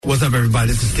What's up, everybody?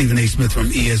 This is Stephen A. Smith from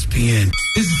ESPN.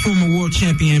 This is former world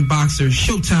champion boxer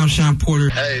Showtime Sean Porter.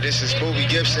 Hey, this is Bobby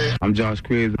Gibson. I'm Josh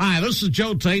Quiz. Hi, this is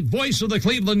Joe Tate, voice of the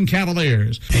Cleveland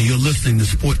Cavaliers. And you're listening to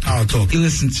Sports Power Talk. You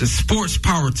listen to Sports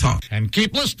Power Talk. And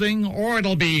keep listening, or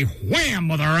it'll be wham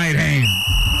with the right hand.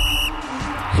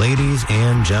 Ladies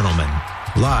and gentlemen,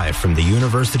 live from the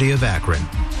University of Akron,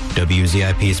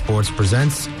 WZIP Sports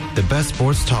presents the best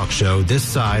sports talk show this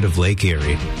side of Lake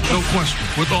Erie. No question,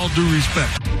 with all due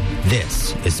respect.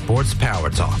 This is Sports Power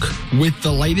Talk. With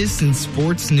the latest in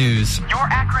sports news. Your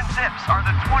Akron Zips are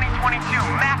the 2022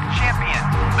 MAC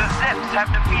champions. The Zips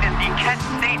have defeated the Kent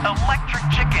State Electric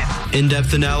Chickens.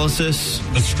 In-depth analysis.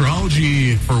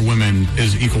 Astrology for women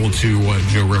is equal to what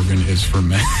Joe Rogan is for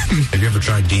men. Have you ever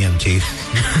tried DMT?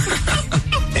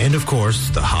 And, of course,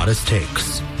 the hottest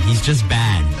takes. He's just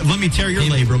bad. Let me tear your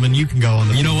labrum and you can go on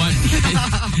the... You know what?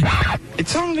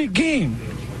 It's only a game.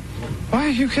 Why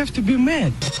you have to be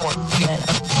mad?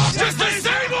 Just the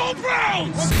same old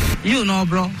Browns! You know,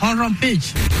 bro. Home run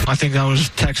pitch. I think that was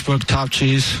textbook top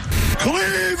cheese.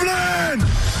 Cleveland!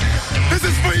 This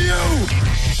is for you!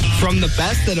 From the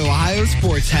best that Ohio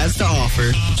sports has to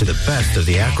offer to the best of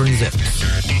the Akron Zips.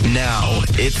 Now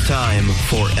it's time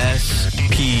for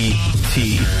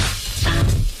SPT.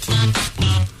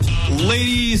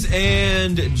 Ladies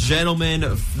and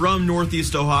gentlemen from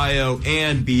Northeast Ohio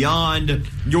and beyond,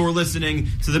 you're listening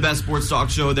to the best sports talk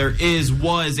show there is,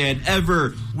 was, and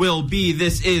ever will be.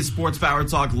 This is Sports Power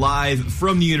Talk live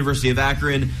from the University of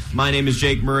Akron. My name is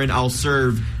Jake Murrin. I'll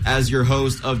serve as your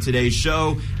host of today's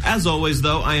show. As always,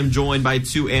 though, I am joined by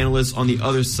two analysts on the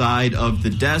other side of the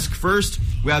desk. First,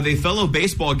 we have a fellow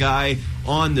baseball guy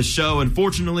on the show.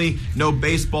 Unfortunately, no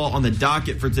baseball on the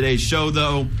docket for today's show,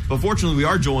 though. But fortunately, we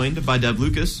are joined by Dev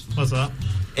Lucas. What's up?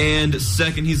 And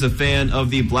second, he's a fan of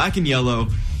the black and yellow.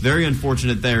 Very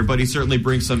unfortunate there, but he certainly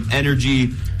brings some energy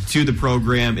to the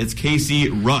program. It's Casey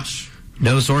Rush.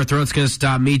 No sore throat's going to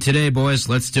stop me today, boys.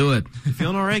 Let's do it. You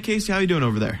feeling all right, Casey? How you doing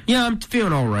over there? Yeah, I'm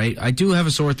feeling all right. I do have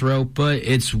a sore throat, but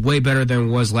it's way better than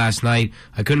it was last night.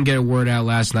 I couldn't get a word out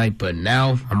last night, but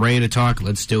now I'm ready to talk.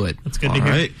 Let's do it. That's good to hear. All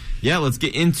right. Yeah, let's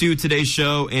get into today's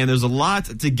show, and there's a lot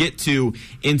to get to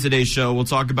in today's show. We'll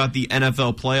talk about the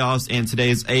NFL playoffs and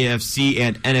today's AFC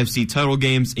and NFC title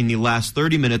games in the last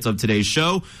 30 minutes of today's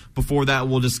show. Before that,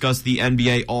 we'll discuss the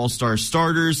NBA All-Star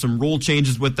starters, some rule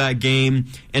changes with that game,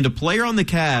 and a player on the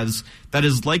Cavs that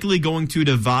is likely going to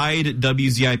divide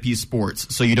WZIP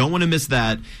Sports. So you don't want to miss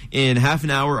that. In half an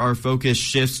hour, our focus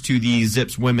shifts to the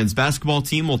Zips women's basketball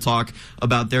team. We'll talk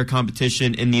about their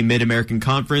competition in the Mid-American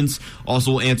Conference.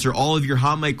 Also, we'll answer all of your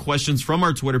hot mic questions from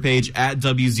our Twitter page at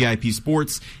WZIP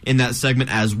Sports in that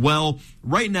segment as well.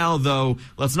 Right now, though,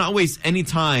 let's not waste any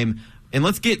time. And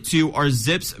let's get to our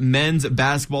Zips men's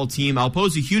basketball team. I'll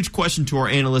pose a huge question to our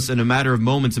analysts in a matter of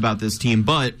moments about this team,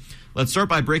 but let's start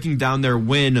by breaking down their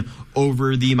win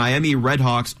over the Miami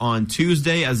Redhawks on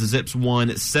Tuesday as the Zips won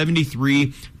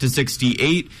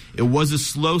 73-68. It was a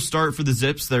slow start for the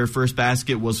Zips. Their first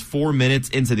basket was 4 minutes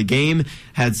into the game,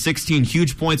 had 16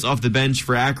 huge points off the bench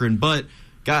for Akron, but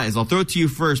guys, I'll throw it to you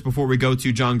first before we go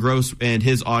to John Gross and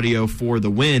his audio for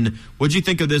the win. What'd you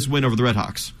think of this win over the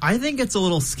Redhawks? I think it's a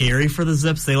little scary for the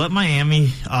Zips. They let Miami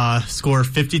score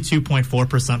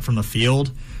 52.4% from the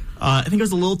field. I think it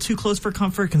was a little too close for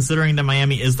comfort considering that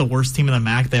Miami is the worst team in the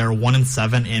MAC. They are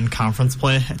 1-7 in conference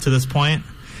play to this point.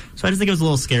 So I just think it was a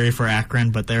little scary for Akron,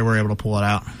 but they were able to pull it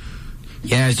out.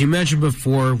 Yeah, as you mentioned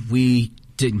before, we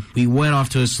went off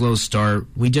to a slow start.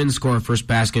 We didn't score our first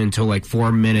basket until like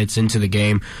 4 minutes into the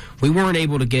game. We weren't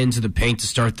able to get into the paint to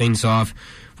start things off.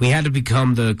 We had to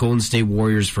become the Golden State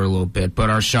Warriors for a little bit, but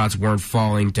our shots weren't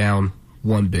falling down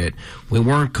one bit. We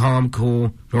weren't calm,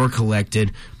 cool, nor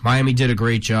collected. Miami did a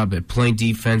great job at playing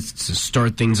defense to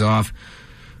start things off.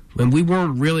 And we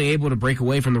weren't really able to break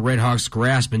away from the Redhawks'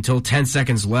 grasp until 10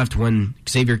 seconds left when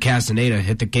Xavier Castaneda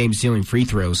hit the game-sealing free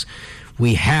throws.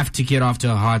 We have to get off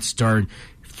to a hot start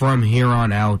from here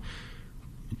on out.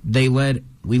 We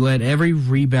led every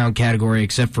rebound category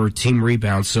except for team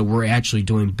rebounds, so we're actually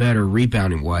doing better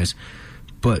rebounding-wise.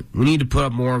 But we need to put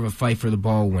up more of a fight for the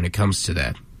ball when it comes to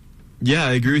that. Yeah,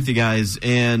 I agree with you guys.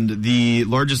 And the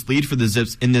largest lead for the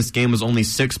Zips in this game was only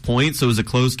 6 points, so it was a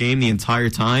close game the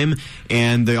entire time.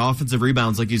 And the offensive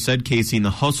rebounds, like you said, Casey, and the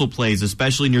hustle plays,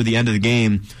 especially near the end of the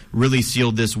game, really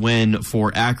sealed this win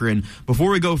for Akron.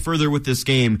 Before we go further with this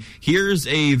game, here's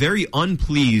a very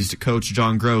unpleased Coach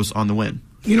John Gross on the win.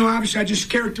 You know, obviously I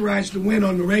just characterized the win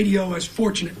on the radio as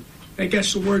fortunate. I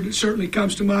guess the word that certainly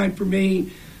comes to mind for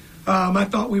me. I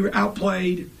thought we were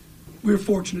outplayed. We were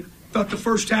fortunate. Thought the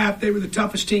first half they were the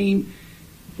toughest team.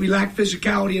 We lacked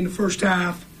physicality in the first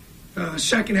half.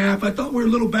 Second half, I thought we were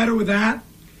a little better with that.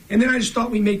 And then I just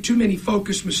thought we made too many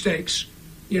focus mistakes,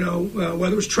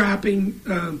 whether it was trapping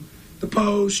the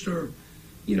post or,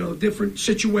 different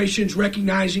situations,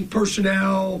 recognizing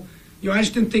personnel. I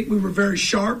just didn't think we were very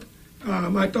sharp.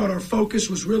 I thought our focus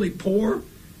was really poor.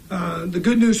 The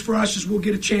good news for us is we'll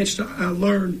get a chance to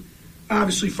learn,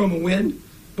 obviously, from a win.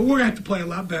 But we're going to have to play a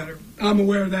lot better. I'm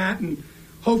aware of that, and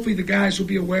hopefully the guys will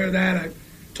be aware of that. I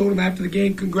told them after the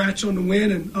game, congrats on the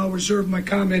win, and I'll reserve my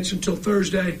comments until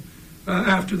Thursday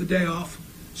after the day off.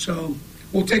 So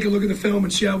we'll take a look at the film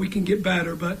and see how we can get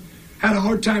better. But had a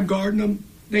hard time guarding them.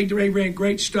 They ran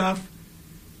great stuff.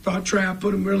 Thought Trapp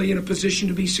put them really in a position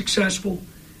to be successful,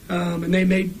 and they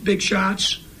made big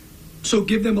shots. So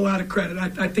give them a lot of credit.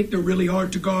 I think they're really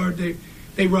hard to guard.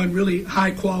 They run really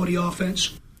high-quality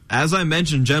offense. As I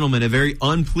mentioned, gentlemen, a very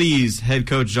unpleased head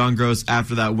coach John Groce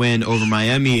after that win over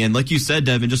Miami. And like you said,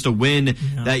 Devin, just a win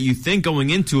that you think going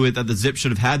into it that the Zips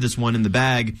should have had this one in the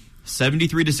bag.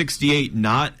 73-68,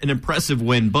 not an impressive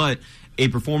win, but a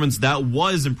performance that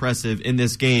was impressive in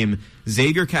this game.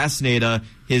 Xavier Castaneda,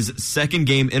 his second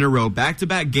game in a row,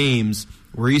 back-to-back games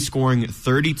where he's scoring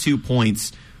 32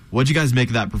 points. What'd you guys make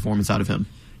of that performance out of him?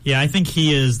 Yeah, I think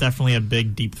he is definitely a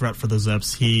big, deep threat for the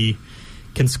Zips. He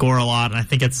can score a lot, and I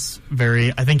think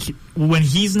when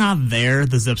he's not there,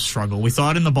 the Zips struggle. We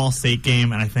saw it in the Ball State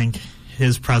game, and I think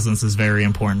his presence is very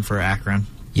important for Akron.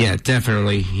 Yeah,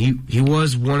 definitely. He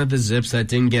was one of the Zips that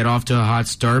didn't get off to a hot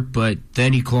start, but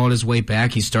then he clawed his way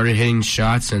back. He started hitting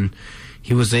shots, and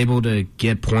he was able to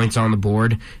get points on the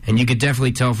board. And you could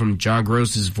definitely tell from John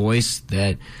Groce's voice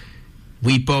that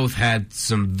we both had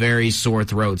some very sore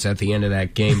throats at the end of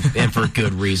that game, and for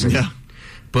good reason. Yeah.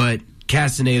 But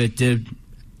Castaneda did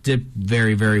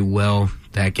very, very well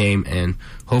that game, and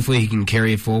hopefully he can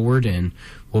carry it forward, and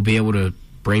we'll be able to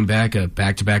bring back a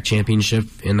back-to-back championship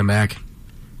in the MAC.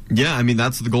 Yeah, I mean,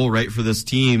 that's the goal, right, for this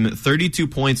team. 32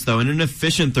 points, though, and an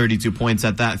efficient 32 points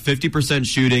at that. 50%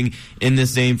 shooting in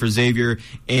this game for Xavier.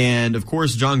 And, of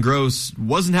course, John Groce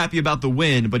wasn't happy about the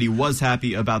win, but he was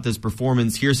happy about this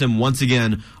performance. Here's him once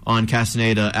again on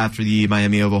Castaneda after the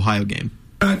Miami of Ohio game.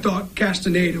 I thought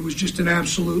Castaneda was just an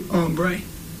absolute hombre. I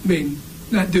mean,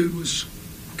 that dude was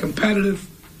competitive,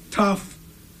 tough,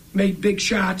 made big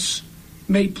shots,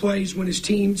 made plays when his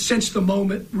team sensed the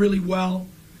moment really well.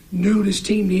 Knew his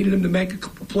team needed him to make a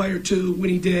play or two when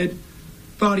he did.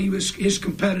 Thought his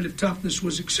competitive toughness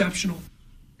was exceptional.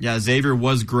 Yeah, Xavier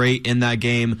was great in that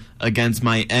game against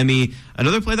Miami.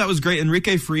 Another play that was great,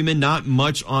 Enrique Freeman, not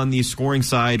much on the scoring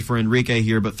side for Enrique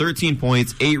here, but 13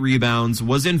 points, 8 rebounds,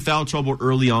 was in foul trouble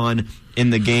early on in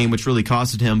the game, which really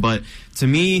costed him. But to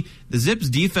me, the Zips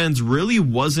defense really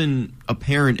wasn't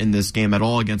apparent in this game at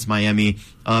all against Miami.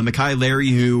 Mekhi Larry,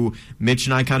 who Mitch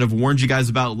and I kind of warned you guys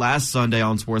about last Sunday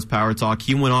on Sports Power Talk,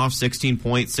 he went off 16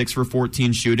 points, 6 for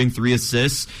 14 shooting, 3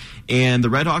 assists. And the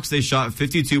Redhawks, they shot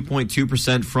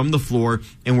 52.2% from the floor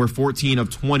and were 14 of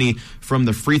 20 from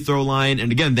the free throw line.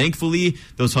 And again, thankfully,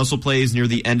 those hustle plays near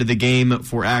the end of the game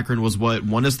for Akron was what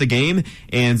won us the game.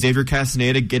 And Xavier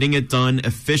Castaneda getting it done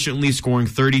efficiently, scoring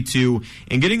 32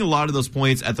 and getting a lot of those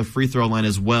points at the free throw line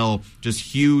as well. Just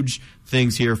huge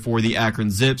things here for the Akron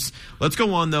Zips. Let's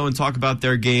go on, though, and talk about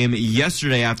their game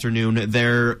yesterday afternoon,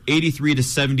 their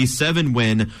 83-77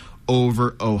 win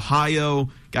over Ohio.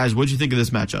 Guys, what did you think of this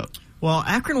matchup? Well,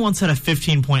 Akron once had a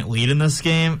 15-point lead in this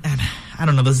game, and I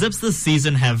don't know, the Zips this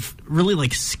season have really,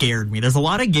 scared me. There's a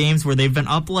lot of games where they've been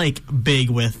up, big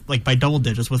with, by double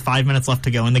digits with 5 minutes left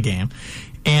to go in the game,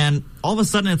 and all of a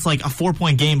sudden it's, a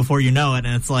 4-point game before you know it,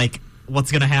 and it's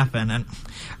what's going to happen? And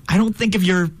I don't think if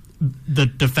you're the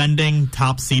defending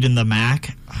top seed in the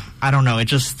MAC, I don't know,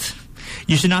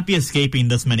 you should not be escaping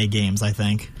this many games, I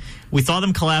think. We saw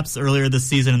them collapse earlier this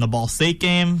season in the Ball State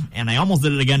game, and I almost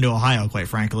did it again to Ohio, quite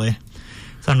frankly.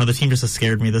 So I don't know, the team just has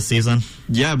scared me this season.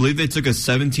 Yeah, I believe they took a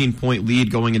 17-point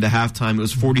lead going into halftime. It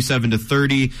was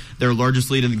 47-30. Their largest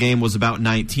lead in the game was about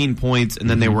 19 points, and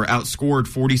then they were outscored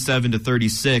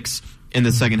 47-36 in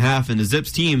the second half. And the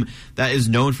Zips team that is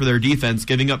known for their defense,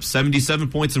 giving up 77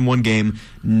 points in one game,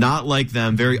 not like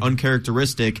them, very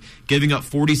uncharacteristic, giving up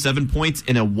 47 points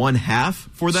in a one half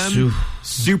for them,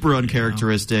 super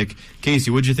uncharacteristic.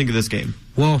 Casey, what did you think of this game?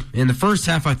 Well, in the first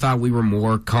half, I thought we were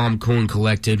more calm, cool, and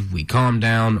collected. We calmed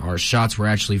down. Our shots were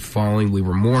actually falling. We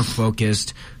were more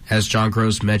focused, as John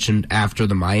Groce mentioned, after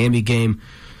the Miami game.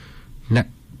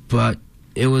 But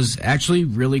it was actually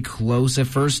really close at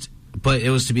first. But it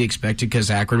was to be expected because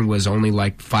Akron was only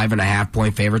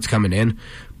 5.5-point favorites coming in.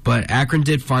 But Akron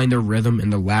did find their rhythm in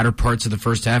the latter parts of the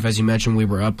first half. As you mentioned, we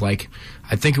were up I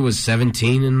think it was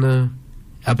 17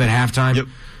 up at halftime. Yep.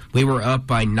 We were up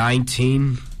by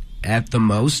 19 at the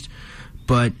most.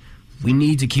 but we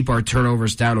need to keep our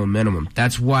turnovers down to a minimum.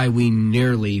 That's why we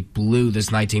nearly blew this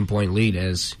 19-point lead.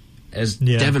 As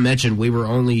Devin mentioned, we were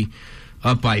only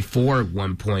up by 4 at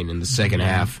one point in the second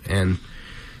half, and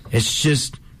it's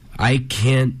just, I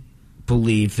can't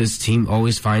believe this team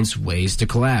always finds ways to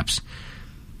collapse.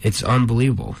 It's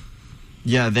unbelievable.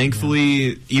 Yeah,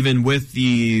 thankfully, even with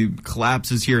the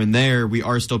collapses here and there, we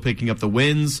are still picking up the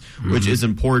wins, which is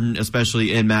important,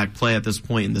 especially in MAC play at this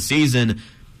point in the season.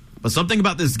 But something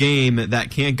about this game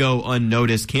that can't go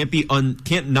unnoticed,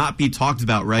 can't not be talked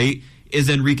about, right, is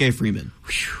Enrique Freeman.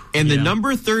 And the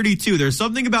number 32, there's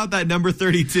something about that number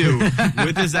 32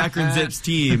 with this Akron Zips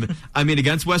team. I mean,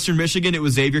 against Western Michigan, it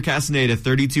was Xavier Castaneda,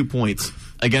 32 points.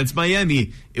 Against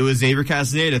Miami, it was Xavier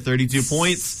Castaneda, 32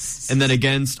 points. And then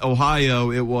against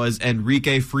Ohio, it was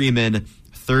Enrique Freeman,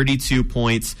 32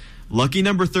 points. Lucky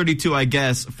number 32, I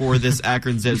guess, for this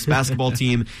Akron Zips basketball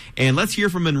team. And let's hear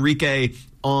from Enrique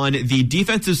on the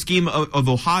defensive scheme of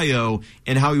Ohio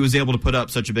and how he was able to put up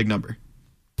such a big number.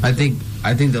 I think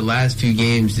the last few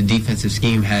games, the defensive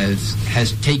scheme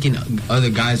has taken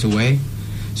other guys away.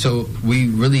 So we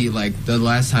really, like, the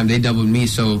last time they doubled me,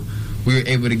 so we were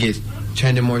able to get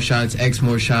Chandler more shots, X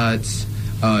more shots,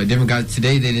 different guys.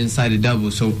 Today they didn't decide to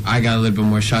double, so I got a little bit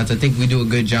more shots. I think we do a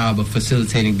good job of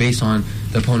facilitating based on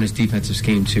the opponent's defensive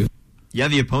scheme, too. Yeah,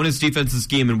 the opponent's defensive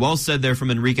scheme, and well said there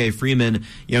from Enrique Freeman.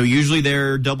 You know, usually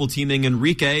they're double-teaming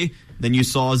Enrique. Then you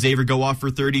saw Xavier go off for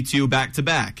 32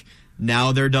 back-to-back.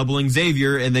 Now they're doubling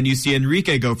Xavier, and then you see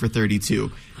Enrique go for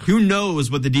 32. Who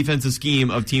knows what the defensive scheme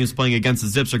of teams playing against the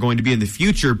Zips are going to be in the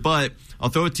future, but I'll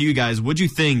throw it to you guys. What'd you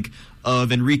think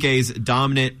of Enrique's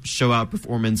dominant show-out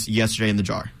performance yesterday in the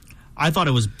Jar? I thought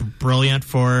it was brilliant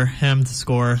for him to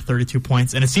score 32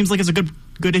 points, and it seems like it's a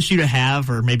good issue to have,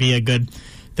 or maybe a good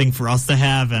thing for us to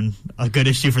have, and a good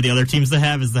issue for the other teams to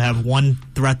have, is to have one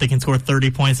threat that can score 30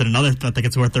 points and another threat that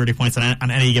can score 30 points on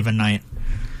any given night.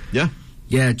 Yeah.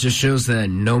 Yeah, it just shows that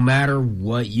no matter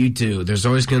what you do, there's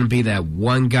always going to be that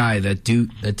one guy that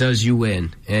does you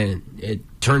in. And it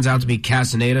turns out to be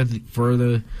Castaneda for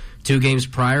the 2 games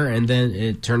prior, and then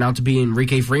it turned out to be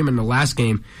Enrique Freeman the last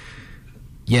game.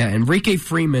 Yeah, Enrique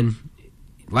Freeman,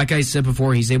 like I said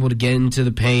before, he's able to get into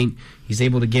the paint, he's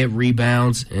able to get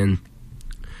rebounds, and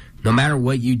no matter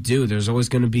what you do, there's always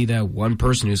going to be that one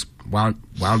person who's wound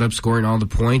up scoring all the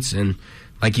points. And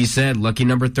like you said, lucky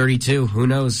number 32. Who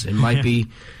knows? It might be,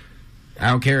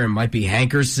 I don't care, it might be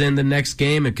Hankerson the next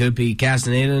game. It could be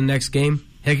Castaneda the next game.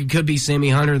 Heck, it could be Sammy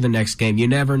Hunter the next game. You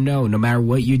never know. No matter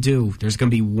what you do, there's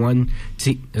going to be one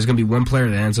player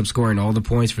that ends up scoring all the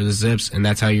points for the Zips, and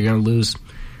that's how you're going to lose.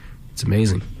 It's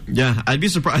amazing. Yeah, I'd be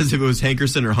surprised if it was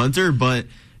Hankerson or Hunter, but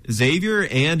Xavier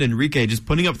and Enrique just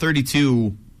putting up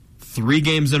 32 3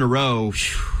 games in a row.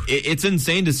 It's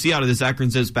insane to see out of this Akron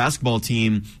Zips basketball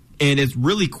team, and it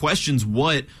really questions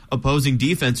what opposing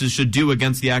defenses should do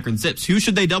against the Akron Zips. Who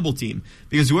should they double team?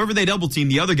 Because whoever they double team,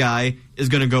 the other guy is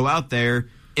going to go out there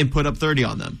and put up 30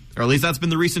 on them. Or at least that's been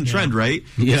the recent trend, right?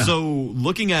 Yeah. So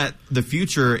looking at the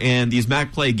future and these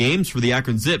MAC play games for the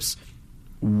Akron Zips,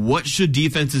 what should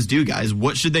defenses do, guys?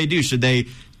 What should they do? Should they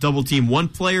double team one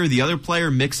player, the other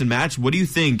player, mix and match? What do you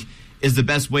think is the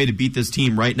best way to beat this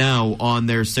team right now on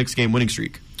their 6-game winning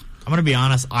streak? I'm going to be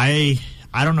honest. I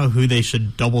don't know who they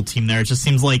should double team there. It just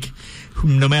seems like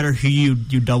no matter who you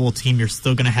double team, you're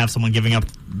still going to have someone giving up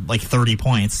like 30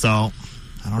 points. So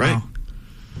I don't know.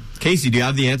 Casey, do you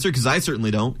have the answer? Because I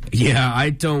certainly don't. Yeah, I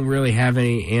don't really have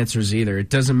any answers either. It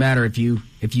doesn't matter if you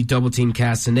double team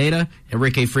Castaneda,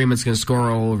 Enrique Freeman's going to score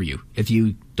all over you. If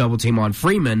you double team on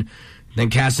Freeman,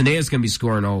 then Castaneda's going to be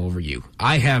scoring all over you.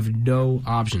 I have no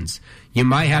options. You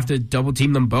might have to double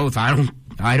team them both. I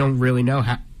don't really know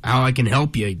how I can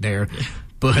help you there,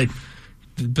 but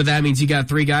that means you got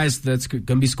 3 guys that's going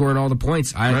to be scoring all the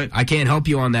points. I can't help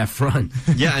you on that front.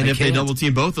 Yeah, and if they double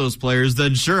team both those players,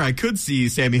 then sure, I could see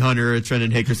Sammy Hunter or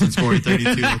Trenton Hankerson scoring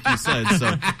 32, like you said.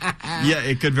 So, yeah,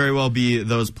 it could very well be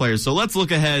those players. So let's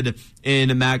look ahead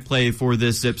in MAC play for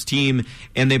this Zips team,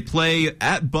 and they play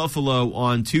at Buffalo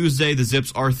on Tuesday. The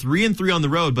Zips are 3-3 on the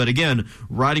road, but again,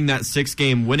 riding that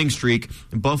 6-game winning streak.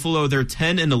 Buffalo, they're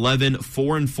 10-11,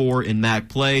 4-4 in MAC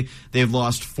play. They've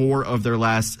lost 4 of their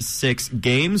last 6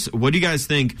 games. What do you guys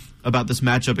think about this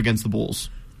matchup against the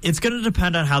Bulls? It's going to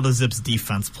depend on how the Zips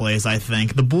defense plays, I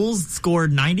think. The Bulls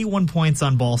scored 91 points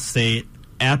on Ball State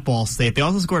at Ball State. They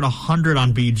also scored 100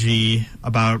 on BG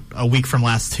about a week from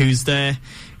last Tuesday.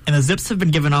 And the Zips have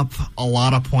been giving up a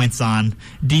lot of points on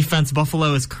defense.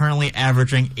 Buffalo is currently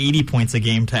averaging 80 points a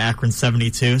game to Akron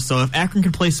 72. So if Akron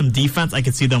can play some defense, I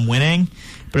could see them winning.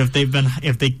 But if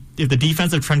the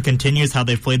defensive trend continues how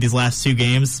they've played these last 2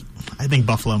 games, I think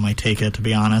Buffalo might take it, to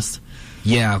be honest.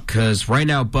 Yeah, because right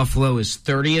now Buffalo is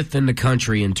 30th in the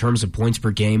country in terms of points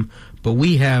per game, but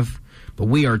we are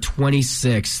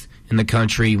 26th in the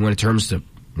country when it comes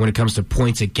to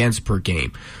points against per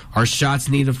game. Our shots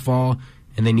need to fall,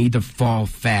 and they need to fall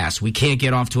fast. We can't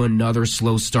get off to another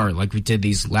slow start like we did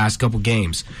these last couple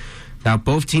games. Now,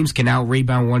 both teams can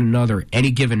out-rebound one another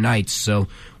any given night, so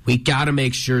we got to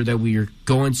make sure that we are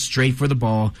going straight for the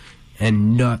ball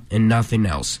and nothing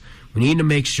else. We need to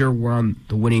make sure we're on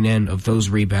the winning end of those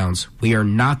rebounds. We are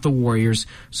not the Warriors,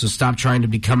 so stop trying to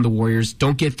become the Warriors.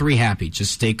 Don't get three happy.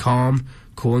 Just stay calm,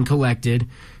 cool, and collected.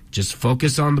 Just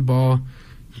focus on the ball.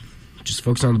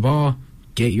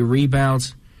 Get your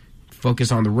rebounds.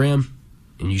 Focus on the rim,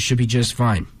 and you should be just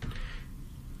fine.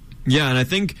 Yeah, and I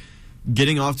think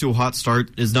getting off to a hot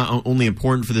start is not only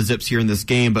important for the Zips here in this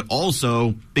game, but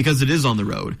also because it is on the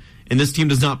road. And this team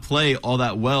does not play all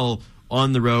that well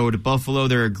on the road. Buffalo,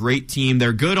 they're a great team.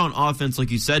 They're good on offense,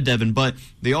 like you said, Devin, but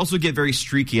they also get very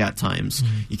streaky at times.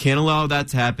 Mm-hmm. You can't allow that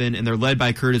to happen, and they're led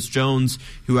by Curtis Jones,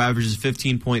 who averages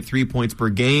 15.3 points per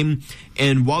game.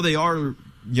 And while they are,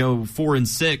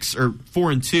 4-6 or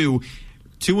 4-2,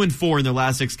 2-4 in their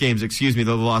last 6 games. They've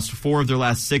lost 4 of their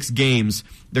last 6 games.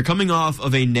 They're coming off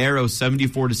of a narrow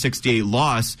 74-68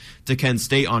 loss to Kent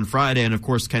State on Friday, and of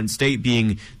course Kent State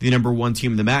being the number 1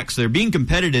 team in the MAC. So they're being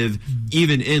competitive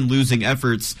even in losing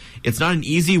efforts. It's not an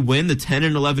easy win. The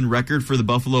 10-11 record for the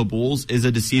Buffalo Bulls is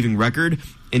a deceiving record,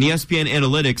 and ESPN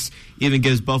Analytics even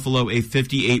gives Buffalo a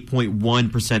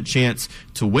 58.1% chance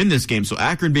to win this game. So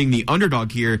Akron being the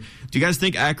underdog here, do you guys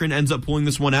think Akron ends up pulling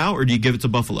this one out, or do you give it to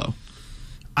Buffalo?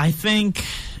 I think,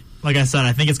 like I said,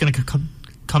 it's going to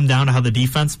come down to how the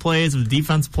defense plays. If the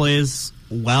defense plays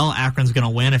well, Akron's going to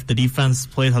win. If the defense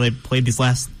plays how they played these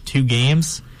last 2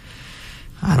 games,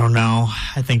 I don't know.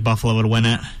 I think Buffalo would win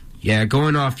it. Yeah,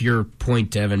 going off your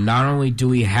point, Devin, not only do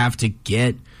we have to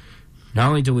get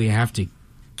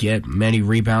many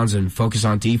rebounds and focus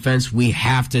on defense, we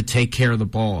have to take care of the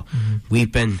ball.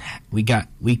 Mm-hmm.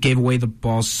 We gave away the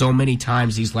ball so many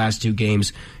times these last 2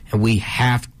 games, and we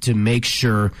have to make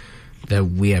sure that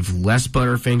we have less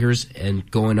butterfingers and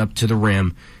going up to the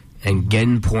rim and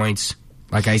getting points.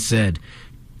 Like I said,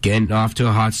 getting off to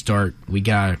a hot start. We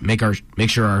gotta make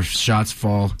sure our shots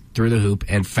fall through the hoop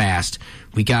and fast.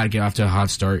 We gotta get off to a hot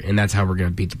start, and that's how we're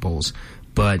gonna beat the Bulls.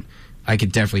 But I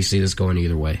could definitely see this going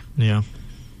either way. Yeah,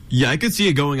 I could see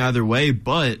it going either way,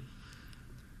 but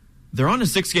they're on a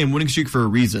 6-game winning streak for a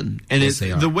reason. And yes,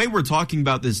 they are. The way we're talking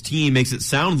about this team makes it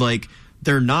sound like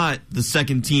they're not the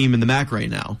second team in the MAC right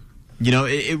now.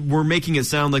 We're making it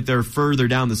sound like they're further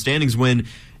down the standings when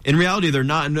in reality they're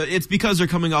not. It's because they're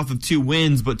coming off of 2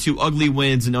 wins, but 2 ugly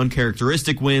wins and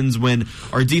uncharacteristic wins when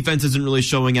our defense isn't really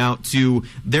showing out to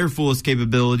their fullest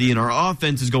capability and our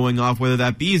offense is going off, whether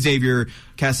that be Xavier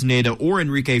Castaneda or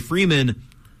Enrique Freeman.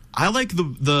 I like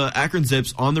the Akron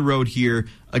Zips on the road here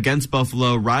against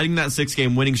Buffalo, riding that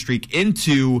 6-game winning streak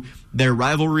into their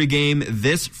rivalry game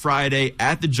this Friday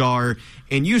at the Jar.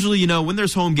 And usually, when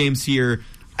there's home games here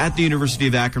at the University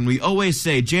of Akron, we always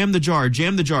say, jam the jar,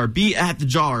 be at the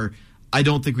Jar. I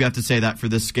don't think we have to say that for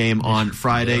this game on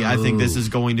Friday. I think this is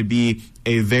going to be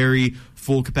a very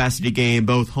full capacity game,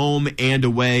 both home and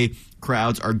away.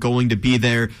 Crowds are going to be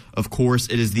there. Of course,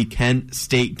 it is the Kent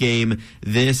State game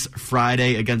this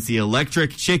Friday against the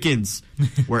Electric Chickens,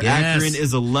 where Yes. Akron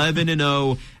is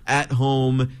 11-0 at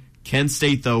home. Kent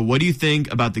State, though, what do you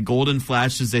think about the Golden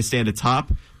Flashes? They stand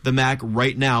atop the MAC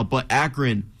right now, but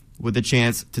Akron with a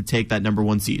chance to take that number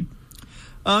 1 seed.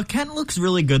 Kent looks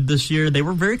really good this year. They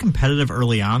were very competitive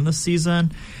early on this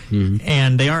season,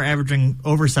 and they are averaging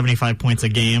over 75 points a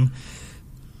game.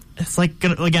 It's it's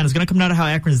going to come down to how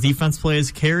Akron's defense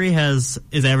plays. Carey is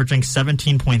averaging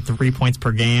 17.3 points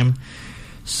per game.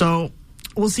 So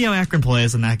we'll see how Akron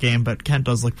plays in that game, but Kent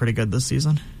does look pretty good this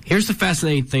season. Here's the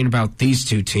fascinating thing about these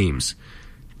 2 teams.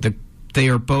 They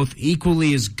are both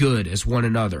equally as good as one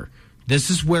another. This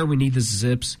is where we need the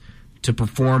Zips to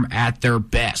perform at their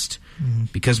best,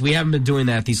 because we haven't been doing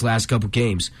that these last couple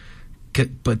games.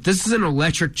 But this is an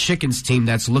Electric Chickens team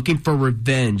that's looking for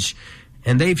revenge,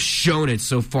 and they've shown it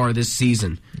so far this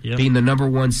season, being the number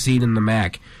 1 seed in the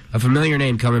MAC. A familiar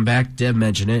name coming back, Deb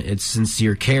mentioned it, it's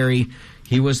Sincere Carey.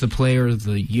 He was the player of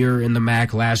the year in the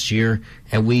MAC last year,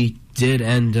 and we did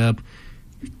end up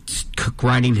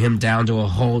grinding him down to a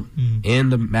halt in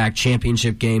the MAC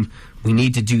championship game. We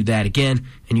need to do that again,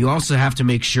 and you also have to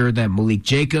make sure that Malik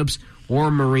Jacobs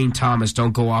or Maureen Thomas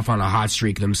don't go off on a hot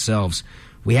streak themselves.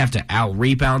 We have to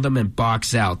out-rebound them and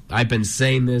box out. I've been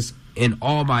saying this in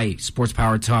all my Sports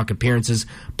Power Talk appearances.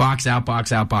 Box out,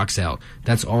 box out, box out.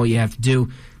 That's all you have to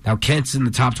do. Now, Kent's in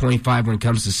the top 25 when it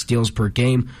comes to steals per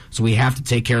game, so we have to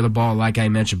take care of the ball like I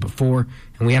mentioned before,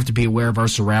 and we have to be aware of our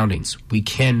surroundings. We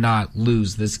cannot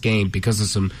lose this game because of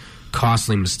some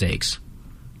costly mistakes.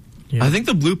 Yeah. I think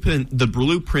the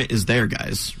blueprint is there,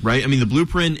 guys, right? I mean, the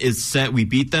blueprint is set. We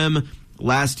beat them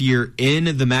last year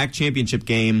in the MAC championship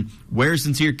game where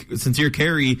Sincere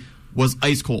Carey was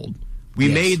ice cold. We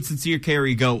made Sincere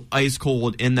Carey go ice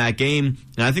cold in that game,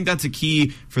 and I think that's a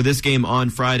key for this game on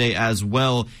Friday as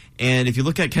well. And if you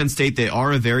look at Kent State, they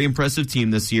are a very impressive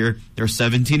team this year. They're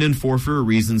 17-4 for a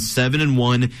reason,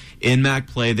 7-1 in MAC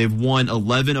play. They've won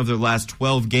 11 of their last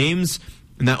 12 games,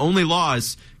 and that only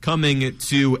loss coming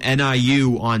to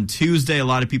NIU on Tuesday. A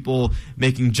lot of people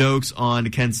making jokes on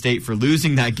Kent State for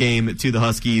losing that game to the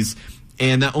Huskies,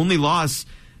 and that only loss,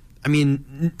 I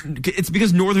mean, it's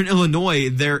because Northern Illinois,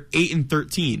 they're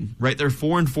 8-13, right? They're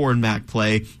 4-4 in MAC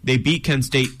play. They beat Kent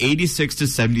State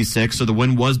 86-76, so the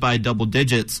win was by double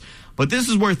digits. But this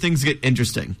is where things get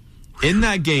interesting. In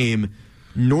that game,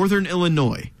 Northern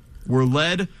Illinois were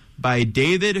led by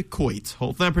David Coit.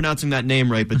 Hopefully I'm pronouncing that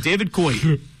name right, but David Coit.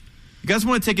 You guys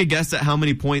want to take a guess at how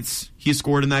many points he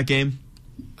scored in that game?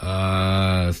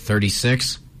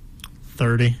 36.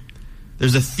 30.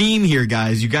 There's a theme here,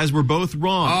 guys. You guys were both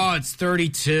wrong. Oh, it's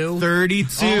 32.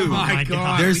 32. Oh, my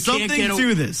God. There's something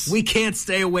to this. We can't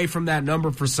stay away from that number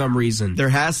for some reason. There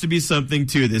has to be something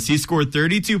to this. He scored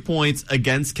 32 points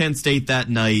against Kent State that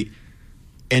night,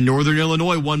 and Northern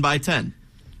Illinois won by 10.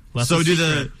 So do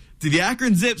the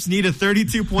Akron Zips need a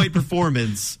 32-point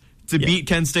performance to beat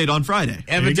Kent State on Friday?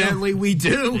 Evidently, we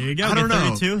do. There you go. I don't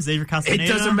know. 32, Xavier Castaneda. It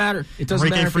doesn't matter. It doesn't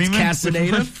matter if it's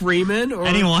Castaneda, Freeman, or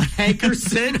anyone.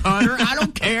 Hankerson, Hunter. I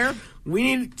don't care. We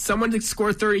need someone to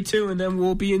score 32, and then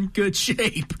we'll be in good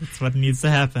shape. That's what needs to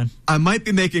happen. I might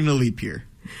be making a leap here,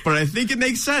 but I think it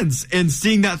makes sense. And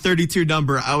seeing that 32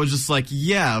 number, I was just like,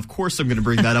 yeah, of course I'm going to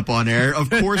bring that up on air. Of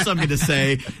course I'm going to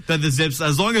say that the Zips,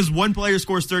 as long as one player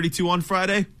scores 32 on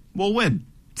Friday, we'll win.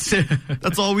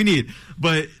 That's all we need.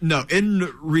 But no, in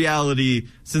reality,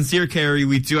 Sincere Carey,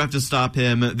 we do have to stop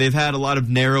him. They've had a lot of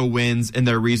narrow wins in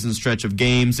their recent stretch of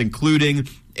games, including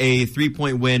a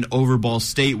 3-point win over Ball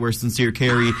State where Sincere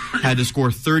Carey had to score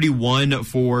 31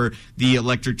 for the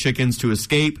Electric Chickens to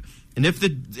escape. And if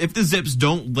the Zips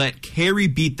don't let Carey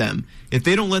beat them, if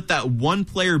they don't let that one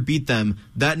player beat them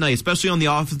that night, especially on the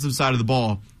offensive side of the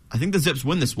ball, I think the Zips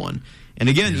win this one. And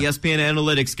again, ESPN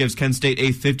Analytics gives Kent State a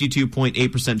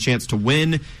 52.8% chance to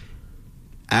win.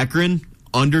 Akron,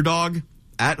 underdog,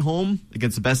 at home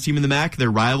against the best team in the MAC,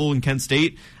 their rival in Kent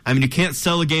State. I mean, you can't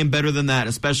sell a game better than that,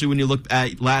 especially when you look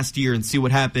at last year and see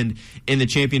what happened in the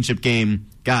championship game.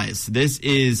 Guys, this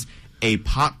is a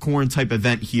popcorn type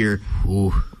event here.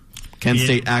 Ooh. Kent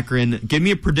State, Akron. Give me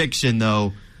a prediction,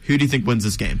 though. Who do you think wins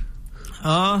this game?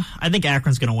 I think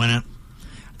Akron's going to win it.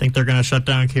 I think they're going to shut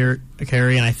down Carey,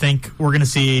 and I think we're going to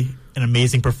see an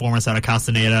amazing performance out of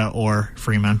Castaneda or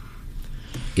Freeman.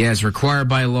 Yeah, it's required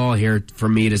by law here for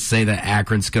me to say that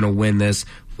Akron's going to win this.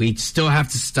 We still have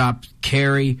to stop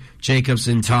Carey, Jacobs,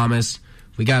 and Thomas.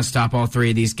 We got to stop all three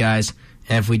of these guys.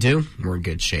 And if we do, we're in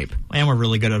good shape. And we're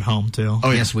really good at home, too. Oh,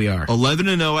 yes, we are.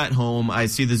 11-0 at home. I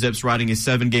see the Zips riding a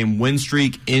 7-game win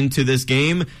streak into this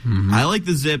game. Mm-hmm. I like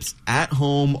the Zips at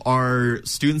home. Our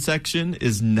student section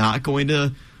is not going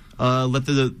to let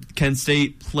the Kent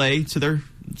State play to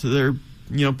their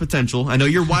potential. I know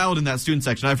you're wild in that student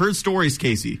section. I've heard stories,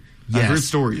 Casey. Yes. I've heard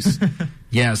stories.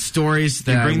 Yeah, stories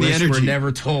that I wish were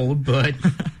never told, but...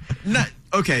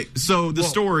 Okay, so the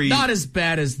story... Not as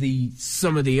bad as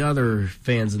some of the other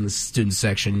fans in the student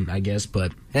section, I guess,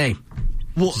 but hey.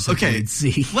 Well, okay,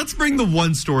 let's bring the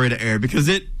one story to air, because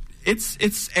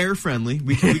it's air-friendly.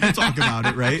 We can talk about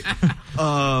it, right?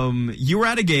 You were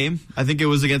at a game. I think it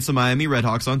was against the Miami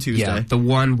Redhawks on Tuesday. Yeah, the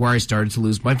one where I started to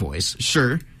lose my voice.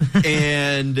 Sure.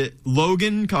 And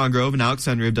Logan Congrove and Alex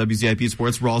Henry of WZIP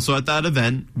Sports were also at that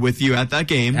event with you at that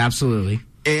game. Absolutely.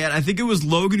 And I think it was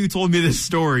Logan who told me this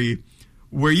story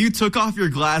where you took off your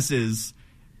glasses,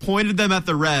 pointed them at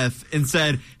the ref, and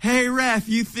said, "Hey, ref,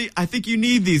 I think you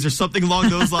need these," or something along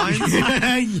those lines.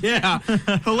 Yeah.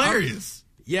 Hilarious.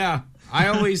 Yeah. I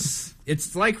always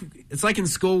it's like in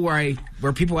school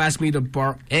where people ask me to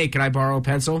borrow, "Hey, can I borrow a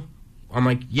pencil?" I'm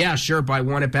like, "Yeah, sure, but I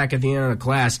want it back at the end of the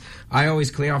class." I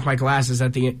always clean off my glasses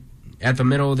at the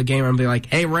middle of the game and be like,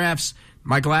 "Hey, refs,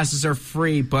 my glasses are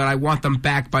free, but I want them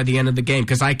back by the end of the game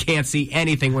because I can't see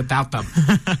anything without them."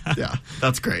 Yeah,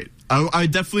 that's great. I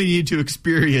definitely need to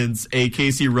experience a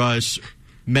Casey Rush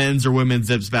men's or women's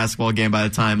Zips basketball game by the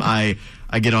time I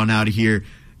get on out of here.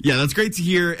 Yeah, that's great to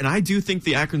hear, and I do think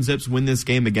the Akron Zips win this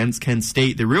game against Kent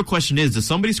State. The real question is, does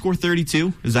somebody score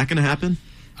 32? Is that going to happen?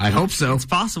 I hope so. It's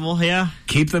possible, yeah.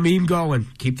 Keep the meme going.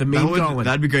 Going.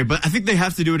 That'd be great. But I think they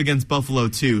have to do it against Buffalo,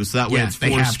 too. So that way it's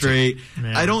 4 straight.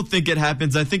 Yeah. I don't think it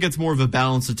happens. I think it's more of a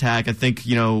balanced attack. I think,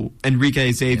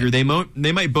 Enrique, Xavier, they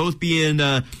might both be in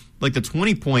the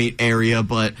 20-point area,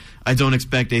 but I don't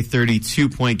expect a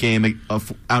 32-point game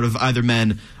out of either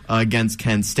men against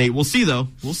Kent State. We'll see, though.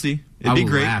 We'll see. It'd be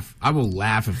great. I will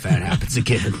laugh if that happens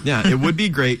again. Yeah, it would be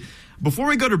great. Before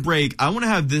we go to break, I want to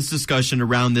have this discussion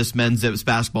around this men's Zips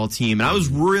basketball team. And I was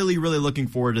really, really looking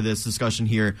forward to this discussion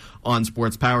here on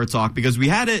Sports Power Talk because we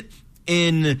had it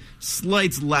in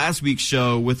Slight's last week's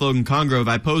show with Logan Congrove.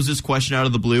 I posed this question out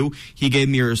of the blue. He gave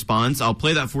me a response. I'll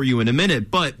play that for you in a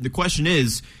minute. But the question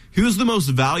is, who's the most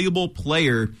valuable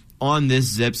player on this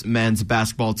Zips men's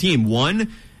basketball team?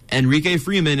 1, Enrique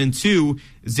Freeman, and 2,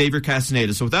 Xavier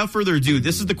Castaneda. So without further ado,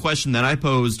 this is the question that I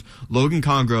posed Logan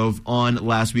Congrove on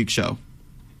last week's show.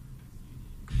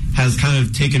 Has kind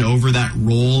of taken over that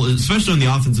role, especially on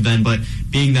the offensive end, but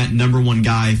being that number one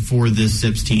guy for this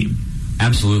Zips team.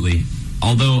 Absolutely.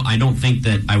 Although I don't think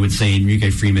that I would say Enrique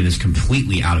Freeman is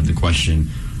completely out of the question,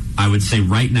 I would say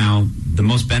right now the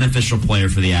most beneficial player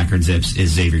for the Akron Zips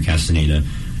is Xavier Castaneda.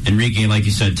 Enrique, like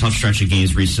you said, tough stretch of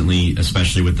games recently,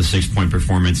 especially with the 6-point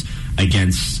performance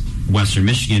against Western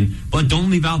Michigan. But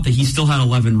don't leave out that he still had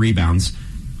 11 rebounds,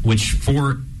 which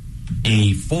for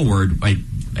a forward,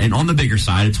 and on the bigger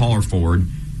side, a taller forward,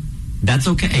 that's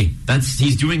okay.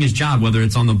 He's doing his job, whether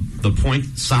it's on the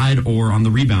point side or on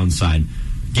the rebound side.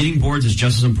 Getting boards is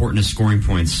just as important as scoring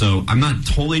points. So I'm not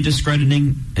totally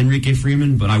discrediting Enrique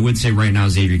Freeman, but I would say right now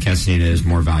Xavier Castaneda is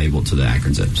more valuable to the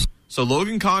Akron Zips. So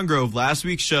Logan Congrove, last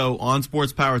week's show on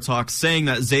Sports Power Talk, saying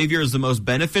that Xavier is the most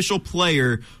beneficial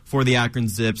player for the Akron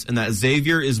Zips and that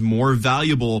Xavier is more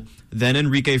valuable than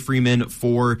Enrique Freeman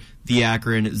for the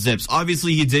Akron Zips.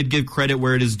 Obviously, he did give credit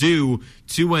where it is due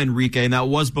to Enrique, and that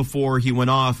was before he went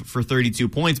off for 32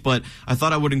 points, but I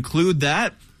thought I would include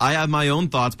that. I have my own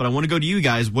thoughts, but I want to go to you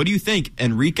guys. What do you think,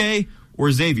 Enrique or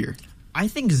Xavier? I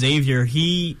think Xavier,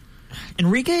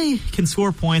 Enrique can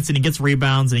score points and he gets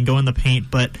rebounds and he can go in the paint,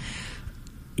 but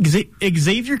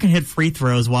Xavier can hit free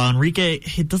throws while Enrique,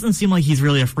 it doesn't seem like he's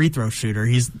really a free throw shooter.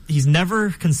 He's never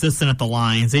consistent at the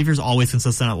line. Xavier's always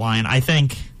consistent at line. I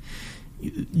think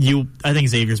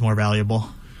Xavier's more valuable.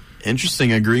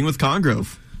 Interesting. Agreeing with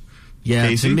Congrove. Yeah,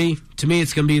 Casey? to me,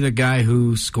 it's going to be the guy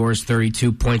who scores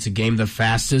 32 points a game the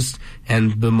fastest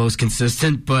and the most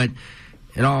consistent. But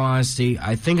in all honesty,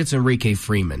 I think it's Enrique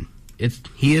Freeman.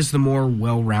 He is the more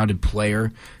well-rounded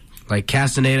player. Like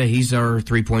Castaneda, he's our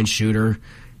 3-point shooter.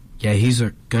 Yeah, he's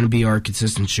going to be our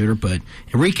consistent shooter. But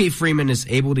Enrique Freeman is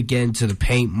able to get into the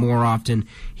paint more often.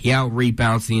 He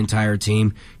out-rebounds the entire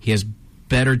team. He has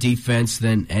better defense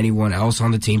than anyone else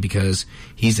on the team because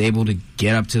he's able to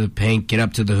get up to the paint, get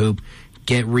up to the hoop,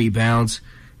 get rebounds,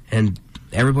 and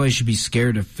everybody should be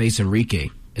scared to face Enrique,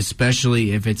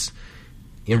 especially if it's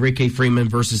Enrique Freeman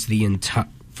versus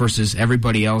versus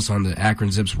everybody else on the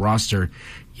Akron Zips roster.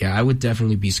 Yeah, I would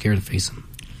definitely be scared to face him.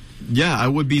 Yeah, I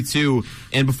would be too.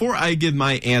 And before I give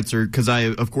my answer, because I,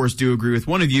 of course, do agree with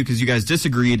one of you because you guys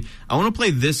disagreed, I want to play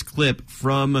this clip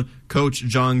from Coach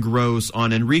John Gross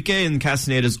on Enrique and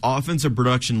Castaneda's offensive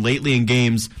production lately in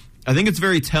games. I think it's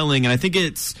very telling, and I think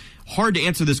it's hard to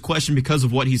answer this question because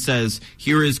of what he says.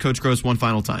 Here is Coach Gross one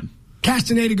final time.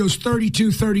 Castaneda goes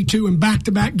 32-32 in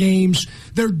back-to-back games.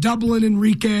 They're doubling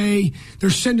Enrique. They're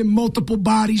sending multiple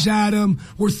bodies at him.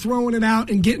 We're throwing it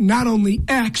out and getting not only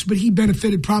X, but he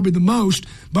benefited probably the most,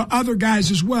 but other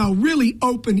guys as well. Really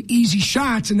open, easy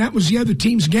shots, and that was the other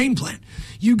team's game plan.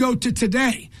 You go to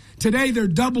today. Today they're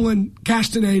doubling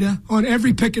Castaneda on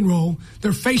every pick and roll.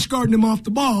 They're face guarding him off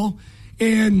the ball,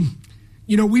 and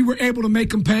we were able to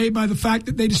make him pay by the fact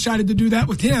that they decided to do that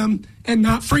with him and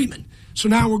not Freeman. So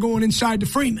now we're going inside to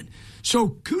Freeman. So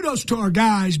kudos to our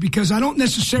guys because I don't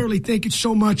necessarily think it's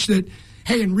so much that,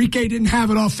 hey, Enrique didn't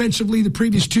have it offensively the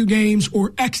previous 2 games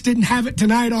or X didn't have it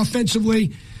tonight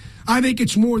offensively. I think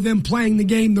it's more them playing the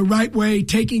game the right way,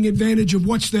 taking advantage of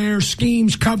what's there,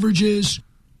 schemes, coverages.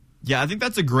 Yeah, I think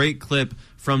that's a great clip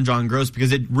from John Gross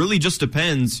because it really just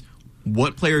depends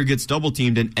what player gets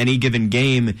double-teamed in any given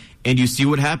game, and you see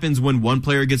what happens when one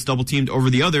player gets double-teamed over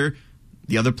the other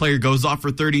player goes off for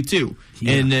 32.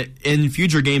 Yeah. And in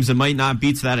future games, it might not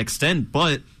be to that extent,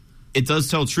 but it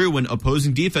does tell true when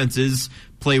opposing defenses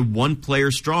play one player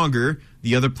stronger,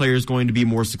 the other player is going to be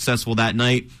more successful that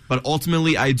night. But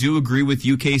ultimately, I do agree with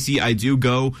you, Casey. I do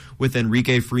go with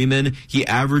Enrique Freeman. He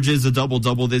averages a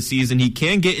double-double this season. He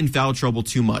can get in foul trouble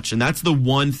too much, and that's the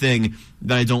one thing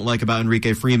that I don't like about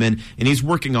Enrique Freeman, and he's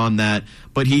working on that.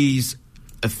 But he's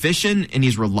efficient, and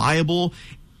he's reliable.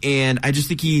 And I just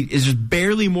think he is just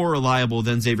barely more reliable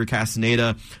than Xavier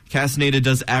Castaneda. Castaneda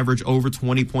does average over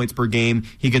 20 points per game.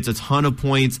 He gets a ton of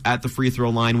points at the free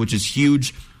throw line, which is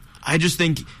huge. I just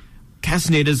think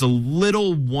Castaneda is a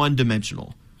little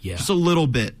one-dimensional. Yeah. Just a little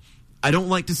bit. I don't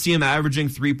like to see him averaging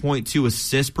 3.2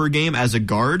 assists per game as a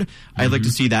guard. I'd like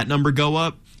to see that number go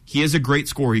up. He is a great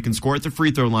scorer. He can score at the free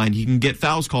throw line. He can get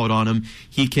fouls called on him.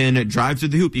 He can drive to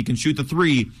the hoop. He can shoot the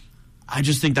three. I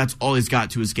just think that's all he's got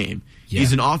to his game. Yeah.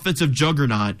 He's an offensive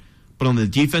juggernaut, but on the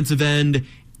defensive end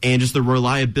and just the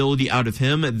reliability out of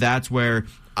him, that's where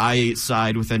I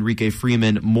side with Enrique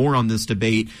Freeman more on this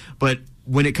debate. But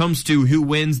when it comes to who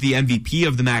wins the MVP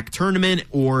of the MAC tournament,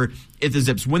 or if the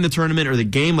Zips win the tournament or the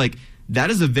game, like, that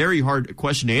is a very hard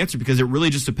question to answer because it really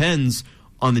just depends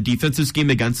on the defensive scheme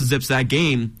against the Zips that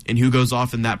game and who goes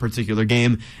off in that particular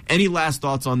game. Any last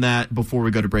thoughts on that before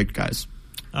we go to break, guys?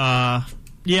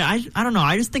 Yeah, I don't know.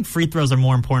 I just think free throws are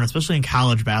more important, especially in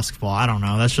college basketball. I don't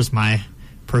know. That's just my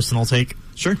personal take.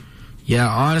 Sure. Yeah,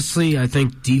 honestly, I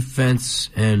think defense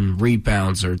and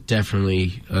rebounds are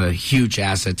definitely a huge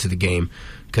asset to the game.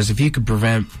 Because if you could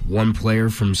prevent one player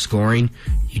from scoring,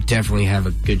 you definitely have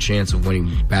a good chance of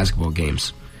winning basketball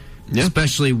games. Yeah.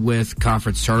 Especially with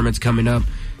conference tournaments coming up,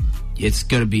 it's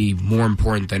going to be more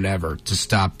important than ever to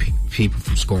stop people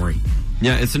from scoring.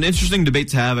 Yeah, it's an interesting debate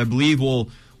to have. I believe we'll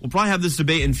probably have this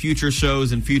debate in future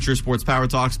shows and future Sports Power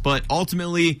Talks, but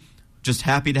ultimately, just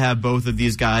happy to have both of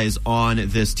these guys on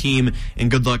this team, and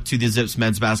good luck to the Zips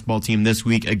men's basketball team this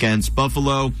week against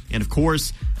Buffalo, and of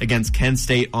course, against Kent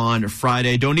State on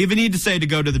Friday. Don't even need to say to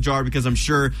go to the Jar, because I'm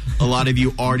sure a lot of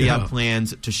you already have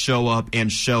plans to show up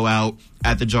and show out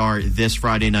at the Jar this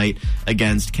Friday night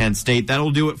against Kent State.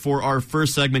 That'll do it for our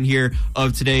first segment here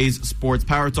of today's Sports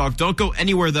Power Talk. Don't go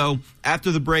anywhere, though. After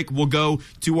the break, we'll go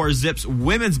to our Zips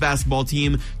women's basketball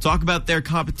team, talk about their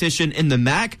competition in the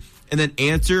MAC, and then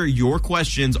answer your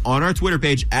questions on our Twitter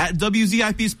page at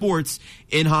WZIP Sports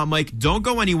in Hot Mic. Don't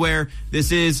go anywhere.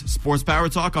 This is Sports Power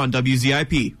Talk on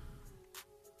WZIP.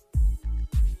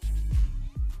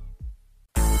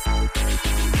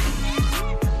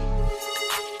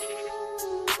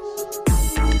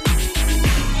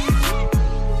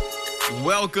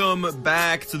 Welcome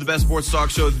back to the best sports talk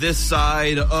show this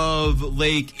side of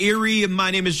Lake Erie.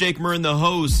 My name is Jake Murren, the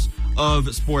host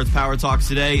of Sports Power Talks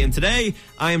today. And today,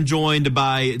 I am joined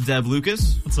by Dev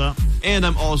Lucas. What's up? And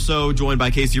I'm also joined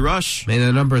by Casey Rush. May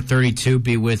the number 32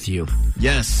 be with you.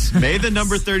 Yes, may the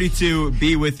number 32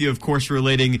 be with you, of course,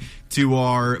 relating to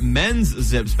our men's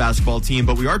Zips basketball team.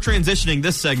 But we are transitioning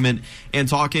this segment and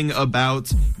talking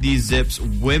about the Zips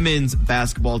women's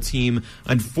basketball team.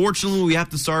 Unfortunately, we have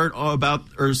to start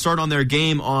on their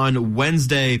game on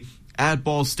Wednesday at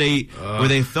Ball State, where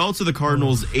they fell to the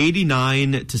Cardinals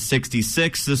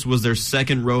 89-66. This was their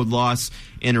second road loss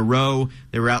in a row.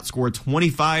 They were outscored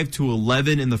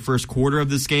 25-11 in the first quarter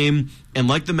of this game. And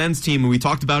like the men's team, we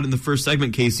talked about in the first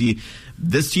segment, Casey,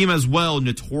 this team as well,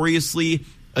 notoriously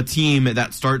a team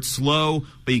that starts slow,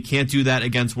 but you can't do that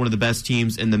against one of the best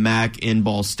teams in the MAC in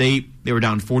Ball State. They were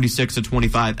down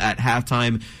 46-25 at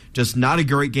halftime. Just not a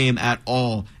great game at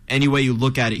all, any way you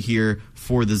look at it here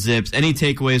for the Zips. Any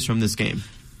takeaways from this game?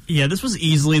 Yeah, this was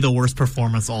easily the worst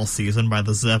performance all season by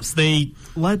the Zips. They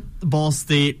let Ball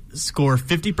State score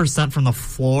 50% from the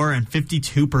floor and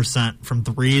 52% from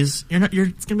threes. It's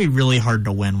going to be really hard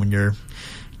to win when you're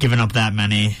giving up that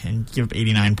many and give up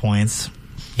 89 points.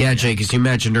 Yeah, Jake, as you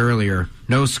mentioned earlier,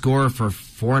 no score for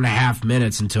 4.5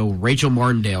 minutes until Rachel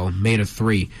Martindale made a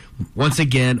three. Once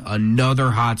again,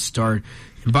 another hot start.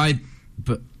 And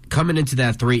but coming into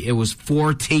that three, it was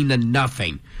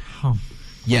 14-0. Oh.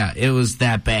 Yeah, it was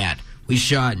that bad. We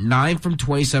shot 9 from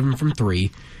 27 from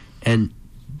three, and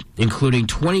including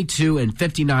 22 and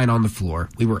 59 on the floor.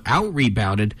 We were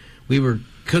out-rebounded. We were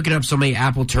cooking up so many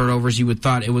apple turnovers you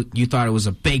thought it was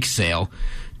a bake sale.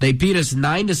 They beat us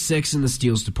 9-6 in the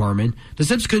steals department. The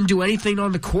Zips couldn't do anything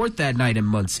on the court that night in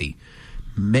Muncie.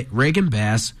 Reagan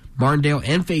Bass, Martindale,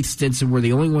 and Faith Stinson were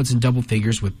the only ones in double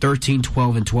figures with 13,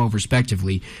 12, and 12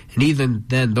 respectively. And even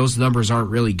then, those numbers aren't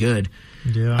really good.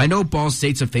 Yeah. I know Ball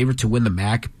State's a favorite to win the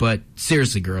MAC, but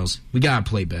seriously, girls, we got to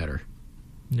play better.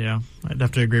 Yeah, I'd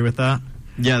have to agree with that.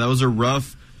 Yeah, that was a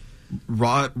rough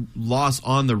loss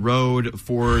on the road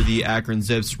for the Akron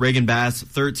Zips. Reagan Bass,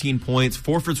 13 points,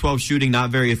 4 for 12 shooting, not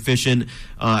very efficient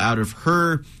out of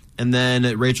her. And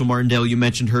then Rachel Martindale, you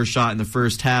mentioned her shot in the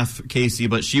first half, Casey,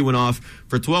 but she went off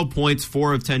for 12 points,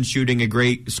 4 of 10 shooting, a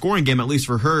great scoring game, at least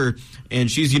for her. And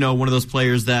she's, one of those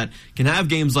players that can have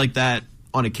games like that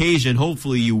on occasion.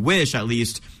 Hopefully you wish, at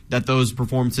least, that those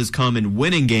performances come in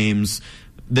winning games.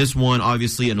 This one,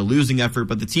 obviously, in a losing effort,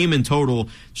 but the team in total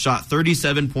shot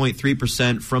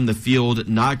 37.3% from the field.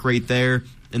 Not great there.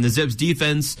 And the Zips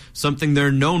defense, something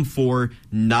they're known for,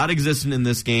 not existent in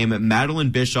this game. Madeline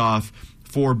Bischoff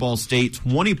for Ball State,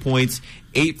 20 points,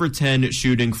 8 for 10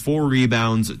 shooting, 4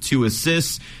 rebounds, 2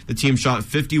 assists. The team shot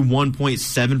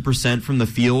 51.7% from the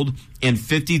field and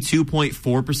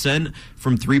 52.4%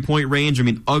 from three-point range. I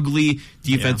mean, ugly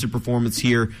defensive performance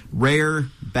here. Rare,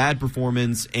 bad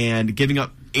performance, and giving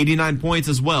up 89 points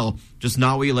as well. Just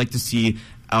not what you like to see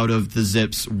out of the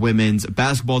Zips women's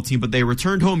basketball team. But they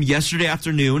returned home yesterday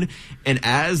afternoon, and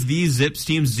as these Zips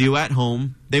teams do at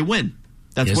home, they win.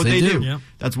 That's what they do. Yeah.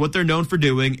 That's what they're known for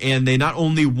doing, and they not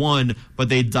only won, but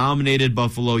they dominated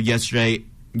Buffalo yesterday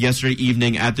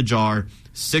evening at the Jar,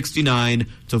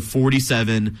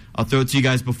 69-47. I'll throw it to you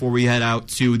guys before we head out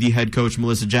to the head coach,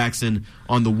 Melissa Jackson,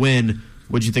 on the win.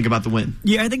 What did you think about the win?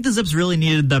 Yeah, I think the Zips really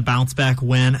needed the bounce-back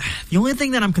win. The only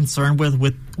thing that I'm concerned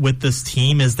with this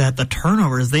team is that the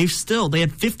turnovers, they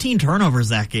had 15 turnovers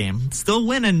that game. Still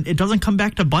win, and it doesn't come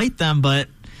back to bite them, but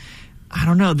I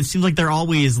don't know. It seems like they're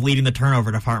always leading the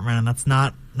turnover department, and that's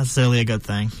not necessarily a good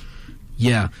thing.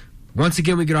 Yeah. Once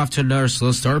again, we get off to another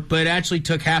slow start, but it actually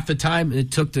took half the time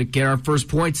it took to get our first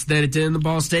points that it did in the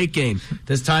Ball State game.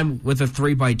 This time with a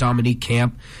 3 by Dominique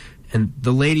Camp. And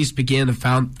the ladies began to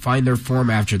find their form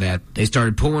after that. They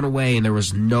started pulling away, and there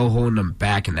was no holding them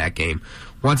back in that game.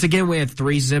 Once again, we had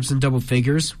 3 Zips in double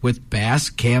figures with Bass,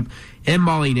 Camp, and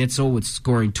Molly Nitzel with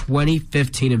scoring 20,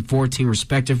 15, and 14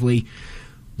 respectively.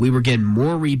 We were getting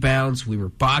more rebounds. We were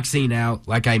boxing out,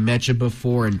 like I mentioned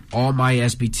before, in all my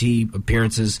SBT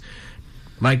appearances.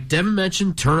 Like Devin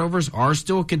mentioned, turnovers are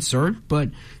still a concern, but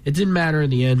it didn't matter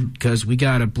in the end because we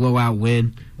got a blowout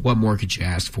win. What more could you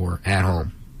ask for at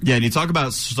home? Yeah, and you talk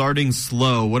about starting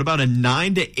slow. What about a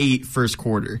 9-8 first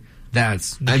quarter?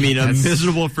 That's a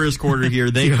miserable first quarter here.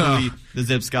 Thankfully, the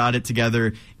Zips got it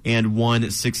together and won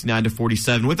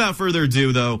 69-47. Without further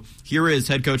ado, though, here is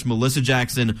head coach Melissa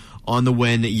Jackson on the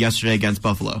win yesterday against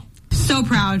Buffalo. So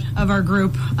proud of our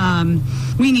group.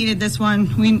 We needed this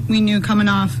one. We knew coming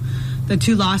off the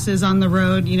 2 losses on the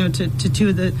road, to 2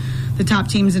 of the top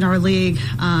teams in our league,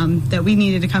 that we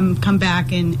needed to come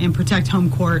back and protect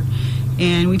home court.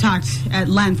 And we talked at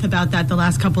length about that the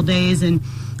last couple days, and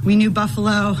we knew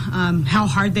Buffalo, how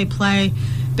hard they play.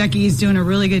 Becky's doing a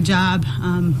really good job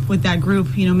with that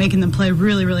group, making them play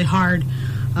really, really hard.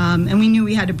 And we knew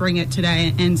we had to bring it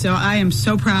today. And so I am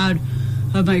so proud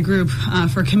of my group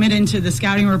for committing to the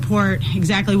scouting report,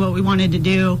 exactly what we wanted to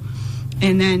do.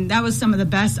 And then that was some of the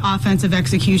best offensive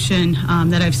execution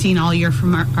that I've seen all year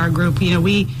from our group.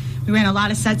 We ran a lot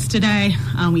of sets today.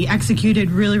 We executed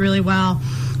really, really well.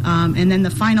 And then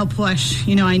the final push,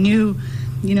 I knew,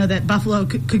 that Buffalo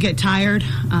could get tired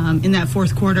in that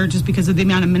fourth quarter just because of the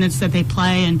amount of minutes that they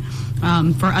play. And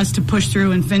for us to push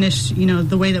through and finish,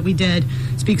 the way that we did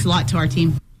speaks a lot to our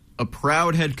team. A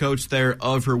proud head coach there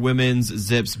of her women's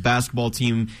Zips basketball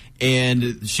team,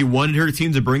 and she wanted her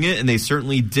team to bring it, and they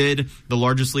certainly did. The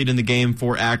largest lead in the game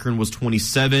for Akron was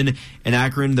 27, and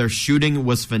Akron, their shooting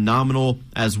was phenomenal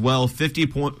as well.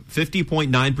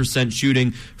 50.9%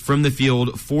 shooting from the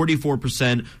field,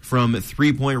 44% from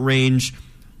three-point range.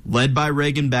 Led by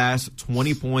Reagan Bass,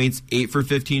 20 points, 8 for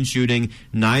 15 shooting,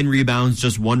 9 rebounds,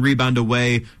 just 1 rebound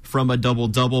away from a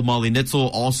double-double. Molly Nitzel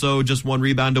also just 1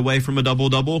 rebound away from a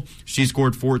double-double. She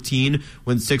scored 14,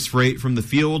 went 6 for 8 from the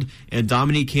field. And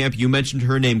Dominique Camp, you mentioned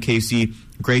her name, Casey.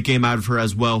 Great game out of her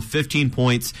as well. 15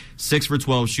 points, 6 for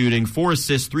 12 shooting, 4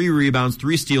 assists, 3 rebounds,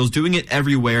 3 steals, doing it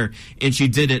everywhere. And she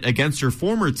did it against her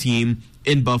former team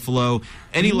in Buffalo.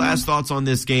 Any last thoughts on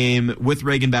this game with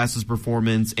Reagan Bass's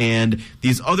performance and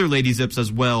these other Lady Zips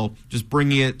as well, just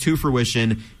bringing it to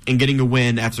fruition and getting a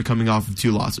win after coming off of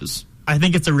 2 losses? I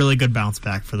think it's a really good bounce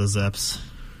back for the Zips.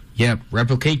 Yeah,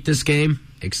 replicate this game,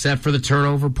 except for the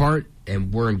turnover part,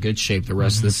 and we're in good shape the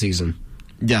rest of the season.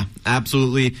 Yeah,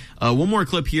 absolutely. One more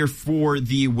clip here for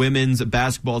the women's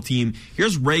basketball team.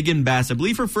 Here's Reagan Bass, I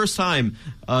believe her first time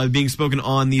being spoken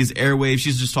on these airwaves.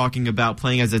 She's just talking about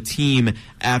playing as a team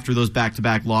after those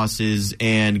back-to-back losses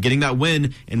and getting that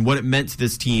win and what it meant to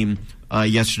this team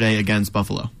yesterday against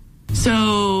Buffalo.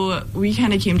 So we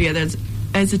kind of came together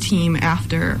as a team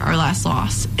after our last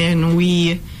loss, and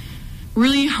we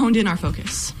really honed in our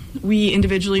focus. We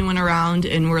individually went around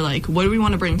and were like, what do we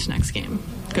want to bring to next game?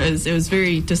 Because it was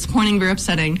very disappointing, very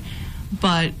upsetting.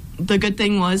 But the good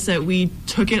thing was that we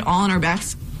took it all on our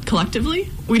backs collectively.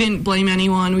 We didn't blame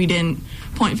anyone. We didn't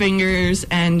point fingers.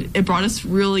 And it brought us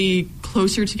really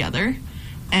closer together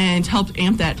and helped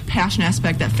amp that passion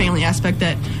aspect, that family aspect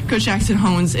that Coach Jackson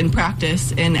hones in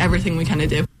practice and everything we kind of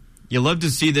do. You love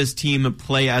to see this team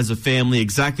play as a family,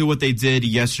 exactly what they did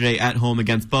yesterday at home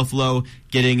against Buffalo,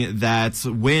 getting that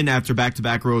win after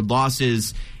back-to-back road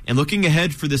losses. And looking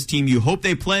ahead for this team, you hope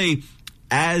they play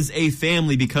as a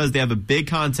family because they have a big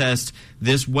contest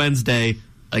this Wednesday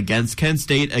against Kent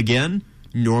State again.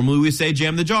 Normally we say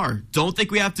jam the jar. Don't think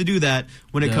we have to do that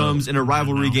when it comes in a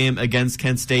rivalry game against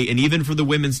Kent State. And even for the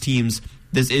women's teams,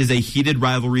 this is a heated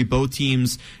rivalry. Both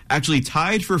teams actually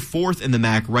tied for 4th in the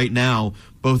MAC right now.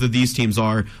 Both of these teams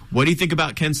are. What do you think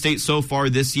about Kent State so far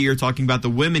this year, talking about the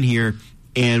women here?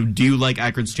 And do you like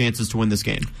Akron's chances to win this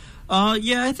game?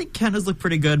 Yeah, I think Kent has looked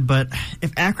pretty good, but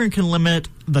if Akron can limit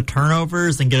the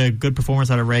turnovers and get a good performance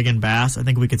out of Reagan Bass, I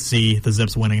think we could see the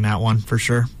Zips winning that one for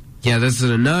sure. Yeah, this is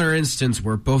another instance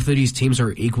where both of these teams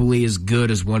are equally as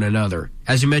good as one another.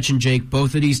 As you mentioned, Jake,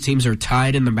 both of these teams are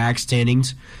tied in the MAC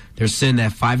standings. They're sitting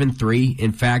at 5-3.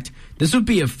 In fact, this would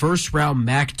be a first-round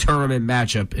MAC tournament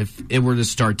matchup if it were to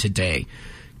start today,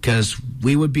 because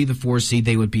we would be the 4 seed,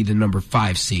 they would be the number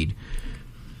 5 seed.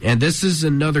 And this is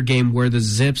another game where the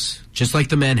Zips, just like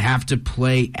the men, have to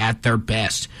play at their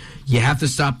best. You have to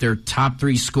stop their top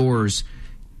 3 scorers.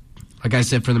 Like I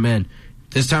said, for the men,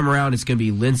 this time around it's going to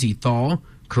be Lindsay Thal,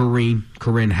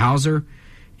 Corinne Hauser,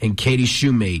 and Katie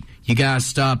Shoemate. You got to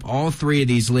stop all 3 of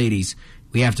these ladies.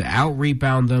 We have to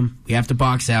out-rebound them. We have to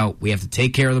box out. We have to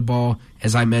take care of the ball,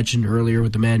 as I mentioned earlier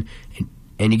with the men.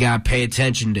 And you got to pay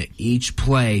attention to each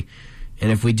play.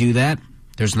 And if we do that,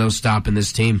 there's no stopping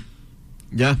this team.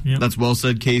 Yeah, That's well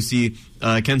said, Casey.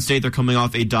 Kent State, they're coming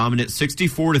off a dominant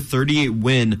 64-38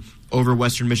 win over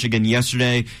Western Michigan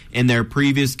yesterday. In their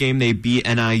previous game, they beat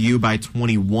NIU by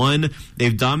 21.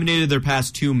 They've dominated their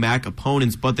past 2 MAC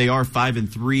opponents, but they are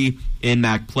 5-3 in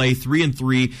MAC play,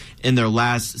 3-3 in their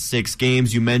last 6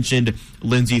 games. You mentioned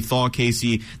Lindsay Thal,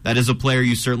 Casey. That is a player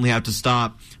you certainly have to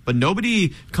stop. But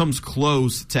nobody comes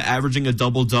close to averaging a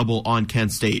double-double on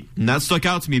Kent State. And that stuck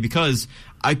out to me because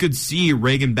I could see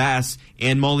Reagan Bass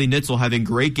and Molly Nitzel having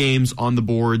great games on the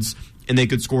boards, and they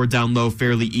could score down low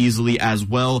fairly easily as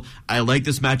well. I like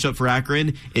this matchup for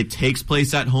Akron. It takes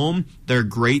place at home. They're a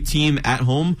great team at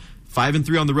home,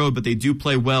 5-3 on the road, but they do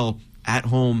play well at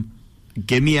home.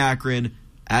 Give me Akron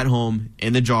at home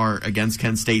in the jar against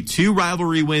Kent State. 2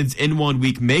 rivalry wins in 1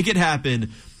 week. Make it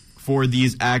happen for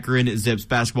these Akron Zips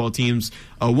basketball teams.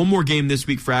 One more game this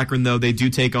week for Akron, though. They do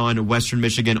take on Western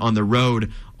Michigan on the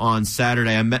road on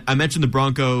Saturday. I mentioned the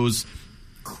Broncos'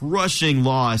 crushing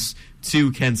loss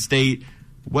to Kent State.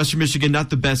 Western Michigan,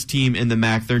 not the best team in the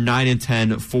MAC. They're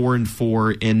 9-10,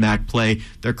 4-4 in MAC play.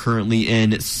 They're currently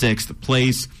in 6th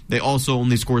place. They also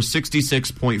only score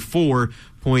 66.4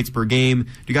 points per game. Do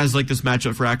you guys like this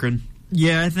matchup for Akron?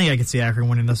 Yeah, I think I could see Akron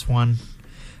winning this one.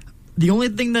 The only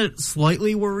thing that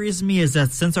slightly worries me is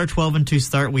that since our 12-2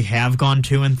 start, we have gone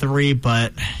 2-3,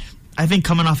 but I think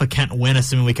coming off a Kent win,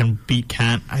 assuming we can beat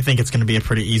Kent, I think it's going to be a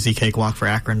pretty easy cakewalk for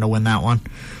Akron to win that one.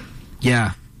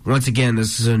 Yeah, once again,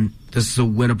 this is a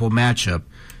winnable matchup.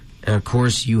 And of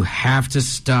course, you have to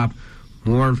stop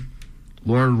Lauren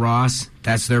Ross.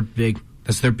 That's their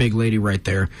big lady right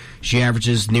there. She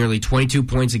averages nearly 22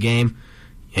 points a game,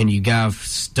 and you got to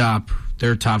stop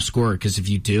their top scorer, because if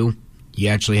you do, you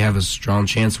actually have a strong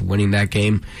chance of winning that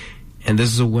game. And this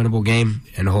is a winnable game,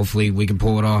 and hopefully we can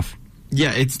pull it off.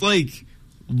 Yeah, it's like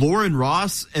Lauren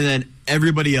Ross and then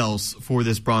everybody else for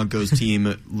this Broncos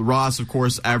team. Ross, of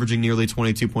course, averaging nearly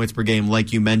 22 points per game,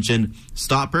 like you mentioned.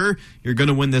 Stop her, you're going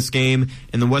to win this game.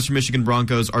 And the Western Michigan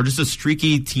Broncos are just a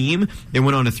streaky team. They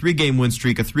went on a 3-game win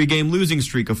streak, a 3-game losing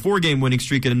streak, a 4-game winning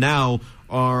streak, and now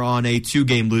are on a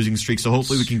 2-game losing streak. So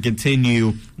hopefully we can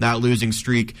continue that losing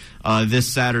streak this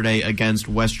Saturday against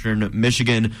Western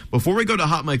Michigan. Before we go to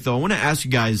Hot Mic, though, I want to ask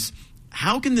you guys,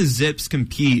 how can the Zips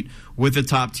compete with the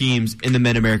top teams in the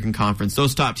Mid-American Conference?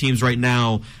 Those top teams right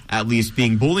now, at least,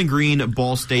 being Bowling Green,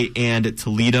 Ball State, and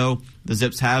Toledo. The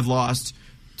Zips have lost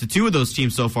to 2 of those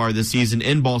teams so far this season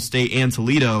in Ball State and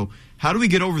Toledo. How do we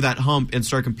get over that hump and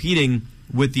start competing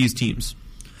with these teams?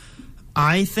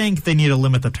 I think they need to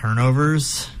limit the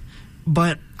turnovers,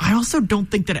 but I also don't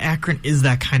think that Akron is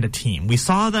that kind of team. We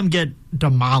saw them get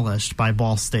demolished by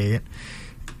Ball State.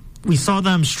 We saw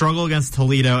them struggle against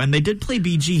Toledo, and they did play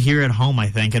BG here at home, I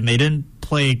think, and they didn't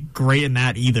play great in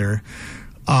that either.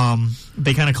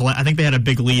 They kind of I think they had a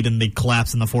big lead, and they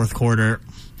collapsed in the fourth quarter.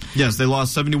 Yes, they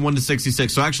lost 71-66.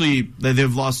 So actually,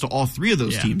 they've lost to all 3 of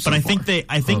those teams. But I think they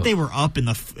were up in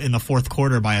the fourth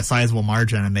quarter by a sizable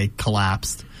margin, and they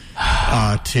collapsed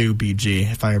to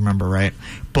BG, if I remember right.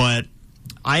 But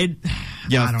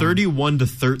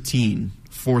 31-13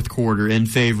 fourth quarter in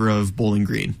favor of Bowling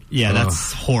Green. Yeah,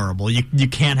 that's horrible. You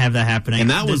can't have that happening. And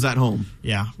that was at home.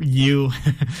 Yeah,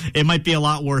 it might be a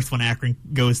lot worse when Akron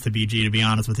goes to BG, to be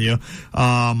honest with you.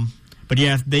 But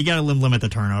yeah, they got to limit the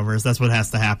turnovers. That's what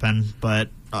has to happen. But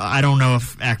I don't know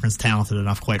if Akron's talented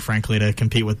enough, quite frankly, to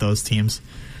compete with those teams.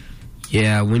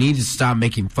 Yeah, we need to stop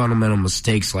making fundamental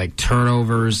mistakes like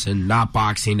turnovers and not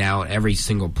boxing out every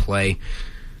single play.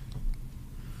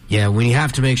 Yeah, we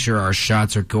have to make sure our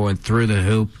shots are going through the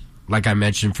hoop, like I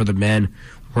mentioned for the men.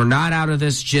 We're not out of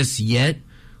this just yet.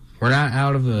 We're not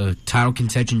out of the title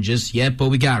contention just yet, but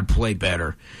we got to play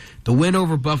better. The win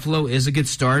over Buffalo is a good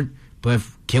start, but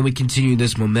can we continue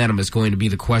this momentum is going to be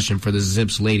the question for the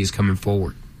Zips ladies coming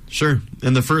forward. Sure.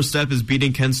 And the first step is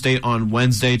beating Kent State on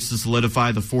Wednesday to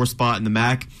solidify the 4th spot in the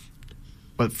MAC.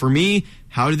 But for me,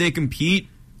 how do they compete?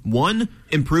 One,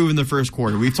 improve in the first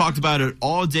quarter. We've talked about it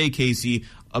all day, Casey,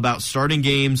 about starting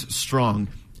games strong.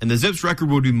 And the Zips record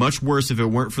would be much worse if it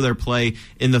weren't for their play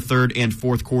in the third and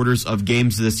fourth quarters of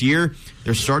games this year.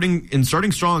 They're starting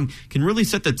strong can really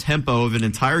set the tempo of an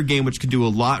entire game, which could do a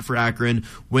lot for Akron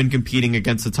when competing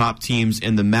against the top teams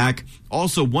in the MAC.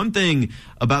 Also, one thing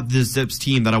about this Zips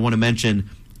team that I want to mention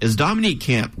is Dominique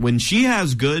Camp. When she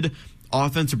has good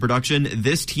offensive production,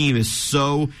 this team is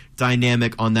so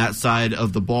dynamic on that side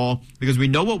of the ball because we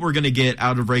know what we're going to get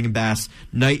out of Reagan Bass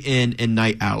night in and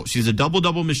night out. She's a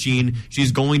double-double machine.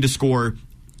 She's going to score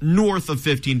north of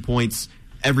 15 points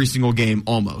every single game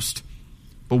almost.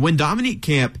 But when Dominique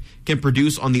Camp can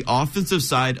produce on the offensive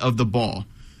side of the ball,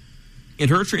 and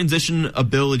her transition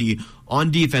ability on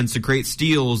defense to create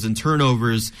steals and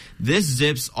turnovers, this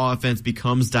Zips offense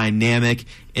becomes dynamic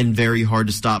and very hard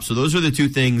to stop. So those are the two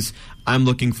things I'm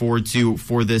looking forward to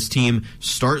for this team.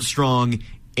 Start strong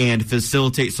and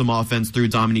facilitate some offense through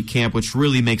Dominique Camp, which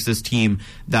really makes this team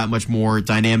that much more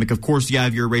dynamic. Of course, you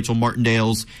have your Rachel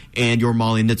Martindales and your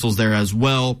Molly Nitzels there as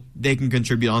well. They can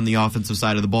contribute on the offensive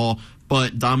side of the ball,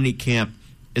 but Dominique Camp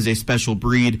is a special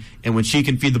breed, and when she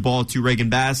can feed the ball to Reagan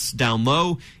Bass down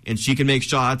low and she can make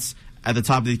shots at the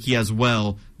top of the key as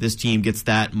well, this team gets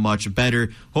that much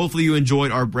better. Hopefully you enjoyed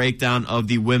our breakdown of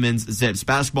the women's Zips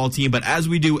basketball team, but as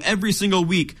we do every single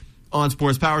week on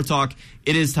Sports Power Talk,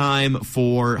 it is time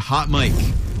for Hot Mic.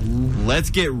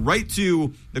 Let's get right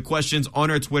to the questions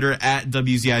on our Twitter at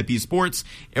WZIP Sports.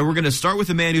 And we're going to start with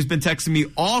a man who's been texting me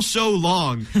all show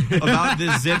long about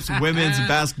this Zips women's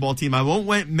basketball team. I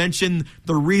won't mention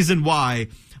the reason why,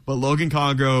 but Logan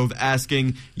Congrove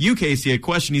asking you, Casey, a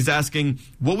question. He's asking,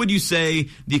 what would you say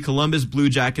the Columbus Blue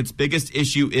Jackets' biggest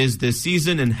issue is this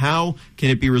season, and how can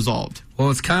it be resolved?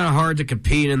 Well, it's kind of hard to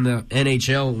compete in the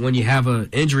NHL when you have an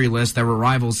injury list that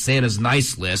rivals Santa's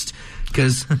nice list.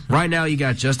 Because right now you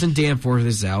got Justin Danforth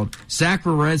is out, Zach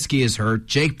Werenski is hurt,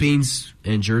 Jake Bean's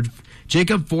injured,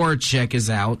 Jacob Voracek is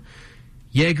out,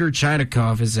 Yegor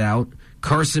Chinakhov is out,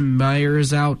 Carson Meyer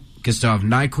is out, Gustav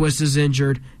Nyquist is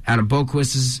injured, Adam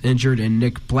Boquist is injured, and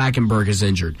Nick Blackenberg is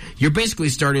injured. You're basically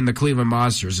starting the Cleveland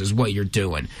Monsters is what you're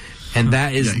doing. And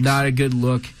that is not a good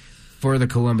look for the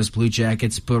Columbus Blue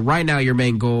Jackets. But right now your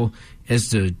main goal is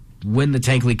to win the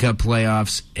Tankley Cup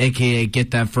playoffs, a.k.a.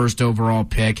 get that first overall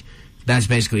pick. That's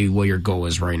basically what your goal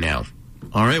is right now.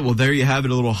 All right, well, there you have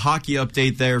it, a little hockey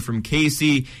update there from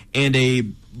Casey, and a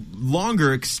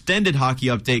longer, extended hockey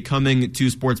update coming to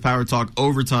Sports Power Talk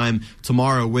Overtime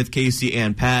tomorrow with Casey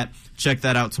and Pat. Check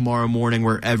that out tomorrow morning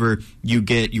wherever you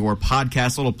get your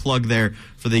podcast. A little plug there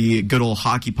for the good old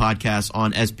hockey podcast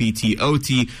on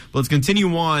SPTOT. Let's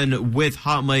continue on with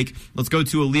Hot Mic. Let's go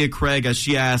to Aaliyah Craig as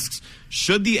she asks,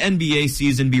 should the NBA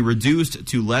season be reduced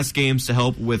to less games to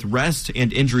help with rest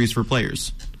and injuries for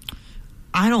players?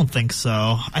 I don't think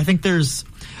so. I think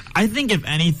if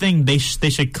anything, they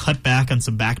should cut back on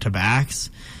some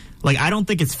back-to-backs. Like, I don't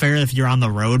think it's fair if you're on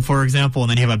the road, for example, and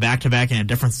then you have a back-to-back in a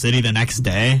different city the next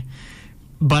day.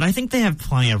 But I think they have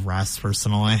plenty of rest,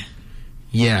 personally.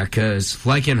 Yeah, because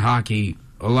like in hockey,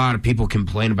 a lot of people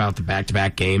complain about the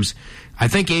back-to-back games. I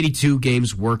think 82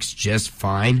 games works just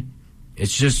fine.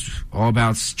 It's just all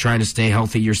about trying to stay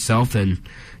healthy yourself and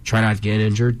try not to get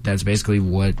injured. That's basically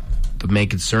what the main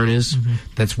concern is. Mm-hmm.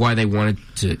 That's why they wanted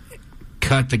to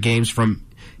cut the games from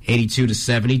 82 to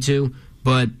 72.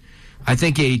 But I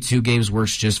think 82 games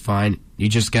works just fine. You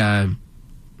just got to...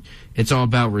 It's all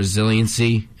about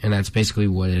resiliency, and that's basically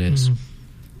what it is. Mm-hmm.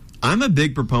 I'm a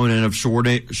big proponent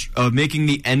of making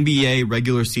the NBA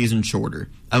regular season shorter.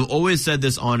 I've always said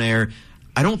this on air.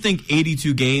 I don't think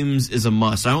 82 games is a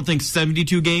must. I don't think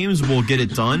 72 games will get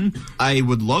it done. I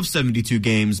would love 72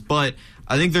 games, but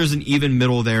I think there's an even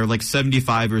middle there, like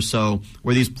 75 or so,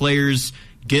 where these players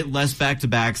get less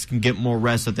back-to-backs, can get more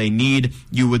rest that they need.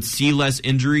 You would see less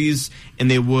injuries, and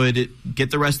they would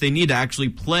get the rest they need to actually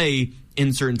play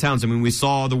in certain towns. I mean, we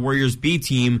saw the Warriors B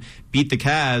team beat the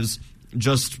Cavs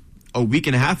just a week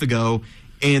and a half ago,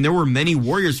 and there were many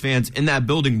Warriors fans in that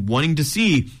building wanting to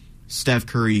see Steph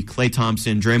Curry, Klay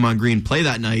Thompson, Draymond Green play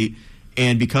that night,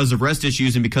 and because of rest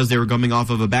issues and because they were coming off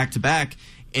of a back-to-back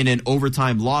and an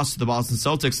overtime loss to the Boston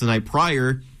Celtics the night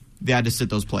prior, they had to sit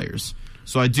those players.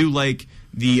 So I do like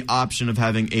the option of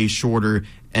having a shorter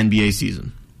NBA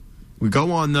season. We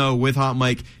go on, though, with Hot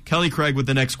Mike. Kelly Craig with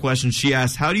the next question. She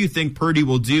asked, how do you think Purdy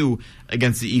will do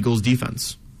against the Eagles'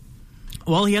 defense?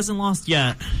 Well, he hasn't lost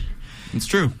yet. It's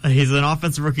true. He's an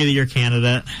Offensive Rookie of the Year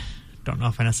candidate. Don't know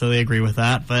if I necessarily agree with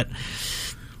that, but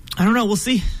I don't know. We'll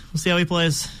see. We'll see how he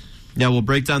plays. Yeah, we'll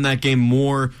break down that game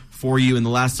more for you in the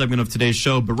last segment of today's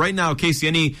show. But right now, Casey,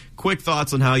 any quick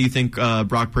thoughts on how you think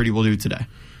Brock Purdy will do today?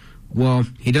 Well,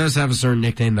 he does have a certain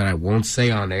nickname that I won't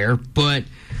say on air, but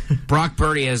Brock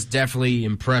Purdy has definitely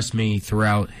impressed me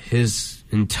throughout his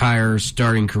entire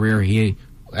starting career. He,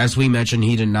 as we mentioned,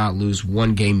 he did not lose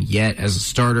one game yet as a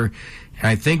starter. And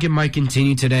I think it might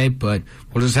continue today, but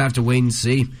we'll just have to wait and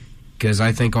see, because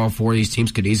I think all four of these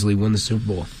teams could easily win the Super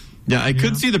Bowl. Yeah, I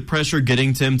could see the pressure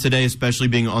getting to him today, especially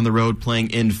being on the road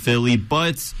playing in Philly,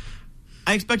 but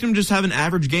I expect him to just have an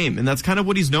average game, and that's kind of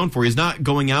what he's known for. He's not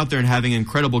going out there and having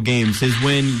incredible games. His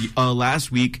win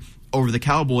last week over the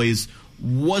Cowboys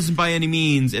wasn't by any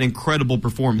means an incredible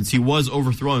performance. He was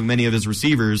overthrowing many of his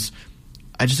receivers.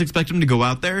 I just expect him to go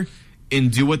out there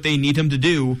and do what they need him to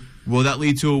do. Will that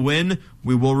lead to a win?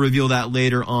 We will reveal that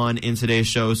later on in today's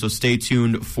show, so stay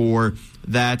tuned for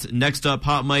that. Next up,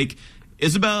 Hot Mike,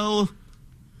 Isabel.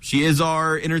 She is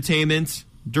our entertainment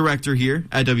director here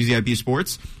at WZIP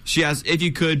Sports. She asked, if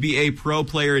you could be a pro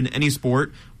player in any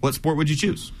sport, what sport would you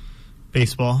choose?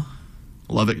 Baseball.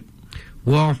 Love it.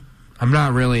 Well, I'm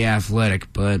not really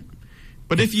athletic, but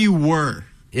if you were.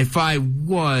 If I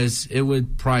was, it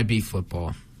would probably be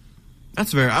football.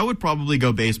 That's fair. I would probably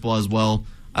go baseball as well.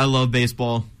 I love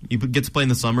baseball. You get to play in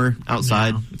the summer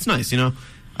outside. Yeah. It's nice, you know?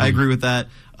 I agree with that.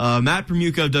 Matt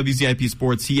Permuka of WZIP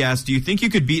Sports, he asked, do you think you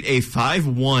could beat a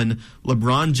 5-1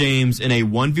 LeBron James in a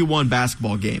 1v1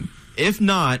 basketball game? If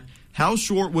not, how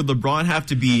short would LeBron have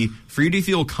to be for you to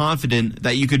feel confident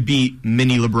that you could beat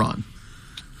mini LeBron?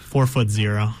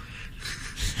 4'0".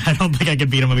 I don't think I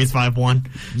could beat him if he's 5'1".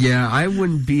 Yeah, I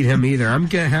wouldn't beat him either.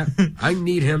 I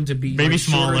need him to be maybe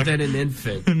shorter than an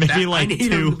infant. Maybe I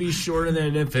need him to be shorter than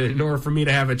an infant in order for me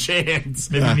to have a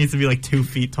chance. Maybe he needs to be like 2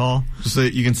 feet tall. Just so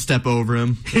that you can step over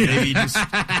him. Maybe just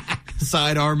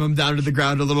sidearm him down to the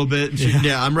ground a little bit.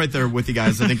 Yeah, I'm right there with you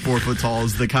guys. I think 4 foot tall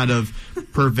is the kind of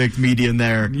perfect median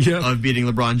there of beating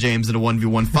LeBron James in a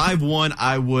 1v1. 5'1",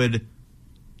 I would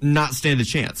not stand a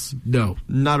chance. No.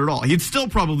 Not at all. He'd still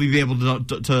probably be able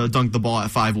to dunk the ball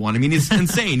at 5'1". I mean, he's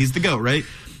insane. He's the GOAT, right?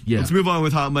 Yeah. Let's move on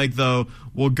with Hot Mike, though.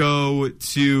 We'll go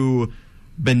to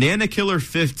Banana Killer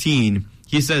 15.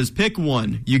 He says, pick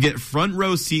one. You get front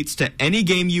row seats to any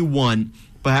game you want,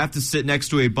 but have to sit next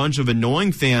to a bunch of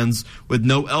annoying fans with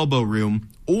no elbow room,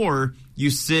 or you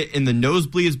sit in the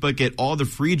nosebleeds but get all the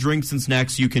free drinks and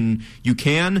snacks you can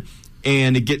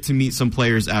and get to meet some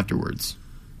players afterwards.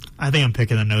 I think I'm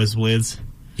picking the nosebleeds.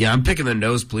 Yeah, I'm picking the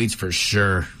nosebleeds for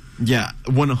sure. Yeah,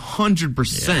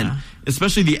 100%. Yeah.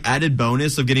 Especially the added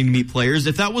bonus of getting to meet players.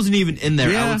 If that wasn't even in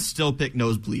there, I would still pick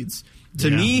nosebleeds.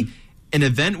 To me, an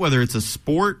event, whether it's a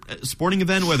sporting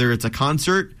event, whether it's a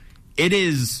concert, it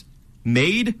is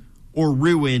made or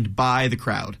ruined by the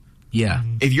crowd. Yeah.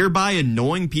 If you're by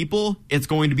annoying people, it's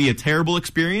going to be a terrible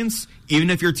experience, even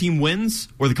if your team wins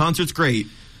or the concert's great.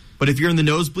 But if you're in the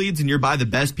nosebleeds and you're by the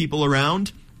best people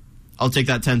around, I'll take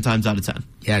that 10 times out of 10.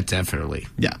 Yeah, definitely.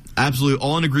 Yeah, absolutely.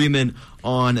 All in agreement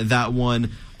on that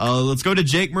one. Let's go to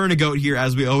Jake Murnigoat here,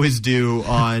 as we always do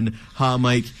on Hot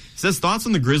Mike. He says, thoughts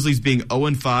on the Grizzlies being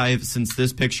 0-5 since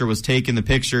this picture was taken. The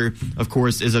picture, of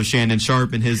course, is of Shannon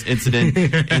Sharpe and his incident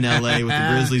in L.A. with the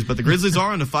Grizzlies. But the Grizzlies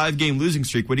are on a 5-game losing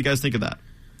streak. What do you guys think of that?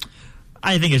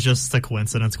 I think it's just a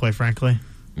coincidence, quite frankly.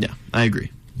 Yeah, I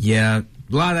agree. Yeah,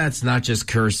 a lot of that's not just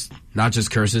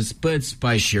curses, but it's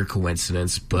by sheer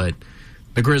coincidence. But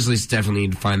the Grizzlies definitely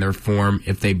need to find their form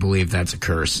if they believe that's a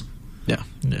curse. Yeah.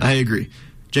 I agree.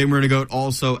 Jay Murnigoat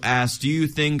also asked, do you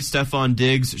think Stephon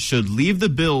Diggs should leave the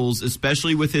Bills,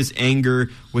 especially with his anger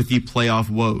with the playoff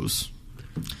woes?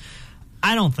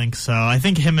 I don't think so. I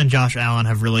think him and Josh Allen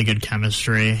have really good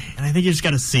chemistry, and I think you just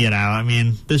got to see it out. I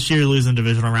mean, this year you're losing the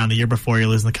divisional round, the year before you're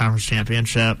losing the conference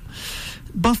championship.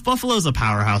 Buffalo's a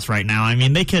powerhouse right now. I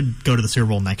mean, they could go to the Super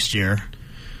Bowl next year.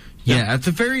 Yeah, at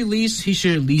the very least, he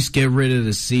should at least get rid of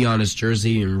the C on his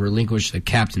jersey and relinquish the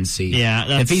captaincy. Yeah,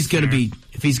 that's if he's going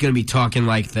fair. to be talking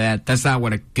like that, that's not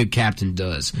what a good captain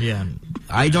does. Yeah,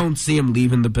 I don't see him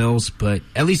leaving the Bills, but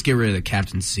at least get rid of the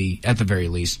captaincy at the very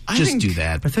least. Just do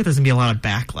that. I think there's going to be a lot of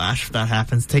backlash if that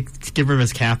happens. Get rid of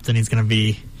his captain, he's going to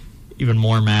be even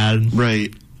more mad.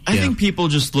 Right. I think people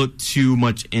just look too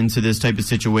much into this type of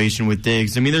situation with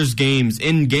Diggs. I mean, there's games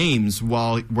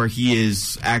where he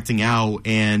is acting out,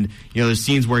 and there's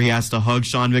scenes where he has to hug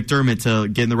Sean McDermott to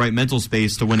get in the right mental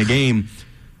space to win a game.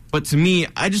 But to me,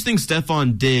 I just think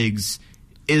Stephon Diggs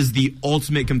is the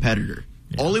ultimate competitor.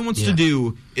 Yeah. All he wants to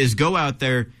do is go out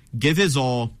there, give his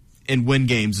all, and win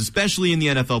games, especially in the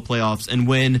NFL playoffs, and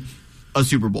win a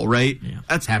Super Bowl, right? Yeah.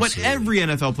 That's what every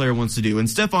NFL player wants to do. And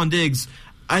Stephon Diggs,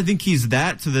 I think he's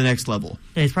that to the next level.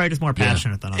 Yeah, he's probably just more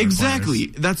passionate than other Exactly.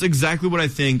 players. That's exactly what I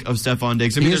think of Stephon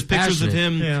Diggs. I mean, there's pictures of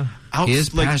him out, he is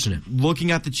passionate.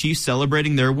 Looking at the Chiefs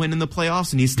celebrating their win in the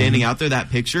playoffs, and he's standing out there, that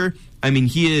picture. I mean,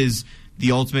 he is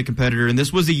the ultimate competitor. And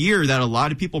this was a year that a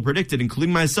lot of people predicted,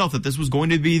 including myself, that this was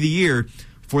going to be the year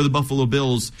for the Buffalo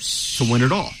Bills to win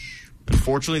it all.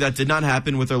 Unfortunately, that did not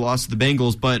happen with their loss to the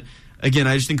Bengals, but again,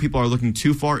 I just think people are looking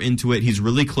too far into it. He's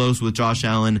really close with Josh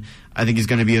Allen. I think he's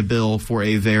going to be a Bill for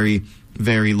a very,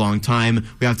 very long time.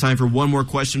 We have time for one more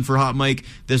question for Hot Mike.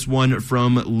 This one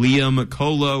from Liam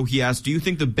Colo. He asked, do you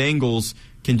think the Bengals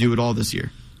can do it all this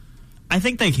year? I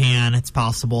think they can. It's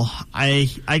possible. I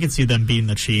could see them beating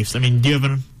the Chiefs. I mean, you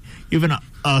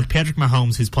have Patrick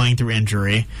Mahomes who's playing through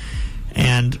injury,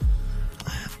 and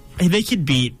they could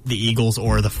beat the Eagles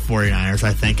or the 49ers,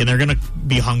 I think, and they're going to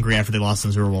be hungry after they lost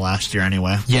in the Super Bowl last year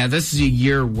anyway. Yeah, this is a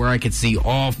year where I could see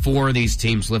all four of these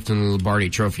teams lifting the Lombardi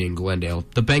Trophy in Glendale.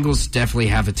 The Bengals definitely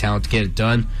have the talent to get it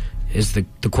done.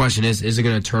 The question is it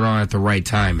going to turn on at the right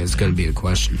time? Is going to be the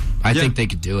question. I think they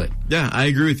could do it. Yeah, I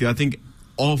agree with you. I think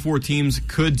all four teams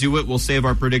could do it. We'll save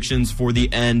our predictions for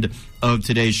the end of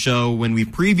today's show when we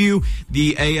preview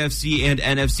the AFC and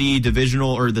NFC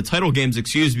divisional, or the title games,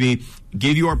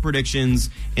 give you our predictions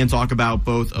and talk about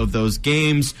both of those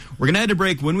games. We're going to head to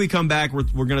break. When we come back,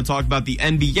 we're going to talk about the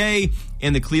NBA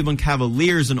and the Cleveland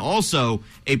Cavaliers, and also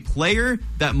a player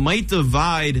that might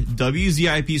divide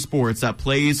WZIP Sports that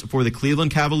plays for the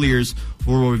Cleveland Cavaliers.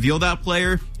 We'll reveal that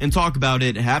player and talk about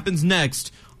it. It happens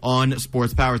next on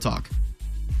Sports Power Talk.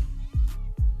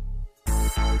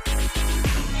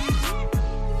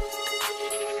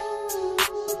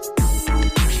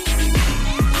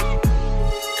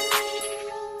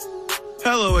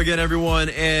 Hello again, everyone,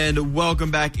 and welcome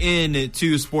back in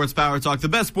to Sports Power Talk, the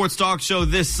best sports talk show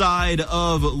this side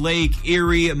of Lake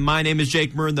Erie. My name is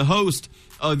Jake Murren, the host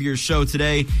of your show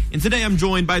today, and today I'm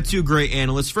joined by two great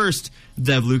analysts. First,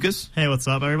 Dev Lucas. Hey, what's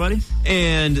up, everybody?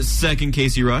 And second,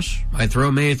 Casey Rush. My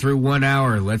throat made it through 1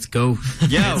 hour. Let's go.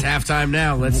 Yeah. It's halftime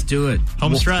now. Let's do it.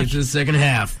 Home stretch. Get to the second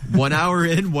half. 1 hour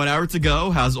in, 1 hour to go.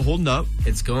 How's it holding up?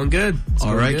 It's going good.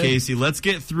 All right, Casey, let's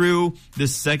get through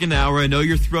this second hour. I know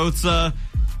your throat's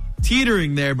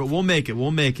teetering there, but we'll make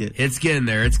it. It's getting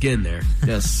there.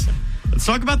 Yes. Let's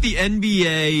talk about the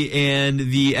NBA and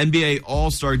the NBA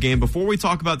All-Star Game. Before we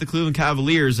talk about the Cleveland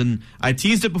Cavaliers, and I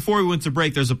teased it before we went to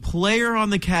break, there's a player on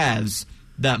the Cavs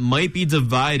that might be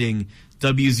dividing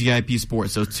WZIP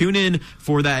Sports. So tune in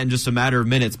for that in just a matter of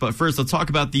minutes. But first, let's talk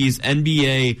about these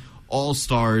NBA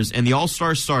All-Stars and the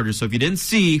All-Star starters. So if you didn't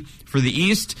see, for the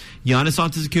East, Giannis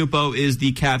Antetokounmpo is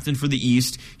the captain for the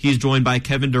East. He's joined by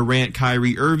Kevin Durant,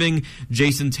 Kyrie Irving,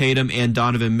 Jason Tatum, and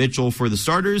Donovan Mitchell for the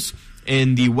starters.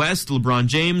 In the West, LeBron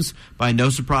James, by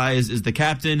no surprise, is the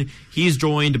captain. He's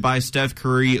joined by Steph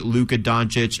Curry, Luka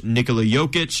Doncic, Nikola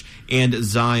Jokic, and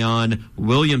Zion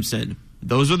Williamson.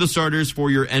 Those are the starters for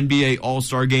your NBA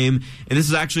All-Star Game, and this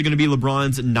is actually going to be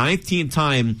LeBron's 19th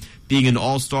time being an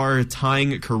All-Star,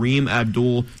 tying Kareem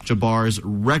Abdul-Jabbar's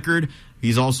record.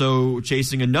 He's also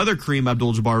chasing another Kareem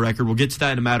Abdul-Jabbar record. We'll get to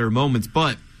that in a matter of moments,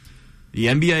 but the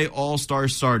NBA All-Star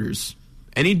starters,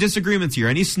 any disagreements here?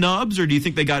 Any snubs, or do you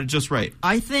think they got it just right?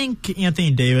 I think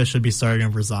Anthony Davis should be starting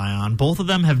over Zion. Both of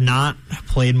them have not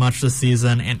played much this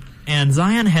season, and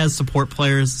Zion has support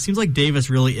players. Seems like Davis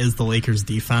really is the Lakers'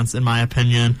 defense, in my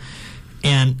opinion.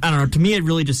 And I don't know, to me it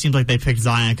really just seems like they picked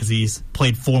Zion because he's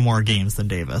played 4 more games than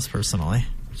Davis, personally.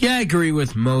 Yeah, I agree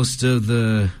with most of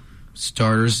the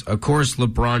starters. Of course,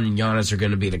 LeBron and Giannis are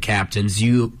going to be the captains.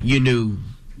 You knew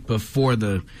before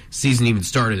the season even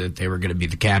started that they were going to be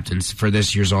the captains for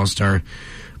this year's All-Star.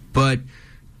 But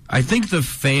I think the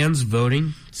fans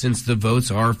voting, since the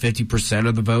votes are 50%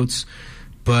 of the votes,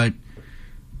 but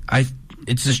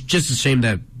it's just a shame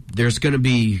that there's going to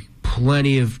be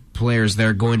plenty of players that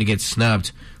are going to get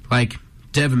snubbed. Like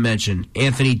Devin mentioned,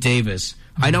 Anthony Davis.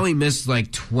 I know he missed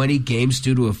like 20 games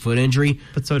due to a foot injury.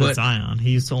 But so did Zion.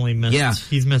 He's only missed.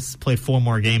 He's played 4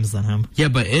 more games than him. Yeah,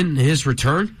 but in his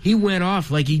return, he went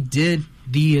off like he did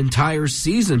the entire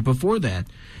season before that.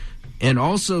 And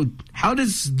also, how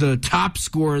does the top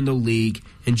scorer in the league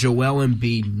and Joel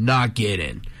Embiid not get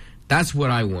in? That's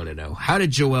what I want to know. How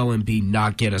did Joel Embiid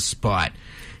not get a spot?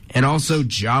 And also,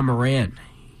 Ja Morant.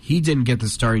 He didn't get the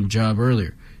starting job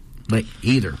earlier.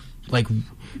 Either.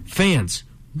 Fans,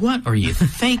 what are you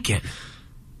thinking?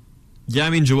 Yeah, I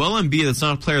mean, Joel Embiid, that's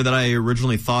not a player that I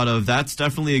originally thought of. That's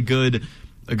definitely a good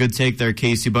take there,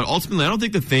 Casey. But ultimately, I don't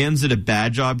think the fans did a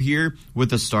bad job here with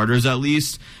the starters, at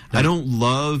least. No. I don't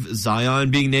love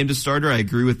Zion being named a starter. I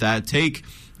agree with that take.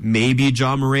 Maybe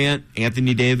Ja Morant,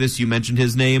 Anthony Davis, you mentioned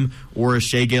his name, or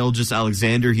Shai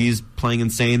Gilgeous-Alexander. He's playing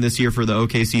insane this year for the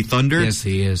OKC Thunder. Yes,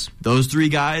 he is. Those 3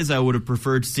 guys, I would have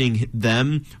preferred seeing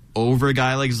them over a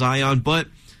guy like Zion. But,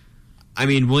 I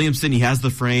mean, Williamson, he has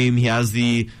the frame. He has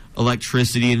the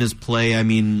electricity in his play. I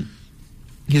mean,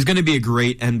 he's going to be a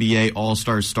great NBA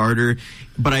All-Star starter.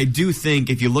 But I do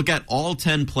think if you look at all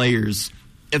 10 players,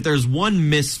 if there's one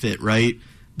misfit, right,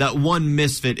 that one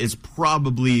misfit is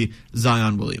probably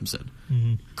Zion Williamson.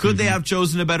 Mm-hmm. Could they have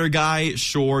chosen a better guy?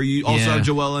 Sure. You also have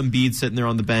Joel Embiid sitting there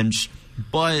on the bench.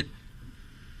 But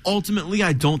ultimately,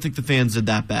 I don't think the fans did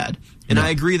that bad. And I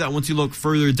agree that once you look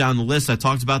further down the list, I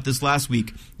talked about this last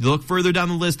week, you look further down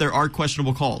the list, there are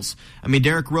questionable calls. I mean,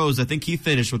 Derrick Rose, I think he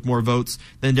finished with more votes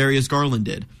than Darius Garland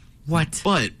did. What?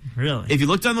 But really, if you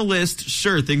look down the list,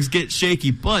 sure, things get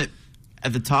shaky. But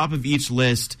at the top of each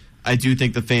list, I do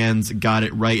think the fans got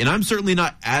it right. And I'm certainly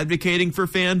not advocating for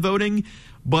fan voting,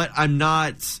 but I'm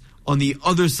not on the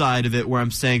other side of it where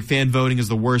I'm saying fan voting is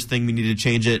the worst thing, we need to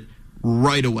change it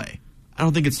right away. I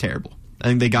don't think it's terrible. I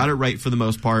think they got it right for the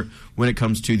most part when it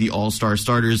comes to the All-Star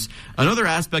starters. Another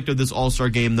aspect of this All-Star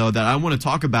game, though, that I want to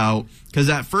talk about, because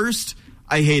at first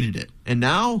I hated it, and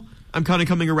now I'm kind of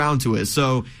coming around to it.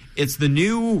 So it's the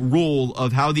new rule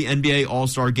of how the NBA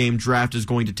All-Star Game draft is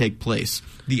going to take place.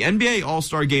 The NBA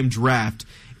All-Star Game draft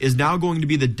is now going to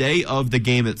be the day of the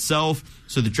game itself.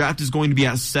 So the draft is going to be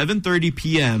at 7:30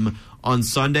 p.m. on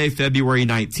Sunday, February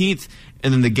 19th,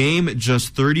 and then the game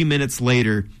just 30 minutes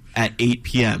later at 8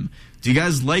 p.m. Do you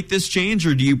guys like this change,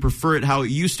 or do you prefer it how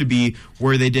it used to be,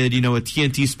 where they did, a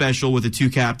TNT special with the 2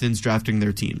 captains drafting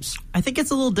their teams? I think it's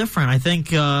a little different. I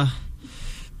think, I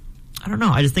don't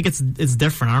know. I just think it's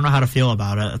different. I don't know how to feel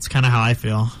about it. That's kind of how I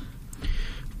feel.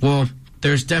 Well,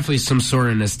 there's definitely some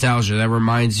sort of nostalgia that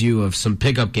reminds you of some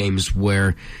pickup games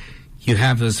where you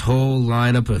have this whole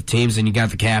lineup of teams and you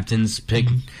got the captains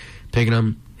picking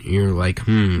them. You're like,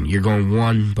 you're going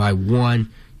one by one.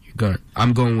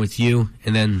 I'm going with you,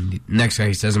 and then the next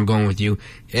guy says I'm going with you.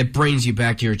 It brings you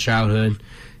back to your childhood.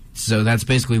 So that's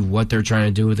basically what they're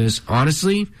trying to do with this.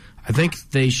 Honestly, I think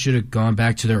they should have gone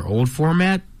back to their old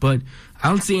format, but I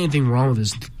don't see anything wrong with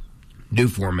this new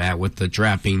format with the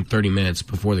draft being 30 minutes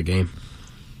before the game.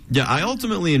 Yeah, I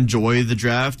ultimately enjoy the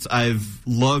draft. I've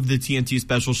loved the TNT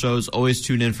special shows, always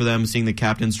tune in for them, seeing the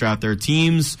captains draft their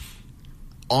teams.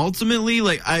 Ultimately,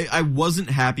 I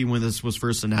wasn't happy when this was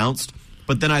first announced.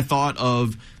 But then I thought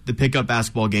of the pickup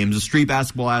basketball games, the street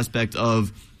basketball aspect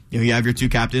of, you have your 2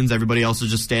 captains, everybody else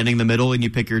is just standing in the middle, and you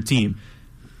pick your team.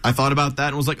 I thought about that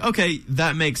and was like, okay,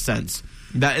 that makes sense.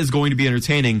 That is going to be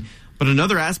entertaining. But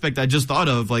another aspect I just thought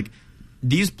of,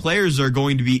 these players are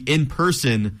going to be in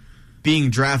person being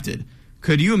drafted.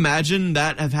 Could you imagine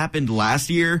that have happened last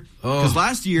year? Because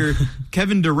last year,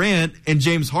 Kevin Durant and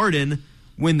James Harden,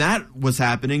 when that was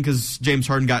happening, because James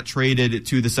Harden got traded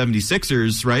to the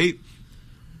 76ers, right?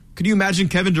 Could you imagine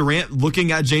Kevin Durant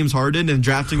looking at James Harden and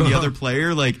drafting the other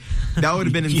player? That would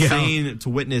have been insane to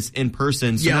witness in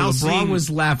person. So now LeBron was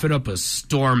laughing up a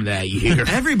storm that year.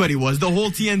 Everybody was. The whole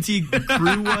TNT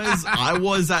crew was. I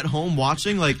was at home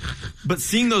watching. But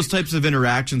seeing those types of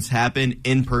interactions happen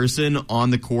in person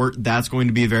on the court, that's going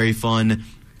to be very fun.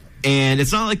 And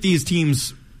it's not like these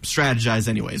teams strategize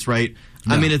anyways, right?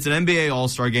 No. I mean, it's an NBA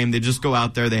All-Star game. They just go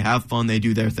out there, they have fun, they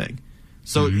do their thing.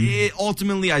 So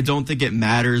ultimately, I don't think it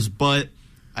matters, but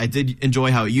I did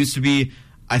enjoy how it used to be.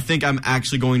 I think I'm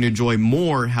actually going to enjoy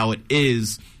more how it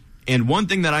is. And one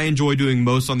thing that I enjoy doing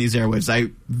most on these airwaves,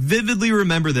 I vividly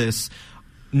remember this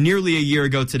nearly a year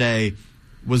ago today,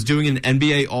 was doing an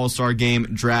NBA All-Star Game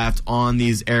draft on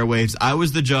these airwaves. I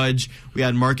was the judge. We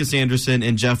had Marcus Anderson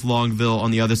and Jeff Longville on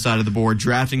the other side of the board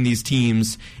drafting these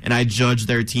teams, and I judged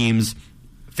their teams.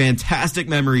 Fantastic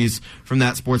memories from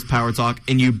that Sports Power Talk,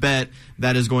 and you bet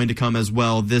that is going to come as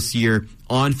well this year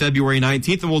on February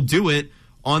 19th, and we'll do it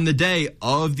on the day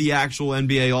of the actual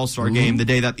NBA All-Star Game, the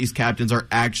day that these captains are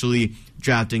actually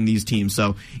drafting these teams.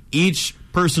 So each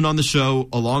person on the show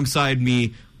alongside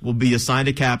me will be assigned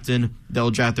a captain.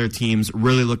 They'll draft their teams.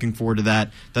 Really looking forward to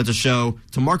that. That's a show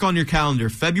to mark on your calendar.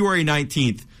 February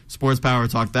 19th, Sports Power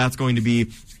Talk. That's going to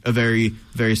be a very,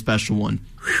 very special one.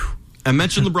 I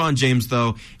mentioned LeBron James,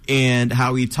 though, and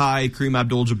how he tied Kareem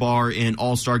Abdul-Jabbar in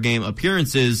All-Star Game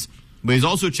appearances, but he's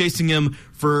also chasing him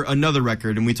for another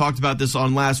record. And we talked about this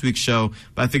on last week's show,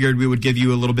 but I figured we would give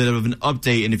you a little bit of an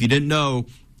update. And if you didn't know,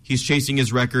 he's chasing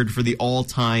his record for the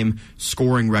all-time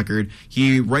scoring record.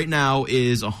 He right now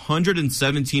is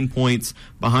 117 points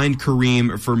behind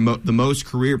Kareem for the most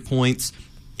career points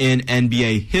in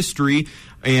NBA history.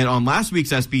 And on last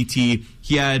week's SBT,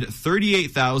 he had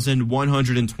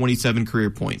 38,127 career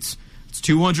points. It's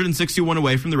 261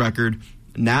 away from the record.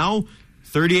 Now,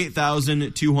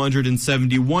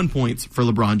 38,271 points for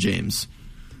LeBron James.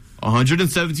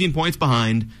 117 points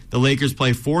behind. The Lakers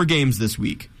play 4 games this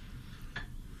week.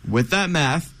 With that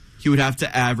math, he would have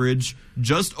to average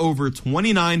just over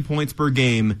 29 points per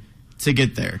game to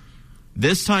get there.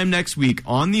 This time next week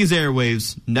on these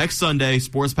airwaves, next Sunday,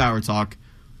 Sports Power Talk,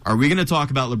 are we going to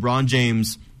talk about LeBron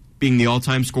James being the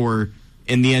all-time scorer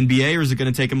in the NBA, or is it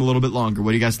going to take him a little bit longer? What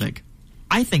do you guys think?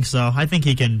 I think so. I think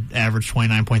he can average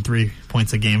 29.3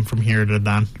 points a game from here to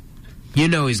then. You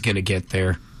know he's going to get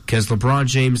there because LeBron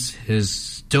James is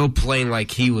still playing like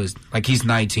he's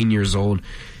 19 years old.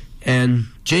 And,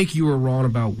 Jake, you were wrong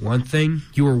about one thing.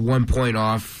 You were 1 point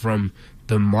off from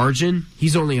the margin.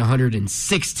 He's only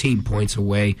 116 points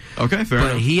away. Okay, fair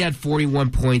enough. But he had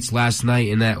 41 points last night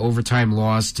in that overtime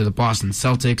loss to the Boston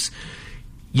Celtics.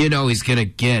 You know he's going to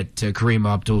get to Kareem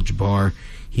Abdul-Jabbar.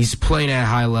 He's playing at a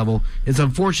high level. It's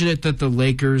unfortunate that the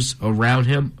Lakers around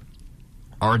him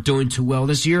aren't doing too well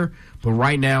this year, but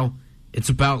right now it's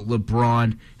about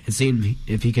LeBron and seeing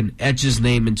if he can etch his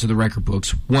name into the record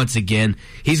books once again.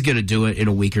 He's going to do it in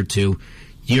a week or two.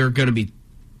 You're definitely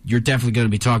going to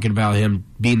be talking about him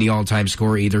being the all-time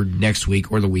scorer either next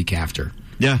week or the week after.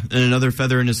 Yeah, and another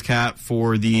feather in his cap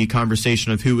for the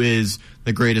conversation of who is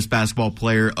the greatest basketball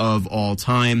player of all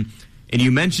time. And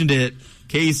you mentioned it,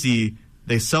 Casey,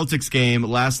 the Celtics game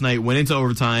last night went into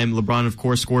overtime. LeBron, of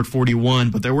course, scored 41,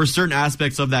 but there were certain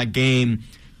aspects of that game.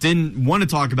 Didn't want to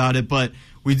talk about it, but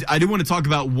I did want to talk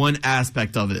about one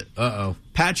aspect of it. Uh-oh.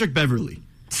 Patrick Beverley.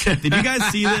 Did you guys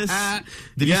see this?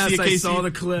 Did you see it, Casey? I saw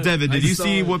the clip. Devin, did you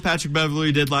see what Patrick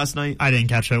Beverley did last night? I didn't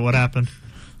catch it. What happened?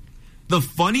 The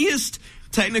funniest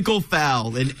technical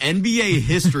foul in NBA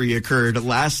history occurred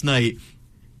last night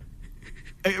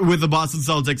with the Boston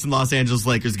Celtics and Los Angeles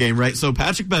Lakers game, right? So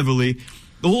Patrick Beverley,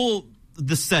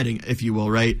 the setting, if you will,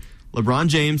 right? LeBron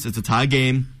James, it's a tie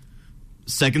game.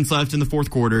 Seconds left in the fourth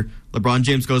quarter. LeBron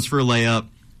James goes for a layup.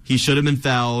 He should have been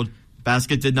fouled.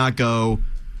 Basket did not go.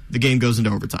 The game goes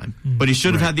into overtime. But he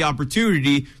should have had the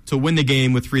opportunity to win the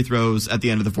game with free throws at the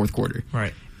end of the fourth quarter.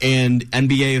 Right. And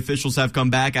NBA officials have come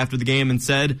back after the game and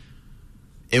said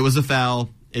it was a foul.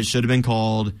 It should have been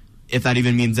called. If that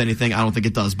even means anything, I don't think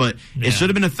it does. But it should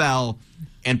have been a foul.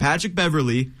 And Patrick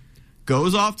Beverley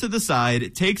goes off to the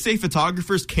side, takes a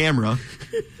photographer's camera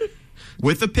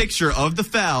with a picture of the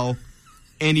foul,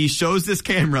 and he shows this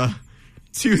camera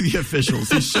to the officials.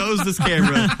 He shows this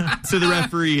camera to the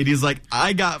referee, and he's like,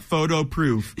 I got photo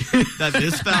proof that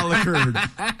this foul occurred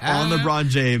on LeBron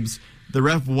James. The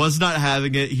ref was not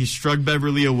having it. He struck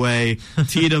Beverley away,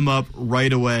 teed him up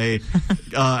right away.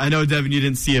 I know, Devin, you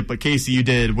didn't see it, but Casey, you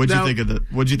did. What'd you think of it?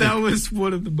 What'd you think? That was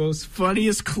one of the most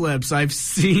funniest clips I've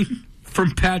seen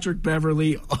from Patrick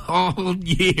Beverley all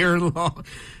year long.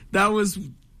 That was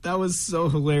so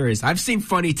hilarious. I've seen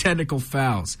funny technical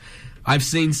fouls. I've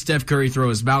seen Steph Curry throw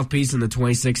his mouthpiece in the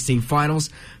 2016 finals,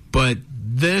 but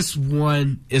this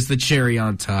one is the cherry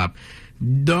on top.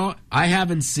 No, I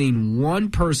haven't seen one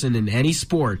person in any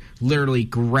sport literally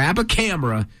grab a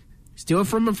camera, steal it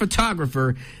from a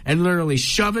photographer, and literally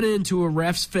shove it into a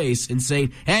ref's face and say,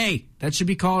 hey, that should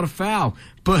be called a foul.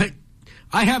 But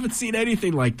I haven't seen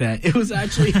anything like that. It was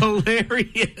actually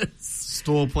hilarious.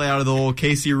 Stole play out of the old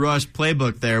Casey Rush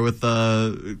playbook there with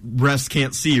refs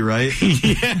can't see, right?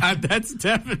 Yeah, that's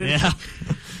definitely. Yeah.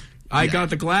 I got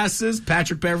the glasses.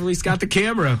 Patrick Beverley's got the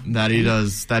camera. That he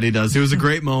does. It was a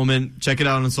great moment. Check it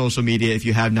out on social media if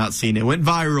you have not seen it. It went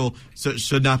viral, so it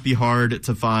should not be hard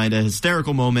to find. A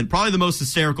hysterical moment. Probably the most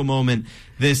hysterical moment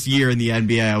this year in the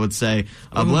NBA, I would say.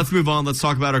 But let's move on. Let's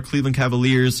talk about our Cleveland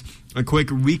Cavaliers. A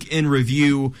quick week in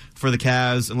review for the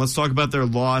Cavs, and let's talk about their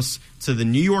loss to the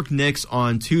New York Knicks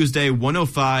on Tuesday,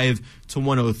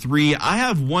 105-103. I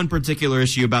have one particular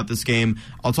issue about this game.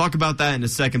 I'll talk about that in a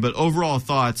second, but overall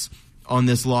thoughts on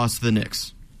this loss to the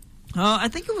Knicks. I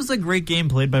think it was a great game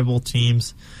played by both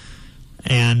teams,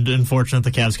 and unfortunate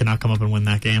the Cavs could not come up and win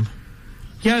that game.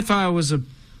 Yeah, I thought it was a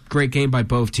great game by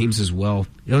both teams as well.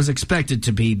 It was expected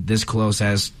to be this close,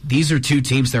 as these are two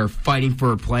teams that are fighting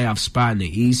for a playoff spot in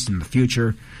the East in the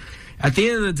future. At the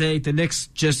end of the day, the Knicks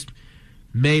just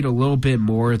made a little bit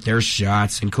more of their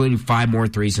shots, including 5 more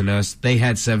threes than us. They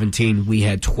had 17, we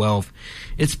had 12.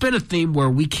 It's been a theme where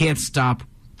we can't stop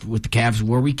with the Cavs,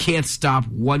 where we can't stop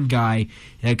one guy,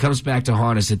 and it comes back to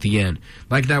haunt us at the end.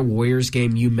 Like that Warriors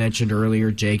game you mentioned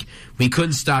earlier, Jake. We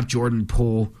couldn't stop Jordan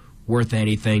Poole worth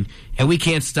anything, and we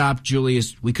couldn't stop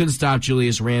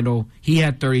Julius Randle. He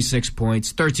had 36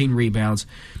 points, 13 rebounds,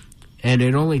 and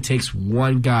it only takes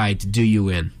one guy to do you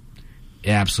in. It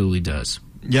absolutely does.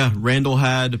 Yeah, Randle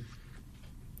had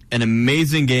an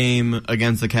amazing game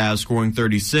against the Cavs, scoring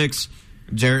 36.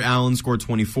 Jarrett Allen scored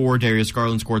 24. Darius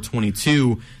Garland scored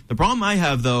 22. The problem I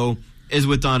have, though, is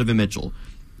with Donovan Mitchell.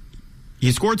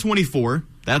 He scored 24.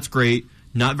 That's great.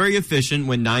 Not very efficient.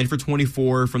 Went 9 for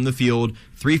 24 from the field.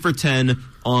 3 for 10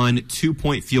 on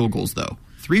 2-point field goals, though.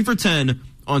 3 for 10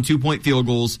 on 2-point field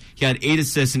goals. He had 8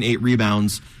 assists and 8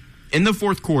 rebounds. In the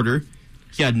fourth quarter,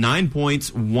 he had 9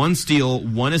 points, 1 steal,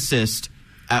 1 assist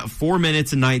at 4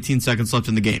 minutes and 19 seconds left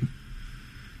in the game.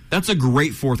 That's a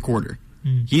great fourth quarter.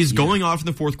 He's going off in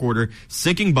the fourth quarter,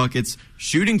 sinking buckets,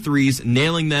 shooting threes,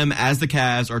 nailing them as the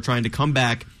Cavs are trying to come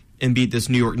back and beat this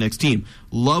New York Knicks team.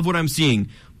 Love what I'm seeing.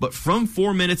 But from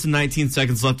 4 minutes and 19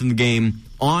 seconds left in the game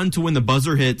on to when the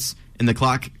buzzer hits and the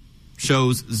clock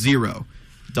shows 0,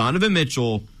 Donovan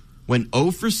Mitchell went 0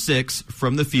 for 6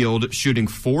 from the field, shooting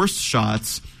forced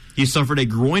shots. He suffered a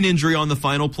groin injury on the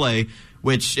final play,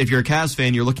 which, if you're a Cavs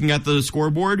fan, you're looking at the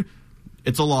scoreboard,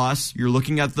 it's a loss. You're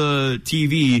looking at the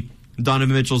TV,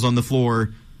 Donovan Mitchell's on the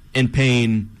floor in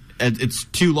pain. It's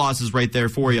 2 losses right there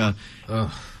for you.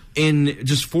 In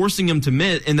just forcing him to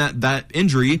miss, and that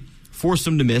injury forced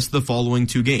him to miss the following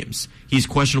 2 games. He's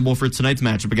questionable for tonight's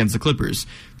matchup against the Clippers.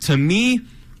 To me,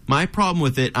 my problem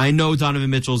with it, I know Donovan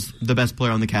Mitchell's the best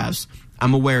player on the Cavs.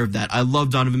 I'm aware of that. I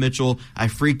love Donovan Mitchell. I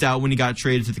freaked out when he got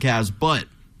traded to the Cavs, but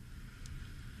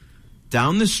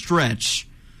down the stretch,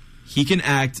 he can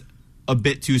act a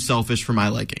bit too selfish for my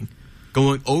liking.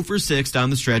 Going 0 for 6 down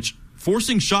the stretch,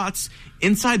 forcing shots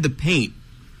inside the paint,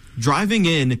 driving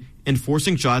in and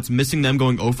forcing shots, missing them,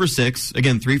 going 0 for 6.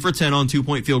 Again, 3 for 10 on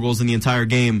 2-point field goals in the entire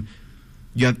game.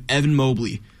 You have Evan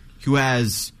Mobley, who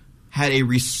has had a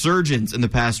resurgence in the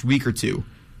past week or two,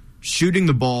 shooting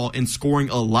the ball and scoring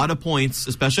a lot of points,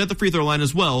 especially at the free throw line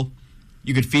as well.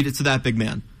 You could feed it to that big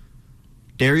man.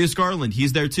 Darius Garland,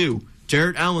 he's there too.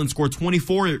 Jarrett Allen scored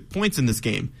 24 points in this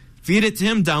game. Feed it to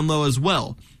him down low as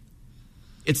well.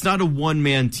 It's not a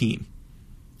one-man team.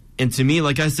 And to me,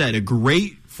 like I said, a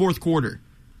great fourth quarter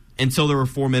until there were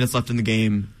 4 minutes left in the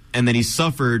game, and then he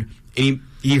suffered, and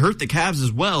he hurt the Cavs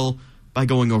as well by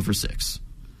going 0 for 6.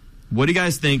 What do you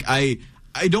guys think? I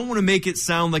don't want to make it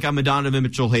sound like I'm a Donovan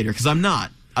Mitchell hater, because I'm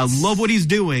not. I love what he's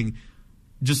doing.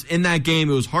 Just in that game,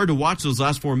 it was hard to watch those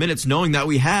last 4 minutes knowing that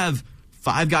we have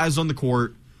 5 guys on the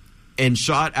court, and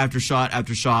shot after shot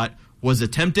after shot was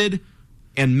attempted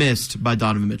and missed by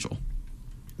Donovan Mitchell.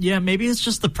 Yeah, maybe it's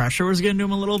just the pressure was getting to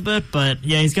him a little bit, but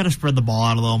yeah, he's got to spread the ball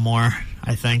out a little more,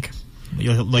 I think,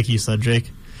 like you said,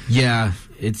 Jake. Yeah,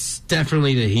 it's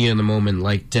definitely the heat of the moment,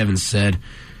 like Devin said.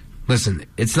 Listen,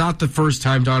 it's not the first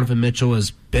time Donovan Mitchell has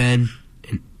been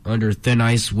under thin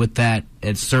ice with that.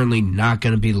 It's certainly not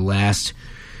going to be the last.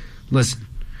 Listen,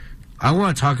 I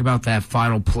want to talk about that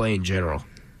final play in general.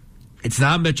 It's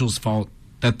not Mitchell's fault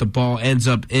that the ball ends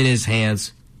up in his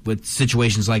hands with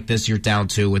situations like this. You're down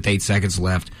 2 with 8 seconds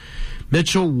left.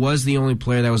 Mitchell was the only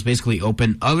player that was basically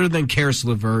open, other than Karis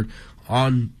LeVert,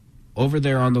 over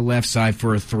there on the left side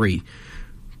for a 3.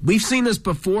 We've seen this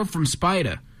before from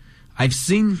Spida. I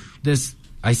see this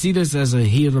as a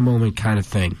heat of the moment kind of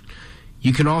thing.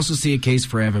 You can also see a case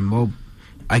for Evan Mobley.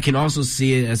 I can also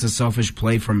see it as a selfish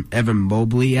play from Evan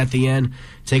Mobley at the end,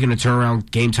 taking a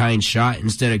turnaround game-tying shot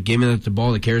instead of giving the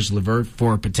ball to Karis LeVert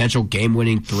for a potential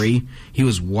game-winning 3. He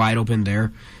was wide open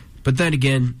there. But then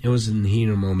again, it was in the heat of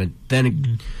the moment.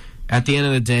 Then at the end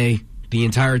of the day, the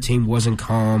entire team wasn't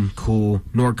calm, cool,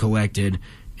 nor collected,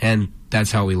 and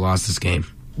that's how we lost this game.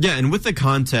 Yeah, and with the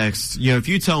context, if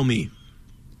you tell me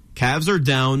Cavs are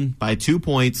down by 2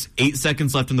 points, 8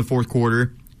 seconds left in the fourth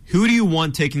quarter, who do you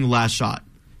want taking the last shot?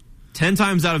 10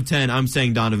 times out of 10, I'm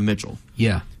saying Donovan Mitchell.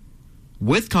 Yeah.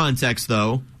 With context,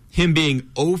 though, him being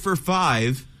 0 for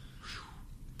 5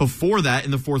 before that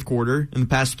in the fourth quarter, in the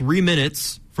past 3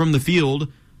 minutes from the field,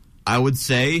 I would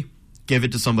say give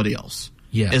it to somebody else.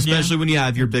 Yeah. Especially when you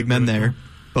have your big men there,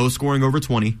 both scoring over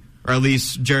 20, or at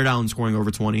least Jarrett Allen scoring over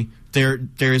 20.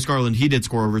 Darius Garland, he did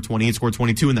score over 20. He scored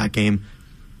 22 in that game.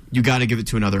 You got to give it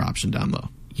to another option down low.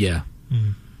 Yeah.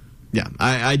 Yeah,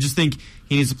 I just think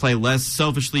he needs to play less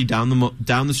selfishly down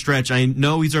the stretch. I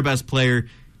know he's our best player.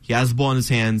 He has the ball in his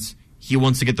hands. He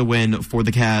wants to get the win for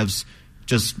the Cavs.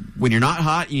 Just when you're not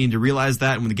hot, you need to realize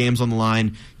that. And when the game's on the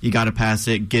line, you got to pass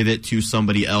it, give it to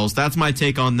somebody else. That's my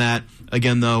take on that.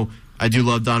 Again, though, I do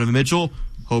love Donovan Mitchell.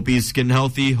 Hope he's getting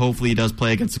healthy. Hopefully he does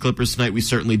play against the Clippers tonight. We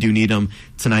certainly do need him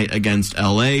tonight against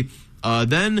L.A.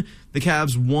 Then the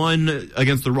Cavs won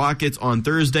against the Rockets on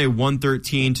Thursday,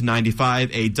 113-95.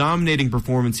 A dominating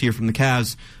performance here from the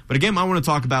Cavs. But a game I want to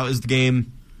talk about is the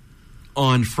game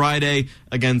on Friday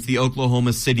against the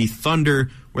Oklahoma City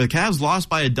Thunder, where the Cavs lost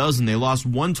by a dozen. They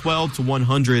lost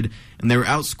 112-100, and they were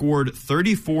outscored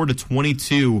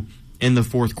 34-22 in the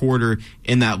fourth quarter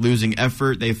in that losing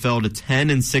effort. They fell to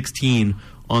 10-16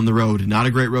 on the road. Not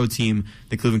a great road team,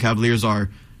 the Cleveland Cavaliers are.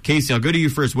 Casey, I'll go to you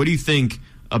first. What do you think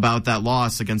about that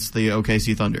loss against the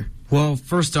OKC Thunder? Well,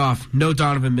 first off, no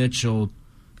Donovan Mitchell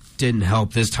didn't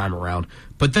help this time around.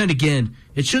 But then again,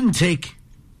 it shouldn't take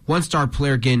one star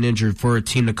player getting injured for a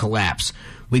team to collapse.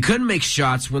 We couldn't make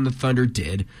shots when the Thunder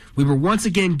did. We were once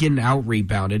again getting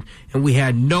out-rebounded, and we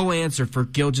had no answer for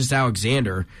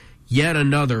Gilgeous-Alexander, yet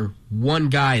another one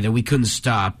guy that we couldn't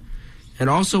stop. And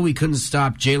also we couldn't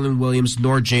stop Jalen Williams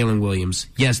nor Jalen Williams.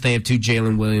 Yes, they have two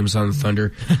Jalen Williams on the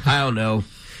Thunder. I don't know.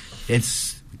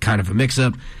 It's kind of a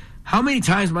mix-up. How many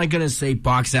times am I going to say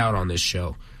box out on this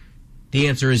show? The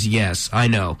answer is yes, I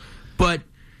know. But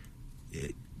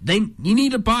you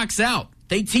need to box out.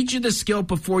 They teach you the skill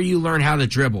before you learn how to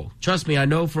dribble. Trust me, I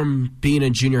know from being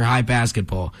in junior high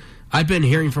basketball. I've been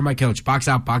hearing from my coach, box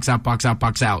out, box out, box out,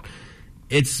 box out.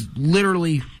 It's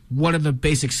literally one of the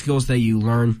basic skills that you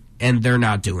learn, and they're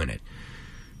not doing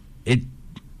it.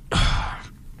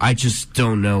 I just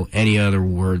don't know any other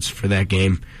words for that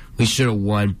game. We should have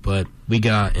won, but we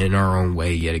got in our own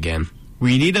way yet again.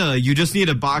 You just need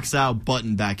a box out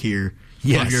button back here.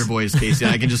 Yes. Love your voice, Casey.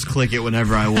 I can just click it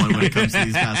whenever I want when it comes to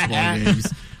these basketball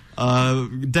games.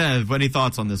 Dev, any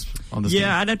thoughts on this? Yeah, game?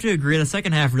 I'd have to agree. The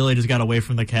second half really just got away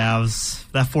from the Cavs.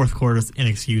 That fourth quarter is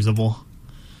inexcusable.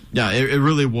 Yeah, it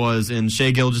really was. And Shai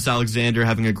Gilgeous-Alexander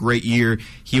having a great year.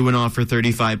 He went off for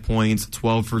 35 points,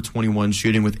 12 for 21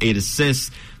 shooting with 8 assists.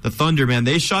 The Thunder, man,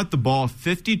 they shot the ball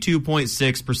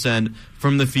 52.6%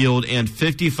 from the field and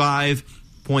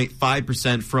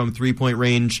 55.5% from three-point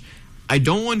range. I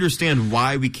don't understand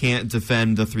why we can't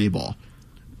defend the three ball.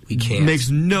 We can't. Makes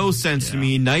no sense to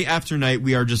me. Night after night,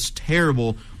 we are just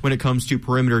terrible when it comes to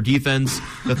perimeter defense.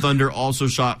 The Thunder also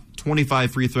shot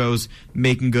 25 free throws,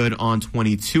 making good on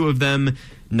 22 of them.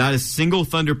 Not a single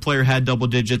Thunder player had double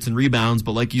digits in rebounds,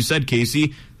 but like you said,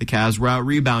 Casey, the Cavs were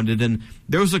out-rebounded. And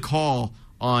there was a call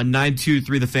on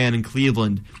 923 The Fan in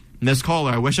Cleveland. And this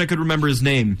caller, I wish I could remember his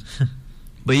name,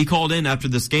 but he called in after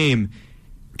this game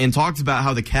and talked about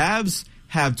how the Cavs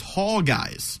have tall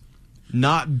guys,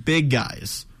 not big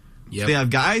guys. Yep. They have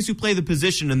guys who play the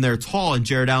position and they're tall, and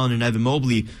Jared Allen and Evan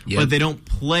Mobley, but they don't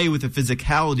play with the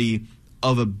physicality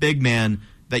of a big man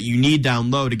that you need down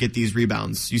low to get these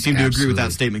rebounds. You seem to agree with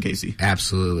that statement, Casey.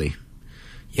 Absolutely.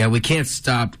 Yeah, we can't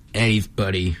stop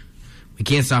anybody. We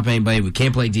can't stop anybody. We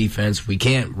can't play defense. We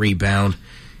can't rebound.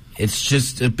 It's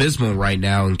just abysmal right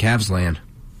now in Cavs land.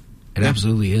 It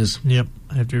absolutely is. Yep,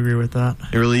 I have to agree with that.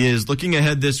 It really is. Looking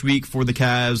ahead this week for the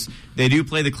Cavs, they do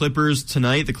play the Clippers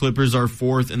tonight. The Clippers are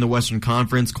fourth in the Western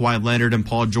Conference. Kawhi Leonard and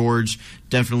Paul George,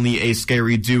 definitely a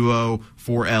scary duo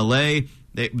for L.A.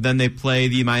 Then they play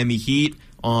the Miami Heat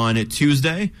on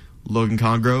Tuesday. Logan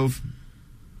Congrove,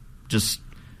 just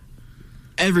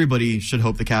everybody should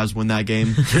hope the Cavs win that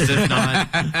game. Because if not,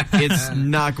 it's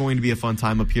not going to be a fun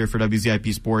time up here for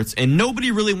WZIP Sports. And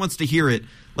nobody really wants to hear it.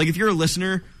 Like, if you're a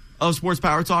listener of Sports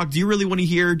Power Talk, do you really want to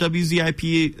hear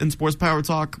WZIP and Sports Power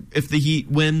Talk if the Heat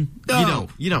win? No.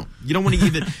 You don't. You don't want to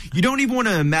even. You don't even want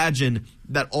to imagine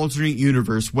that alternate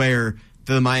universe where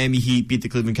the Miami Heat beat the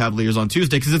Cleveland Cavaliers on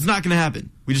Tuesday, because it's not going to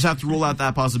happen. We just have to rule out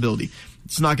that possibility.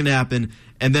 It's not going to happen.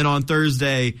 And then on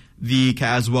Thursday, the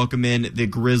Cavs welcome in the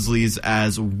Grizzlies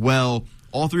as well.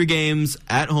 All three games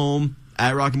at home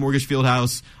at Rocket Mortgage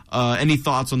Fieldhouse. Any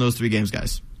thoughts on those three games,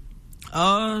 guys?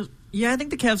 Yeah, I think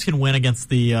the Cavs can win against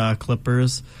the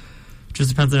Clippers.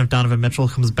 Just depends on if Donovan Mitchell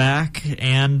comes back,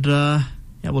 and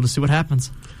we'll just see what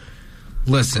happens.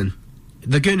 Listen,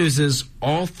 the good news is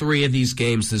all three of these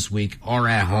games this week are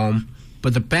at home,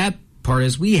 but the bad part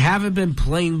is we haven't been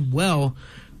playing well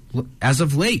as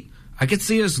of late. I could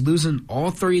see us losing all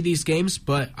three of these games,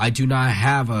 but I do not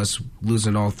have us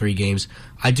losing all three games.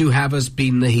 I do have us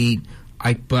beating the Heat,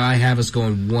 but I have us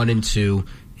going 1-2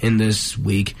 in this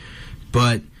week.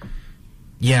 But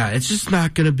yeah, it's just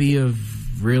not going to be a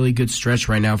really good stretch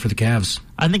right now for the Cavs.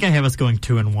 I think I have us going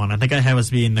 2-1. I think I have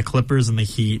us beating the Clippers and the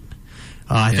Heat,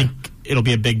 I think it'll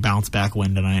be a big bounce back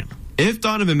win tonight. If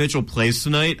Donovan Mitchell plays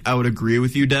tonight, I would agree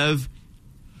with you, Dev.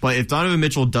 But if Donovan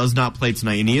Mitchell does not play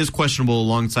tonight, and he is questionable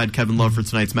alongside Kevin Love for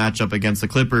tonight's matchup against the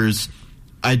Clippers,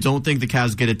 I don't think the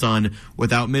Cavs get it done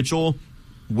without Mitchell.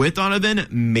 With Donovan,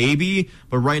 maybe.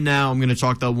 But right now, I'm going to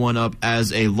chalk that one up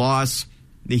as a loss.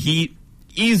 The Heat,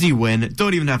 easy win.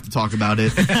 Don't even have to talk about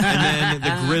it. And then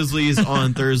the Grizzlies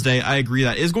on Thursday, I agree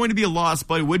that is going to be a loss,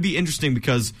 but it would be interesting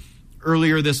because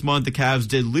earlier this month, the Cavs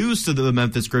did lose to the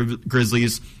Memphis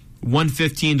Grizzlies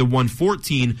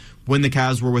 115-114 when the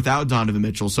Cavs were without Donovan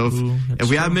Mitchell. So if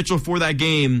we have Mitchell for that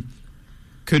game,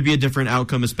 could be a different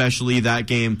outcome, especially that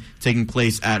game taking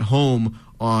place at home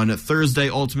on Thursday.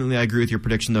 Ultimately, I agree with your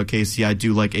prediction, though, Casey. I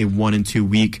do like a 1-2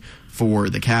 week for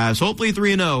the Cavs. Hopefully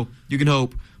 3-0. You can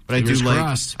hope. But I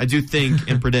do think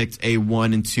and predict a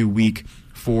 1-2 week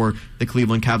for the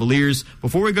Cleveland Cavaliers.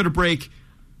 Before we go to break,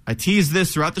 I teased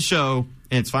this throughout the show,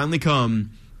 and it's finally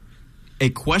come. A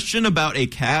question about a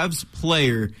Cavs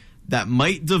player that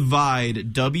might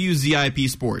divide WZIP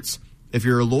Sports. If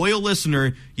you're a loyal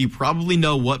listener, you probably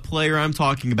know what player I'm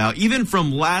talking about. Even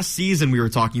from last season, we were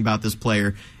talking about this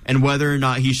player and whether or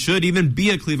not he should even be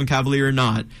a Cleveland Cavalier or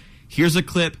not. Here's a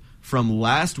clip from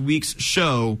last week's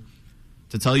show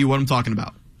to tell you what I'm talking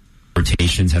about.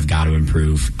 Rotations have got to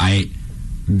improve.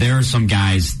 There are some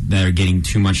guys that are getting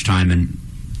too much time, and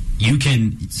you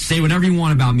can say whatever you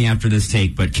want about me after this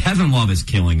take, but Kevin Love is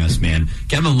killing us, man.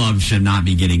 Kevin Love should not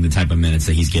be getting the type of minutes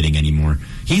that he's getting anymore.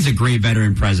 He's a great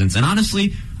veteran presence, and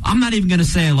honestly, I'm not even going to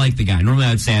say I like the guy. Normally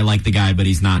I would say I like the guy, but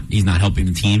he's not helping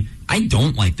the team. I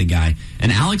don't like the guy,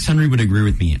 and Alex Henry would agree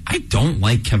with me. I don't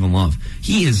like Kevin Love.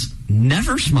 He is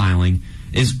never smiling,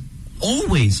 is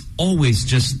always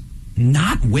just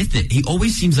not with it. He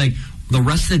always seems like the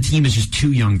rest of the team is just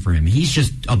too young for him. He's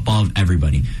just above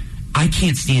everybody. I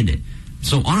can't stand it.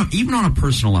 So even on a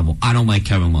personal level, I don't like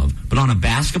Kevin Love. But on a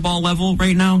basketball level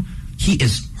right now, he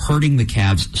is hurting the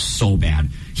Cavs so bad.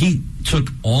 He took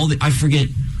I forget,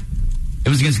 it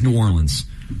was against New Orleans.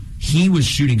 He was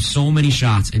shooting so many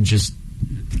shots and just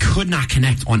could not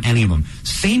connect on any of them.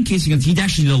 Same case against, he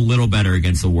actually did a little better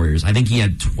against the Warriors. I think he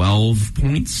had 12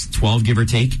 points, 12 give or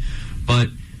take. But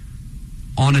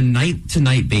on a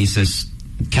night-to-night basis,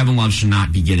 Kevin Love should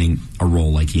not be getting a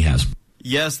role like he has.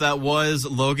 Yes, that was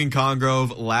Logan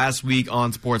Congrove last week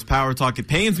on Sports Power Talk. It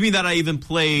pains me that I even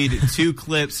played 2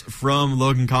 clips from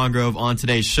Logan Congrove on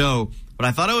today's show, but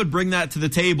I thought I would bring that to the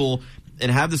table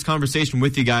and have this conversation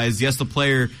with you guys. Yes, the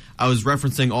player I was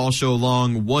referencing all show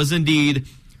long was indeed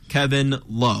Kevin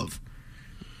Love.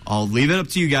 I'll leave it up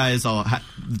to you guys. The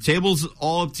table's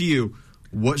all up to you.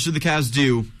 What should the Cavs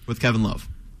do with Kevin Love?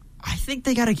 I think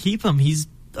they got to keep him. He's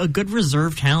a good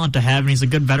reserve talent to have, and he's a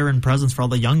good veteran presence for all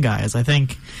the young guys. I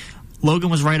think Logan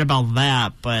was right about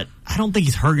that, but I don't think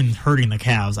he's hurting the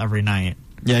Cavs every night.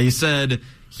 Yeah, he said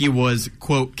he was,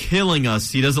 quote, killing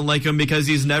us. He doesn't like him because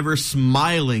he's never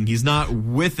smiling. He's not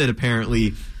with it,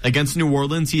 apparently. Against New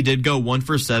Orleans, he did go 1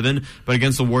 for 7, but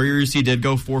against the Warriors, he did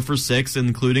go 4 for 6,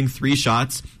 including 3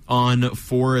 shots on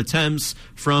 4 attempts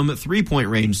from 3-point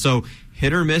range. So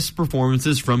hit or miss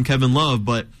performances from Kevin Love,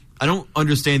 but I don't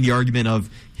understand the argument of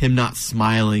him not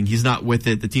smiling. He's not with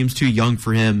it. The team's too young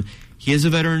for him. He is a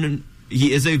veteran.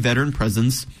 He is a veteran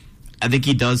presence. I think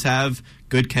he does have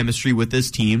good chemistry with this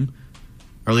team,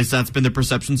 or at least that's been the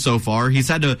perception so far. He's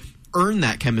had to earn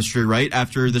that chemistry, right,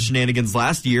 after the shenanigans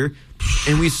last year,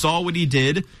 and we saw what he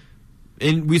did,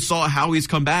 and we saw how he's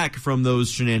come back from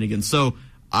those shenanigans. So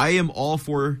I am all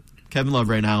for Kevin Love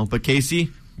right now, but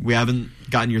Casey, we haven't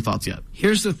gotten your thoughts yet.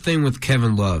 Here's the thing with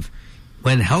Kevin Love.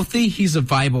 When healthy, he's a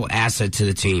viable asset to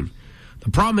the team.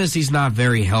 The problem is he's not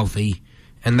very healthy,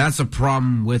 and that's a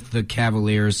problem with the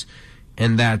Cavaliers,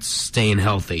 and that's staying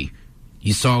healthy.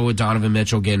 You saw with Donovan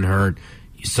Mitchell getting hurt.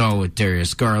 You saw with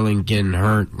Darius Garland getting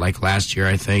hurt, like last year,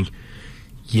 I think.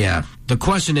 Yeah, the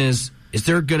question is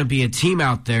there going to be a team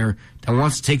out there that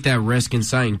wants to take that risk and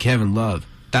sign Kevin Love?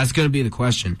 That's going to be the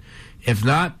question. If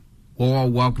not, we'll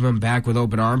all welcome him back with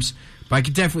open arms. But I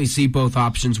could definitely see both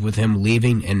options with him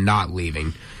leaving and not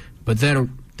leaving. But then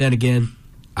again,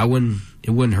 it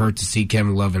wouldn't hurt to see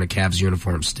Kevin Love in a Cavs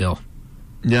uniform still.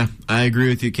 Yeah, I agree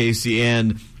with you, Casey.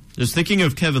 And just thinking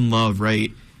of Kevin Love,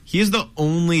 right? He is the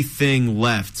only thing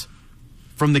left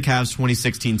from the Cavs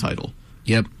 2016 title.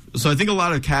 Yep. So I think a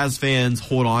lot of Cavs fans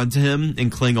hold on to him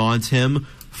and cling on to him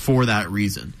for that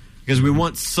reason. Because we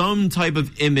want some type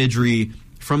of imagery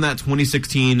from that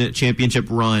 2016 championship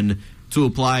run to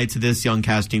apply to this young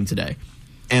Cavs team today.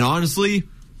 And honestly,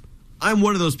 I'm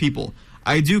one of those people.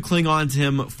 I do cling on to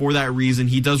him for that reason.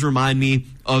 He does remind me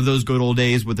of those good old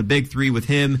days with the big three with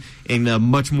him and a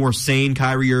much more sane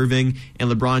Kyrie Irving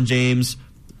and LeBron James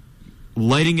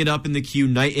lighting it up in the queue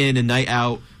night in and night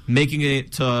out, making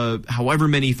it to however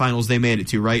many finals they made it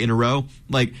to, right, in a row.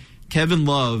 Like, Kevin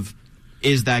Love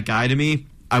is that guy to me.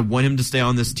 I want him to stay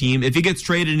on this team. If he gets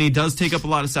traded and he does take up a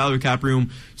lot of salary cap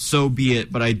room, so be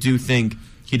it. But I do think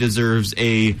he deserves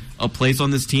a place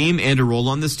on this team and a role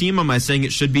on this team. Am I saying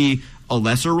it should be a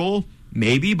lesser role?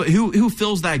 Maybe. But who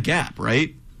fills that gap,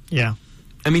 right? Yeah.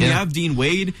 I mean, you have Dean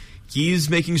Wade. He's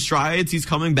making strides. He's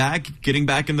coming back, getting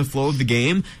back in the flow of the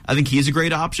game. I think he's a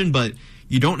great option, but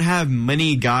you don't have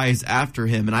many guys after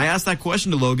him. And I asked that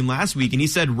question to Logan last week, and he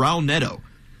said Raul Neto.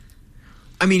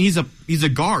 I mean, he's a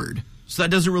guard, so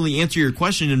that doesn't really answer your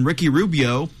question. And Ricky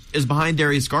Rubio is behind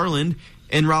Darius Garland,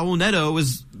 and Raul Neto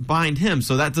is behind him,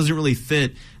 so that doesn't really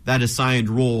fit that assigned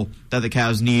role that the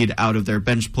Cavs need out of their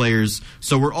bench players.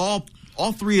 So we're all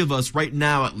three of us right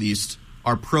now, at least,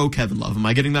 are pro Kevin Love. Am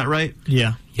I getting that right?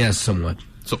 Yeah. Yes, somewhat.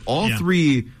 So all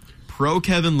three pro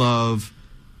Kevin Love.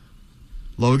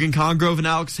 Logan Congrove and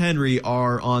Alex Henry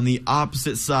are on the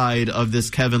opposite side of this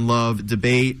Kevin Love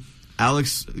debate.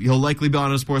 Alex, he'll likely be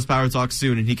on a Sports Power Talk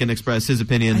soon, and he can express his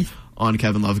opinion on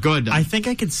Kevin Love. Go ahead, Doug. I think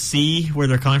I could see where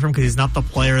they're coming from because he's not the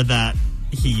player that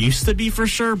he used to be for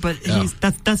sure, but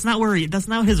that's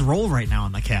not his role right now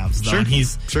in the Cavs. Though.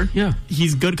 Sure. And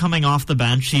he's good coming off the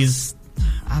bench.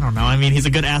 I don't know. I mean, he's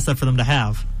a good asset for them to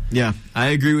have. Yeah, I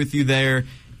agree with you there.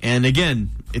 And again,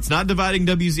 it's not dividing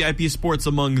WZIP sports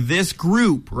among this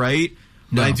group, right?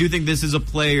 No. But I do think this is a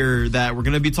player that we're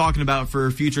going to be talking about for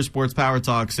future Sports Power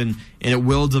Talks, and it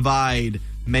will divide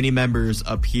many members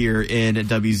up here in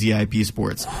WZIP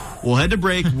Sports. We'll head to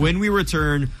break. When we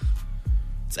return,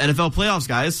 it's NFL playoffs,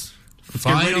 guys. Let's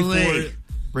get ready for it.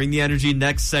 Bring the energy.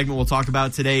 Next segment, we'll talk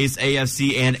about today's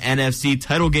AFC and NFC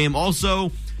title game.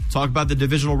 Also, talk about the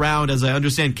divisional round. As I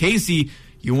understand, Casey,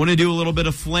 you want to do a little bit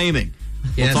of flaming.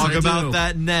 Yes, we'll talk about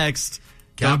that next.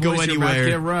 Cowboys don't go anywhere. Are about to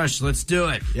get rushed. Let's do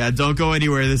it. Yeah, don't go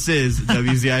anywhere. This is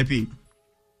WZIP.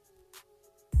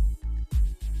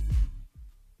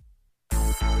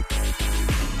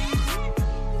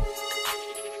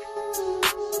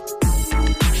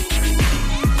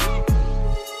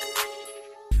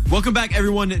 Welcome back,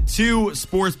 everyone, to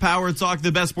Sports Power Talk,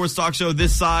 the best sports talk show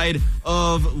this side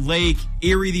of Lake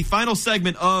Erie. The final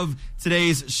segment of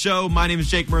today's show. My name is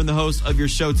Jake Murren, the host of your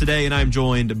show today, and I'm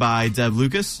joined by Dev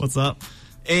Lucas. What's up?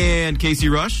 And Casey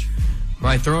Rush.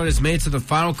 My throat is made to the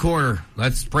final quarter.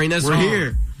 Let's bring this home. We're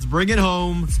here. Let's bring it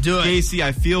home. Let's do it. Casey,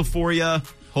 I feel for you.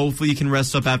 Hopefully you can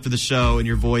rest up after the show and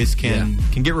your voice can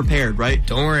get repaired, right?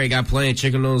 Don't worry, I got plenty of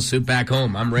chicken noodle soup back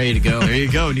home. I'm ready to go. There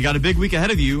you go. And you got a big week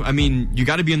ahead of you. I mean, you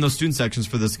got to be in those student sections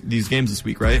for these games this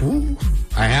week, right? Ooh,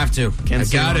 I have to. Kent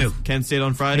State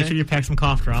on Friday. Make sure you pack some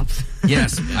cough drops.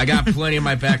 Yes, I got plenty in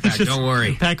my backpack. Don't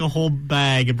worry. Pack a whole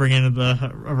bag and bring it into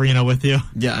the arena with you.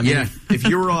 Yeah, I mean, if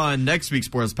you were on next week's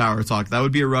Sports Power Talk, that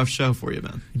would be a rough show for you,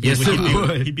 man. Yes, it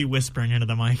would. He'd be whispering into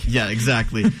the mic. Yeah,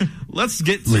 exactly. Let's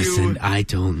get to... Listen, I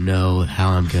don't know how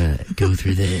I'm going to go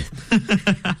through this.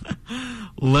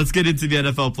 Let's get into the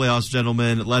NFL playoffs,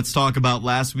 gentlemen. Let's talk about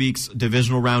last week's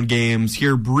divisional round games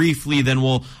here briefly. Then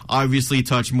we'll obviously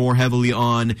touch more heavily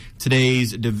on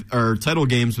today's title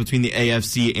games between the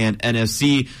AFC and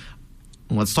NFC.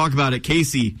 Let's talk about it.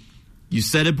 Casey, you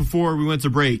said it before we went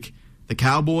to break. The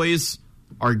Cowboys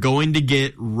are going to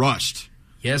get rushed.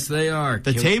 Yes, they are.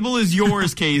 The table is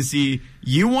yours, Casey.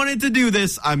 You wanted to do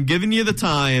this. I'm giving you the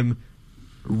time.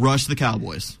 Rush the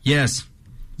Cowboys. Yes.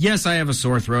 Yes, I have a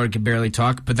sore throat. I can barely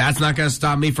talk, but that's not going to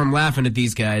stop me from laughing at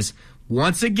these guys.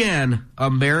 Once again,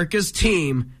 America's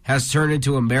team has turned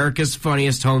into America's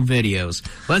funniest home videos.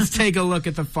 Let's take a look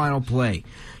at the final play.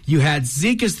 You had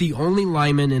Zeke as the only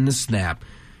lineman in the snap.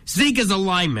 Zeke is a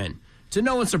lineman. To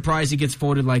no one's surprise, he gets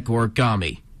folded like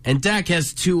origami. And Dak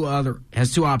has two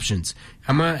options.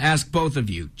 I'm going to ask both of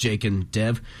you, Jake and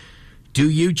Dev. Do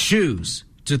you choose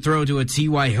to throw to a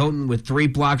T.Y. Hilton with three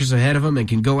blockers ahead of him and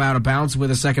can go out of bounds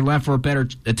with a second left for a better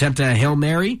attempt at a Hail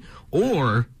Mary?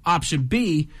 Or option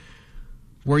B,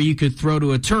 where you could throw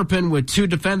to a Turpin with two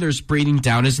defenders breathing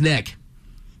down his neck?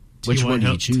 Which one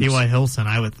do you choose? T.Y. Hilton,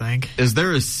 I would think. Is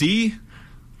there a C?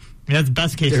 That's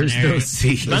best case scenario. There's no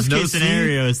C. Best case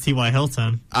scenario is T.Y.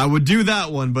 Hilton. I would do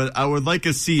that one, but I would like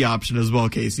a C option as well,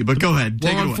 Casey. But go ahead.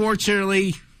 Take it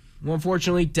away.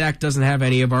 Unfortunately, Dak doesn't have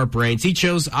any of our brains. He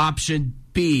chose option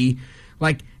B.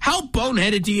 Like, how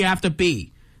boneheaded do you have to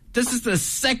be? This is the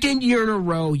second year in a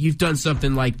row you've done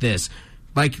something like this.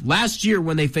 Like, last year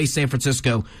when they faced San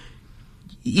Francisco,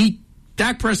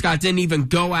 Dak Prescott didn't even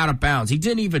go out of bounds. He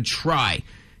didn't even try.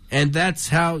 And that's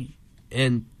how...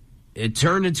 And it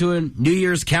turned into a New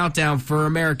Year's countdown for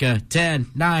America.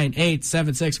 10, 9, 8,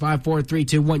 7, 6, 5, 4, 3,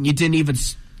 2, 1. You didn't even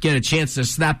get a chance to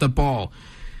snap the ball.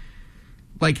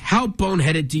 Like, how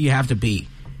boneheaded do you have to be?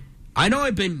 I know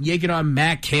I've been yanking on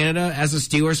Matt Canada as a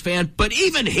Steelers fan, but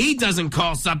even he doesn't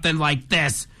call something like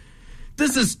this.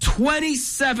 This is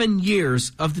 27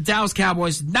 years of the Dallas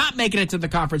Cowboys not making it to the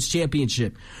conference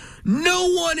championship. No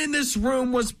one in this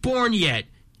room was born yet.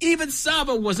 Even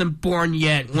Saba wasn't born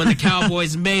yet when the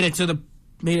Cowboys made it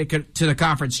to the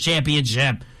conference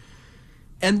championship.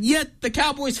 And yet the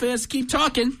Cowboys fans keep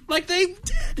talking like they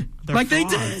did. They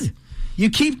did. You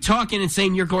keep talking and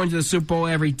saying you're going to the Super Bowl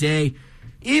every day,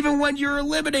 even when you're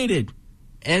eliminated.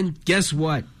 And guess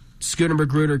what? Scooter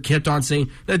Magruder kept on saying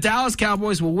the Dallas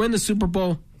Cowboys will win the Super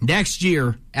Bowl next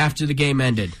year after the game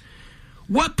ended.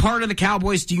 What part of the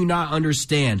Cowboys do you not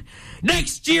understand?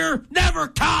 Next year never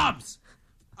comes!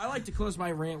 I like to close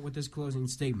my rant with this closing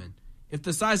statement. If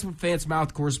the size of a fan's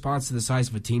mouth corresponds to the size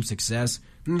of a team's success,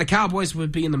 then the Cowboys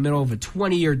would be in the middle of a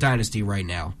 20-year dynasty right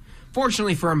now.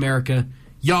 Fortunately for America,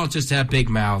 y'all just have big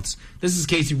mouths. This is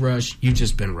Casey Rush. You've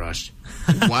just been rushed.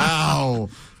 Wow.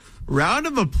 Round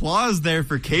of applause there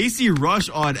for Casey Rush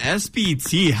on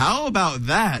SPT. How about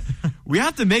that? We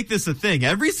have to make this a thing.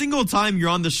 Every single time you're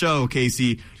on the show,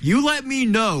 Casey, you let me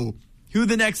know who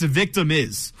the next victim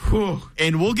is.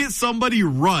 And we'll get somebody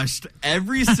rushed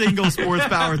every single Sports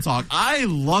Power Talk. I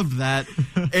love that.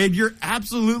 And you're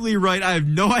absolutely right. I have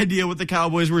no idea what the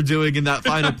Cowboys were doing in that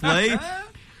final play.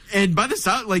 And by the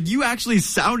sound, like, you actually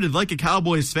sounded like a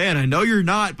Cowboys fan. I know you're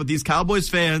not, but these Cowboys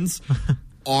fans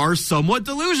are somewhat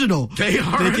delusional. They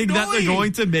are thinking annoying. that they're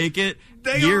going to make it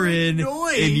year in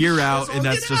and year out, and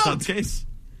that's just not the case.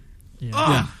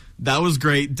 Yeah. That was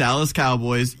great. Dallas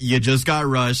Cowboys, you just got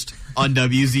rushed on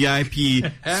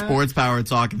WZIP Sports Power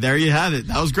Talk. There you have it.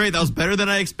 That was great. That was better than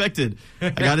I expected. I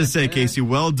got to say, Casey,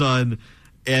 well done.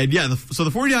 And yeah, so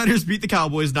the 49ers beat the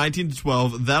Cowboys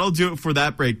 19-12. That'll do it for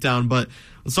that breakdown. But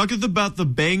let's talk about the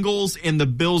Bengals and the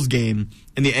Bills game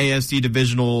in the AFC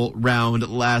divisional round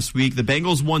last week. The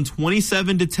Bengals won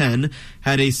 27-10,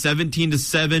 had a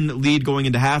 17-7 lead going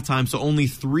into halftime, so only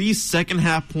 3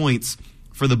 second-half points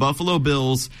for the Buffalo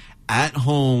Bills at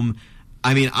home.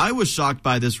 I mean, I was shocked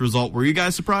by this result. Were you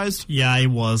guys surprised? Yeah, I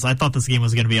was. I thought this game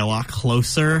was going to be a lot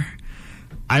closer.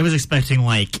 I was expecting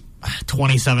like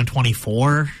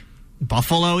 27-24.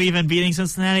 Buffalo even beating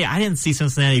Cincinnati. I didn't see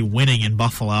Cincinnati winning in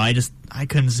Buffalo. I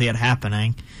couldn't see it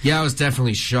happening. Yeah, I was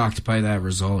definitely shocked by that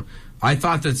result. I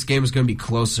thought this game was going to be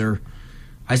closer.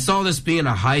 I saw this being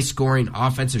a high-scoring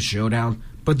offensive showdown,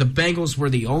 but the Bengals were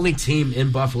the only team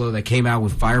in Buffalo that came out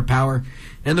with firepower,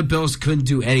 and the Bills couldn't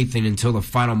do anything until the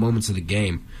final moments of the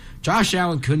game. Josh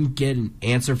Allen couldn't get an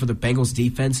answer for the Bengals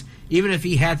defense, even if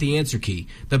he had the answer key.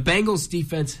 The Bengals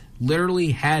defense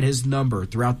literally had his number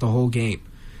throughout the whole game.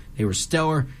 They were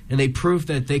stellar, and they proved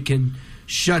that they can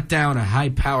shut down a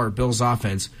high-powered Bills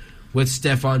offense with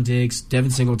Stephon Diggs,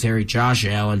 Devin Singletary, Josh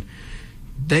Allen.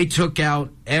 They took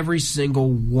out every single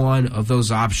one of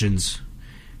those options.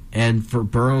 And for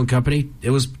Burrow and company,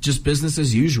 it was just business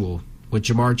as usual with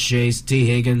Jamar Chase, T.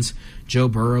 Higgins, Joe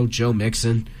Burrow, Joe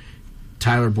Mixon,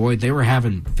 Tyler Boyd. They were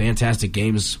having fantastic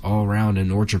games all around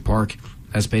in Orchard Park.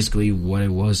 That's basically what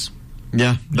it was.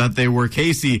 Yeah, that they were.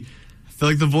 Casey, I feel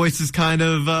like the voice is kind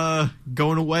of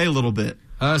going away a little bit.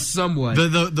 Somewhat.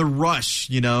 The rush,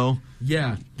 you know?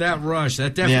 Yeah, that rush.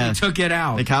 That definitely took it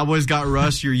out. The Cowboys got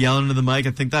rushed. You're yelling into the mic.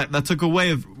 I think that took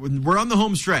away. We're on the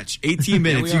home stretch. 18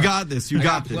 minutes. You got this. You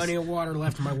got this. Plenty of water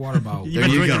left in my water bottle. You've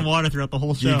been drinking water throughout the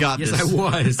whole show. You got this. Yes,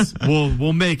 I was.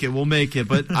 We'll make it. We'll make it.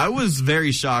 But I was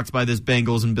very shocked by this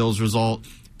Bengals and Bills result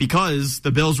because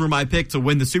the Bills were my pick to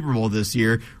win the Super Bowl this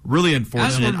year. Really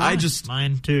unfortunate.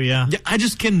 Mine too, yeah. I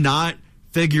just cannot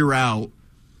figure out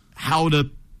how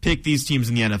to pick these teams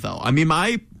in the NFL. I mean,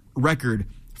 my record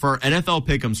for our NFL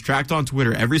pick'ems tracked on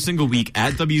Twitter every single week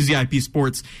at WZIP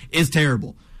Sports is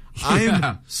terrible.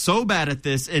 I'm so bad at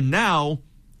this, and now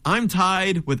I'm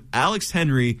tied with Alex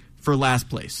Henry for last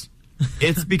place.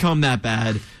 It's become that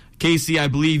bad. Casey, I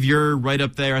believe you're right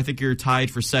up there. I think you're tied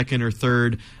for second or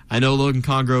third. I know Logan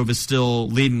Congrove is still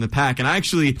leading the pack, and I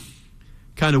actually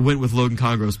kind of went with Logan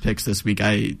Congrove's picks this week.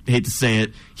 I hate to say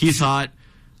it. He's hot.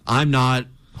 I'm not.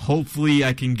 Hopefully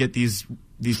I can get these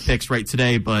picks right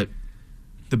today, but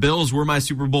the Bills were my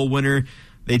Super Bowl winner.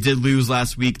 They did lose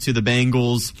last week to the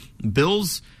Bengals.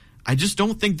 Bills, I just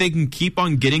don't think they can keep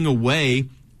on getting away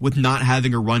with not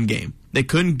having a run game. They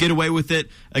couldn't get away with it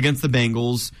against the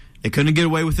Bengals. They couldn't get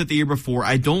away with it the year before.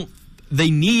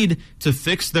 They need to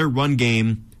fix their run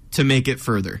game to make it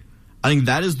further. I think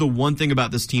that is the one thing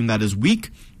about this team that is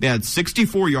weak. They had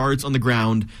 64 yards on the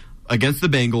ground against the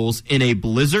Bengals in a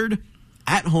blizzard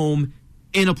at home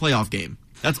in a playoff game.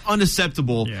 That's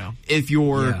unacceptable if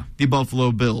you're the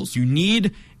Buffalo Bills. You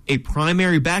need a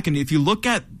primary back. And if you look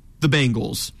at the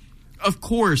Bengals, of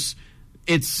course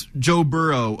it's Joe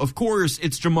Burrow. Of course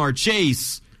it's Jamar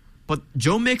Chase. But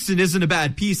Joe Mixon isn't a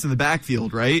bad piece in the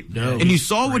backfield, right? No. And you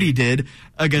saw what he did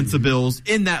against the Bills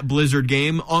in that blizzard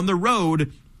game on the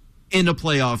road in a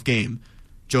playoff game.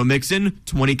 Joe Mixon,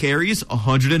 20 carries,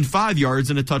 105 yards,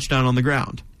 and a touchdown on the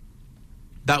ground.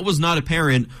 That was not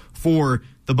apparent for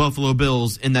the Buffalo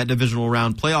Bills in that divisional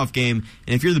round playoff game.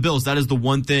 And if you're the Bills, that is the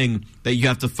one thing that you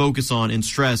have to focus on and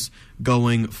stress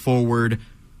going forward.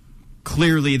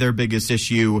 Clearly their biggest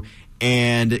issue.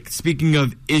 And speaking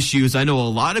of issues, I know a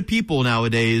lot of people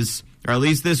nowadays, or at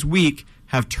least this week,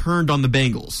 have turned on the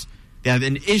Bengals. They have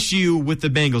an issue with the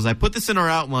Bengals. I put this in our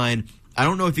outline. I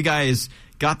don't know if you guys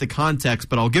got the context,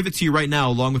 but I'll give it to you right now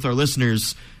along with our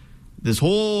listeners. This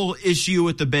whole issue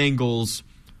with the Bengals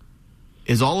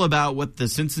is all about what the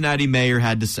Cincinnati mayor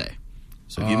had to say.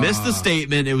 So if you missed the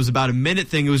statement, it was about a minute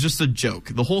thing. It was just a joke.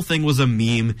 The whole thing was a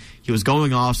meme. He was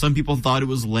going off. Some people thought it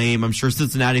was lame. I'm sure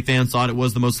Cincinnati fans thought it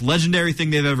was the most legendary thing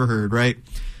they've ever heard, right?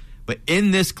 But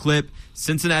in this clip,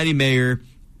 Cincinnati mayor,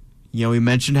 he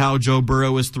mentioned how Joe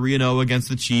Burrow is 3-0 against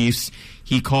the Chiefs.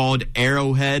 He called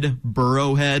Arrowhead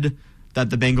Burrowhead, that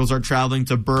the Bengals are traveling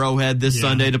to Burrowhead this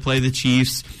Sunday to play the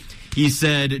Chiefs. He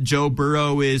said Joe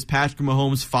Burrow is Patrick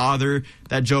Mahomes' father,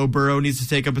 that Joe Burrow needs to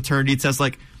take a paternity test.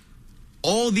 Like,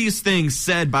 all these things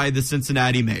said by the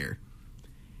Cincinnati mayor.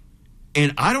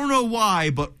 And I don't know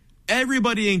why, but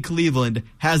everybody in Cleveland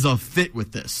has a fit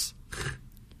with this.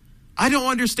 I don't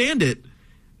understand it.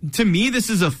 To me, this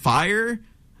is a fire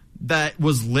that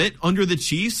was lit under the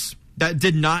Chiefs that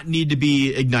did not need to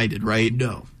be ignited, right?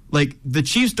 No. Like, the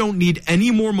Chiefs don't need any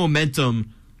more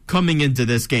momentum coming into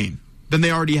this game than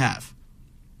they already have.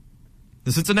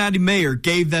 The Cincinnati mayor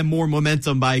gave them more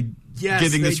momentum by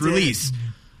giving this release.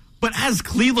 But as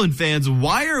Cleveland fans,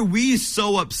 why are we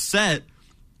so upset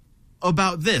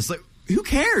about this? Like, who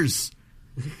cares?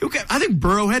 I think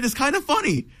Burrowhead is kind of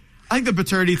funny. I think the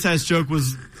paternity test joke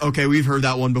was, okay, we've heard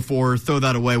that one before, throw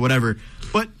that away, whatever.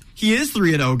 But he is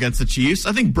 3-0 against the Chiefs.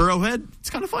 I think Burrowhead, it's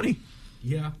kind of funny.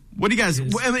 Yeah. What do you guys...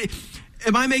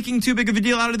 Am I making too big of a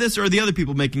deal out of this, or are the other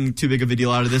people making too big of a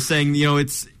deal out of this, saying,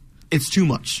 it's too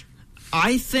much?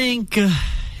 I think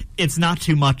it's not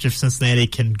too much if Cincinnati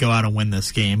can go out and win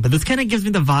this game. But this kind of gives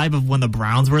me the vibe of when the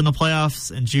Browns were in the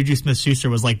playoffs and Juju Smith-Schuster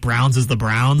was like, Browns is the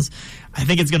Browns. I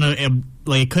think it's going to,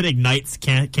 it could ignite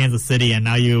Kansas City, and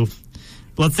now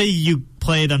let's say you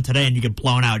play them today and you get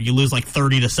blown out. You lose like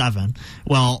 30-7.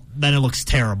 Well, then it looks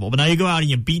terrible. But now you go out and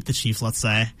you beat the Chiefs, let's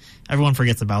say. Everyone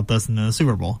forgets about this in the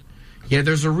Super Bowl. Yeah,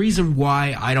 there's a reason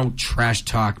why I don't trash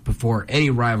talk before any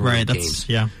rivalry games.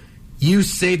 Yeah. You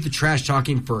save the trash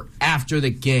talking for after the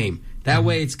game. That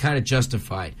way it's kind of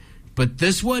justified. But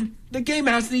this one, the game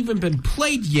hasn't even been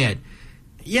played yet.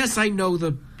 Yes, I know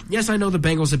the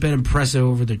Bengals have been impressive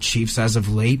over the Chiefs as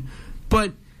of late,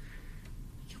 but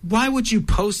why would you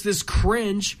post this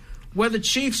cringe when the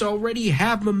Chiefs already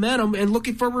have momentum and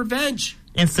looking for revenge?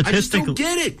 And statistically, I just don't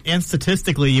get it. And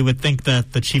statistically, you would think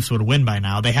that the Chiefs would win by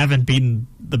now. They haven't beaten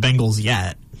the Bengals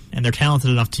yet, and they're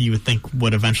talented enough to, you would think,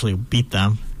 would eventually beat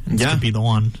them. And this could be the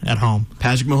one at home.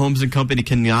 Patrick Mahomes and company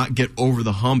cannot get over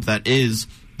the hump that is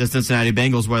the Cincinnati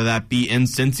Bengals, whether that be in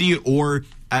Cincy or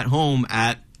at home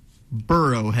at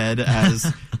Burrowhead,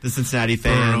 as the Cincinnati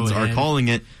fans are calling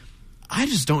it. I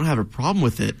just don't have a problem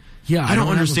with it. Yeah, I don't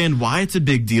understand why it's a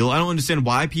big deal. I don't understand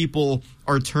why people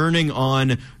are turning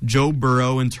on Joe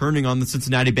Burrow and turning on the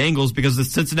Cincinnati Bengals, because the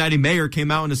Cincinnati mayor came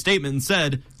out in a statement and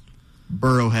said,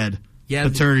 Burrowhead,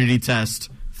 paternity test,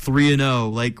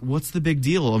 3-0. Like, what's the big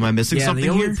deal? Am I missing something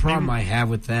here? The only problem I have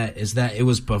with that is that it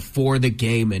was before the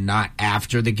game and not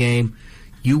after the game.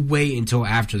 You wait until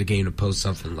after the game to post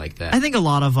something like that. I think a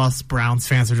lot of us Browns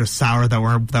fans are just sour that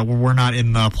we're not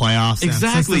in the playoffs.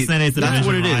 Exactly. Cincinnati's the That's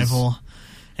what it rival. is.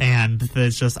 And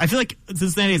it's just, I feel like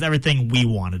Cincinnati is everything we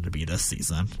wanted to be this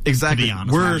season. Exactly. To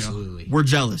be honest, we're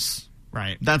jealous.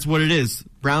 Right. That's what it is.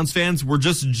 Browns fans, we're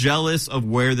just jealous of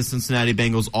where the Cincinnati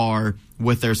Bengals are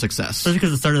with their success. Especially because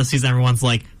at the start of the season, everyone's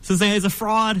like, Cincinnati's a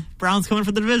fraud. Browns coming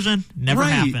for the division. Never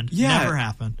happened. Yeah. Never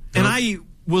happened. And I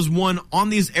was one on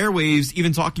these airwaves,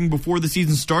 even talking before the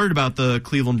season started about the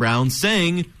Cleveland Browns,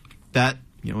 saying that,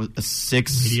 a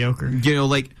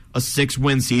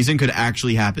 6-win season could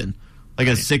actually happen. Like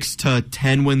a 6 to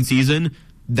 10 win season,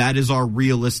 that is our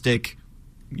realistic,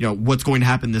 what's going to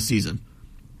happen this season.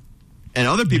 And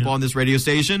other people on this radio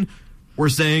station were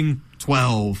saying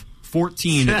 12,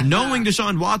 14, knowing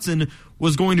Deshaun Watson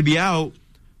was going to be out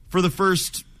for the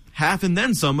first half and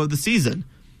then some of the season.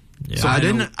 Yeah, So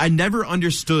I never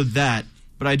understood that,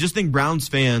 but I just think Browns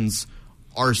fans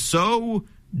are so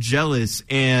jealous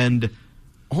and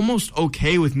almost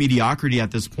okay with mediocrity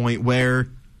at this point, where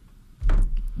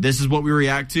this is what we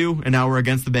react to, and now we're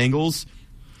against the Bengals.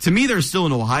 To me, they're still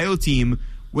an Ohio team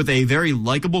with a very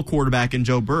likable quarterback in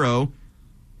Joe Burrow,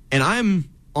 and I'm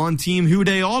on Team Who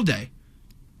Day all day.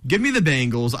 Give me the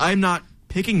Bengals. I'm not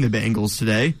picking the Bengals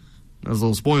today. That was a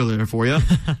little spoiler there for you.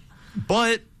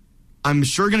 But I'm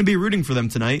sure going to be rooting for them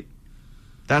tonight.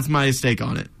 That's my stake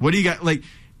on it. What do you got? Like,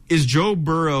 is Joe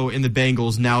Burrow and the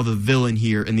Bengals now the villain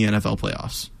here in the NFL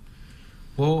playoffs?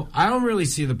 Well, I don't really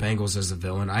see the Bengals as a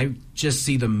villain. I just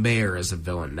see the mayor as a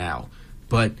villain now.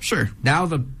 But sure, now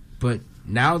the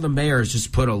mayor has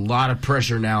just put a lot of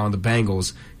pressure now on the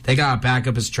Bengals. They got to back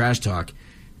up his trash talk,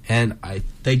 and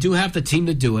they do have the team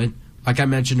to do it. Like I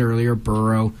mentioned earlier,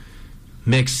 Burrow,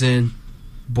 Mixon,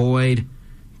 Boyd,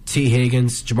 T.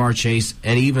 Higgins, Jamar Chase,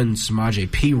 and even Samaje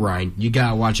Perine. You got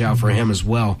to watch out for him as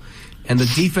well. And the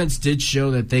defense did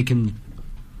show that they can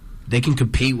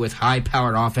compete with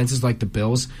high-powered offenses like the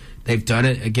Bills. They've done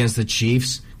it against the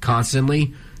Chiefs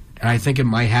constantly, and I think it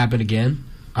might happen again.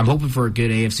 I'm hoping for a good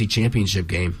AFC Championship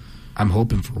game. I'm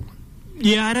hoping for one.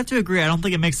 Yeah, I'd have to agree. I don't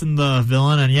think it makes him the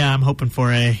villain, and yeah, I'm hoping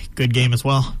for a good game as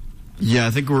well. Yeah,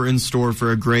 I think we're in store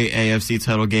for a great AFC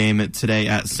title game today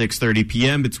at 6:30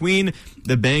 p.m. between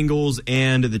the Bengals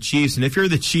and the Chiefs. And if you're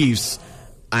the Chiefs,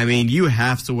 I mean, you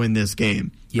have to win this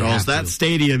game. Or else that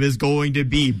stadium is going to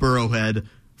be Burrowhead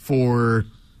for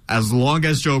as long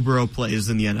as Joe Burrow plays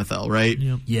in the NFL, right?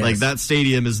 Yep. Yes. Like, that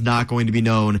stadium is not going to be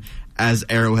known as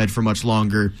Arrowhead for much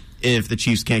longer if the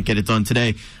Chiefs can't get it done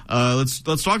today.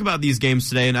 Let's talk about these games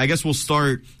today, and I guess we'll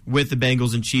start with the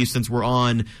Bengals and Chiefs since we're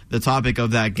on the topic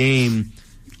of that game.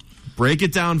 Break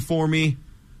it down for me.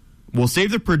 We'll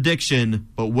save the prediction,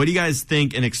 but what do you guys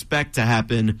think and expect to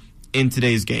happen in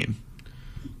today's game?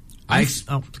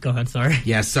 Go ahead, sorry.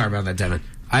 Yeah, sorry about that, Devin.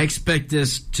 I expect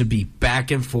this to be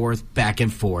back and forth.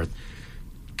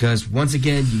 Because, once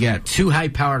again, you got two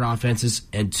high-powered offenses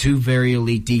and two very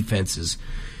elite defenses.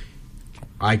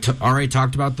 I already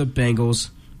talked about the Bengals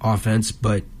offense,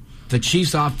 but the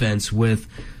Chiefs offense with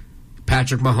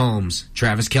Patrick Mahomes,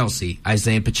 Travis Kelce,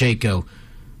 Isaiah Pacheco,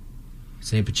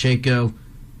 Jerick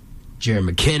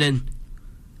McKinnon,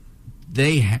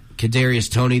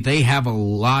 Kadarius Toney, they have a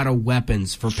lot of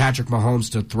weapons for Patrick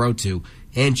Mahomes to throw to,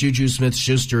 and Juju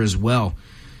Smith-Schuster as well.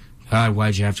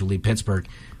 Why'd you have to leave Pittsburgh?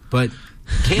 But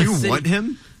you want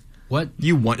him? What?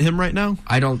 You want him right now?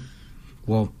 I don't.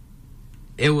 Well,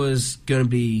 it was gonna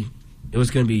be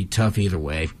tough either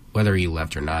way, whether he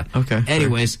left or not. Okay.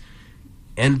 Anyways,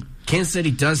 and Kansas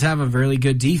City does have a really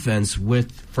good defense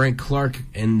with Frank Clark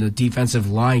and the defensive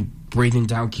line breathing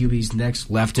down QB's necks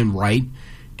left and right.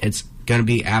 It's going to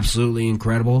be absolutely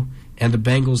incredible. And the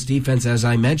Bengals defense, as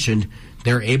I mentioned,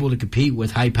 they're able to compete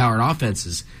with high-powered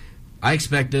offenses. I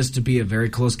expect this to be a very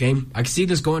close game. I can see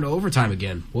this going to overtime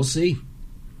again. We'll see.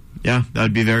 Yeah, that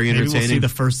would be very entertaining. Maybe we'll see the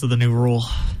first of the new rule.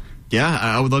 Yeah,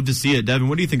 I would love to see it. Devin,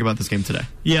 what do you think about this game today?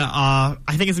 Yeah, I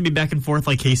think it's going to be back and forth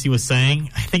like Casey was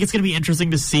saying. I think it's going to be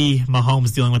interesting to see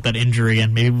Mahomes dealing with that injury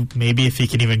and maybe if he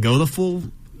can even go the full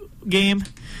game.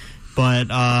 But,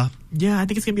 yeah, I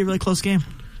think it's going to be a really close game.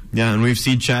 Yeah, and we've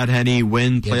seen Chad Henne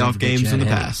win playoff games in the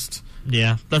past.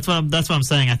 Yeah, that's what I'm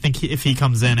saying. I think if he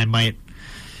comes in, it might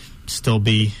still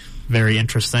be very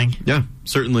interesting. Yeah,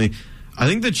 certainly. I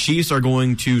think the Chiefs are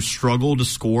going to struggle to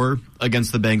score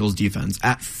against the Bengals defense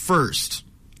at first,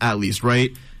 at least,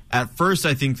 right? At first,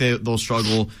 I think they'll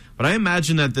struggle, but I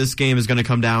imagine that this game is going to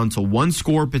come down to one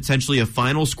score, potentially a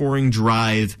final scoring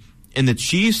drive, and the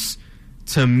Chiefs,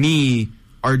 to me,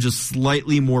 are just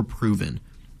slightly more proven.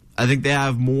 I think they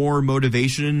have more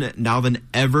motivation now than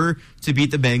ever to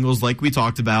beat the Bengals, like we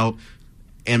talked about.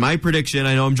 And my prediction,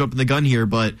 I know I'm jumping the gun here,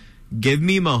 but give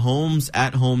me Mahomes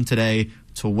at home today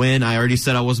to win. I already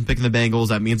said I wasn't picking the Bengals.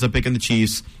 That means I'm picking the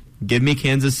Chiefs. Give me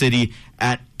Kansas City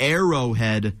at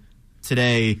Arrowhead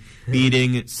today,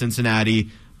 beating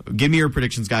Cincinnati. Give me your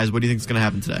predictions, guys. What do you think is going to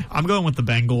happen today? I'm going with the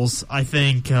Bengals. I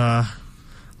think,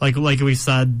 like we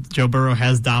said, Joe Burrow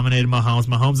has dominated Mahomes.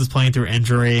 Mahomes is playing through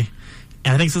injury.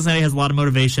 And I think Cincinnati has a lot of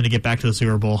motivation to get back to the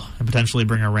Super Bowl and potentially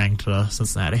bring a ring to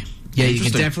Cincinnati. Yeah, you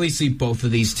can definitely see both of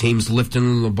these teams lifting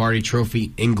the Lombardi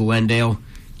Trophy in Glendale.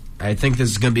 I think this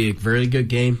is going to be a very good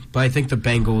game, but I think the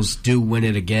Bengals do win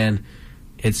it again.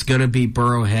 It's going to be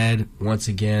Burrowhead once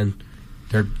again.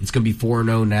 It's going to be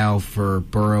 4-0 now for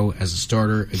Burrow as a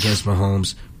starter against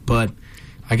Mahomes, but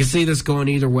I can see this going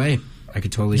either way. I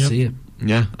could totally see it.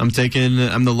 Yeah, I'm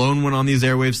the lone one on these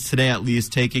airwaves today, at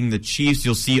least, taking the Chiefs.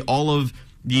 You'll see all of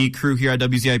the crew here at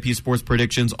WZIP Sports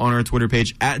Predictions on our Twitter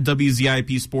page at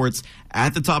WZIP Sports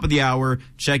at the top of the hour.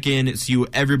 Check in, see who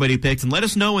everybody picked, and let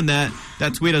us know in that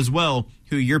tweet as well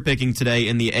who you're picking today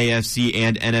in the AFC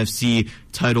and NFC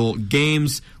title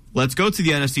games. Let's go to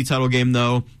the NFC title game,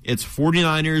 though. It's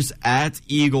 49ers at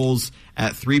Eagles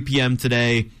at 3 p.m.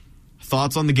 today.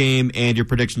 Thoughts on the game and your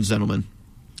predictions, gentlemen?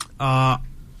 I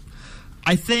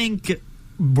think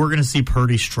we're going to see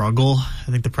Purdy struggle.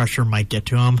 I think the pressure might get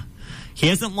to him. He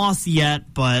hasn't lost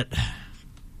yet, but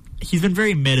he's been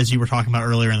very mid, as you were talking about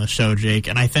earlier in the show, Jake.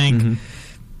 And I think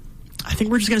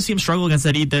we're just going to see him struggle against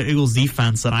that Eagles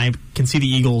defense, and I can see the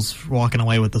Eagles walking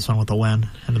away with this one with a win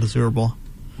into the Super Bowl.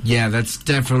 Yeah, that's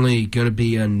definitely going to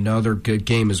be another good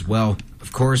game as well.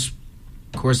 Of course,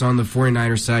 on the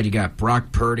 49ers side, you got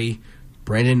Brock Purdy,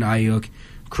 Brandon Ayuk,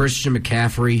 Christian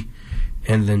McCaffrey,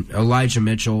 and then Elijah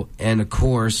Mitchell, and of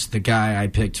course, the guy I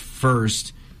picked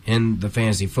first in the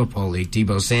Fantasy Football League,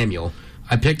 Deebo Samuel.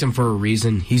 I picked him for a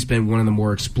reason. He's been one of the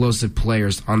more explosive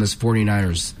players on this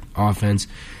 49ers offense.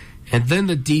 And then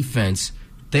the defense,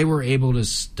 they were able to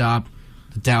stop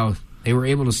the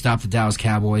Dallas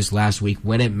Cowboys last week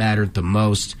when it mattered the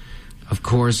most. Of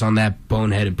course, on that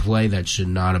boneheaded play that should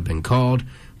not have been called.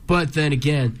 But then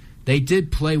again, they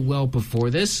did play well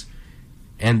before this,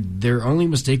 and their only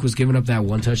mistake was giving up that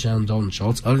one touchdown to Dalton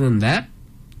Schultz. Other than that,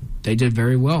 they did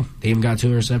very well. They even got 2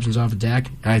 interceptions off of Dak,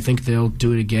 and I think they'll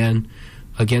do it again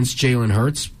against Jalen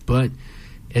Hurts, but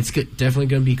it's definitely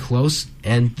going to be close.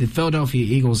 And the Philadelphia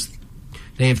Eagles,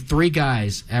 they have 3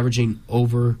 guys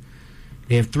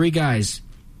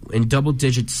in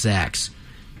double-digit sacks,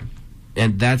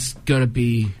 and that's going to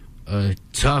be a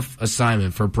tough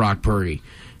assignment for Brock Purdy.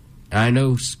 I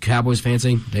know Cowboys fans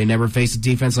saying they never faced a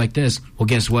defense like this. Well,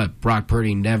 guess what? Brock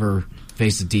Purdy never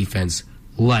faced a defense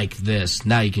like this.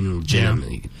 Now you can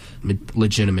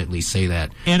legitimately say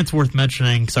that. And it's worth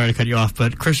mentioning, sorry to cut you off,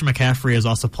 but Christian McCaffrey is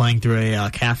also playing through a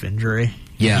calf injury.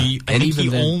 Yeah. I think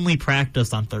he only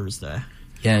practiced on Thursday.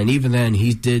 Yeah, and even then,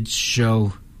 he did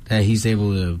show that he's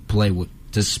able to play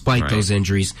despite those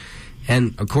injuries.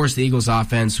 And, of course, the Eagles'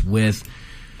 offense with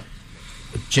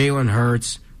Jalen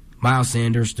Hurts, Miles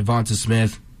Sanders, Devonta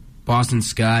Smith, Boston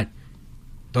Scott.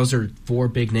 Those are 4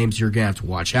 big names you're going to have to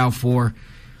watch out for.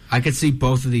 I could see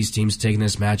both of these teams taking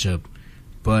this matchup,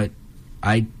 but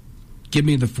give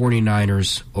me the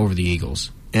 49ers over the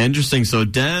Eagles. Interesting. So,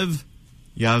 Dev,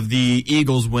 you have the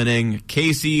Eagles winning.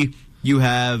 Casey, you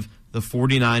have the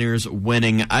 49ers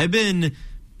winning. I've been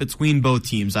between both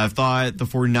teams. I've thought the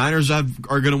 49ers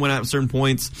are going to win at certain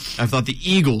points. I've thought the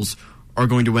Eagles are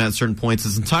going to win at certain points.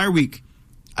 This entire week,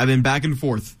 I've been back and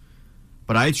forth.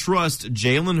 But I trust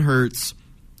Jalen Hurts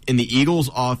in the Eagles'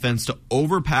 offense to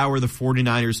overpower the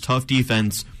 49ers' tough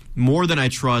defense more than I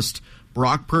trust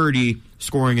Brock Purdy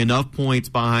scoring enough points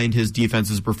behind his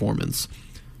defense's performance.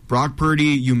 Brock Purdy,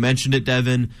 you mentioned it,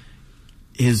 Devin.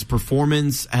 His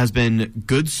performance has been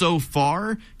good so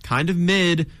far, kind of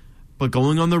mid, but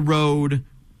going on the road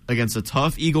against a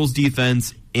tough Eagles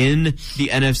defense in the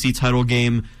NFC title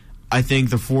game, I think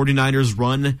the 49ers'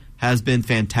 run has been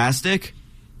fantastic,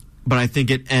 but I think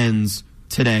it ends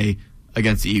today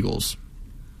against the Eagles.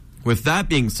 With that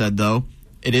being said, though,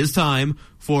 it is time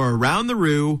for Around the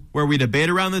Roo, where we debate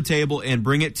around the table and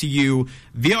bring it to you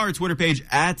via our Twitter page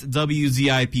at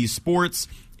WZIP Sports.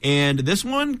 And this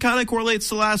one kind of correlates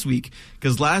to last week,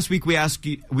 because last week we asked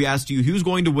you who's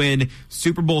going to win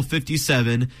Super Bowl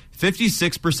 57.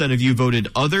 56% of you voted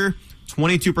other.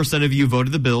 22% of you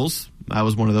voted the Bills. I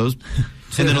was one of those.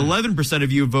 And then 11%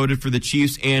 of you voted for the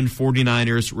Chiefs and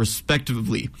 49ers,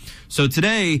 respectively. So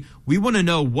today, we want to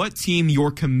know what team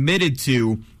you're committed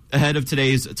to ahead of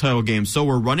today's title game. So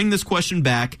we're running this question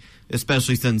back,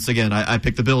 especially since, again, I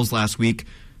picked the Bills last week.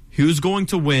 Who's going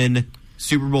to win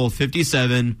Super Bowl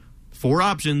 57? 4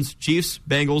 options: Chiefs,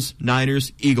 Bengals,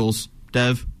 Niners, Eagles.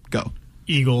 Dev, go.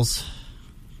 Eagles.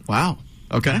 Wow.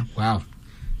 Okay. Wow.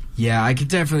 Yeah, I could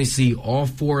definitely see all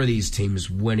 4 of these teams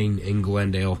winning in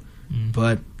Glendale,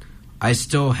 but I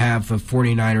still have the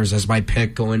 49ers as my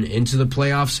pick going into the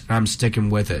playoffs, and I'm sticking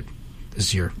with it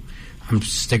this year. I'm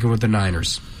sticking with the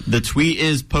Niners. The tweet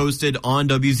is posted on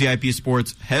WZIP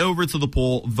Sports. Head over to the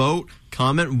poll, vote,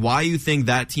 comment why you think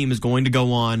that team is going to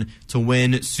go on to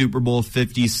win Super Bowl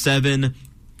 57.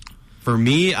 For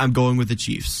me, I'm going with the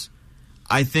Chiefs.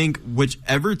 I think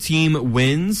whichever team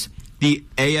wins the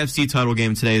AFC title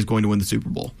game today is going to win the Super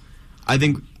Bowl. I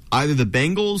think either the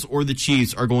Bengals or the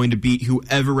Chiefs are going to beat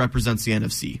whoever represents the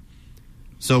NFC.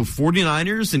 So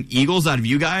 49ers and Eagles out of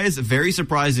you guys, very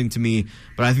surprising to me,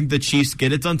 but I think the Chiefs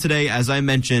get it done today, as I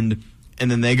mentioned, and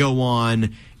then they go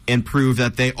on and prove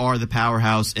that they are the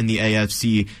powerhouse in the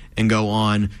AFC and go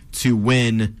on to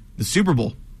win the Super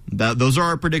Bowl. Those are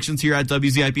our predictions here at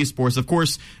WZIP Sports. Of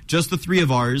course, just the three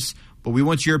of ours, but we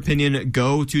want your opinion.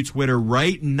 Go to Twitter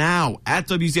right now at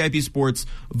WZIP Sports.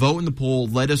 Vote in the poll.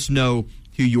 Let us know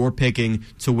who you're picking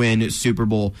to win Super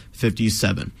Bowl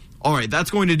 57. All right, that's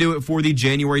going to do it for the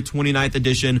January 29th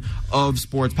edition of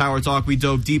Sports Power Talk. We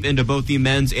dove deep into both the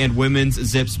men's and women's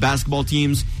Zips basketball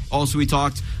teams. Also, we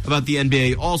talked about the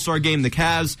NBA All-Star Game, the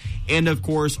Cavs, and, of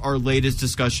course, our latest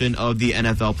discussion of the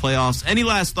NFL playoffs. Any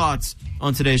last thoughts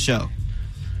on today's show?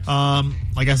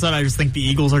 Like I said, I just think the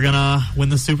Eagles are going to win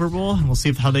the Super Bowl, and we'll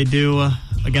see how they do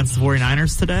against the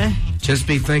 49ers today. Just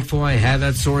be thankful I had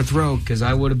that sore throat, because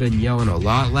I would have been yelling a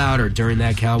lot louder during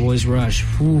that Cowboys rush.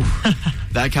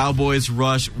 That Cowboys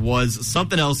rush was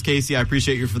something else, Casey. I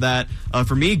appreciate you for that.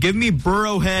 For me, give me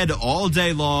Burrowhead all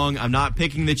day long. I'm not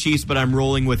picking the Chiefs, but I'm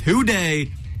rolling with Houday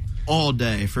all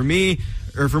day. For me,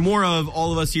 or for more of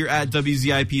all of us here at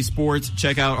WZIP Sports,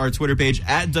 check out our Twitter page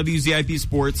at WZIP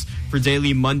Sports for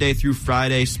daily Monday through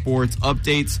Friday sports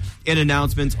updates and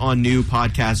announcements on new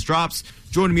podcast drops.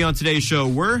 Joining me on today's show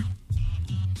were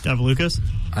Dev Lucas.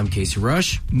 I'm Casey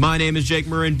Rush. My name is Jake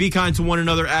Murrin. Be kind to one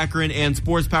another, Akron, and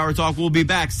Sports Power Talk will be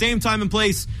back same time and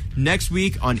place next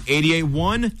week on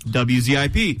 88.1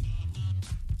 WZIP.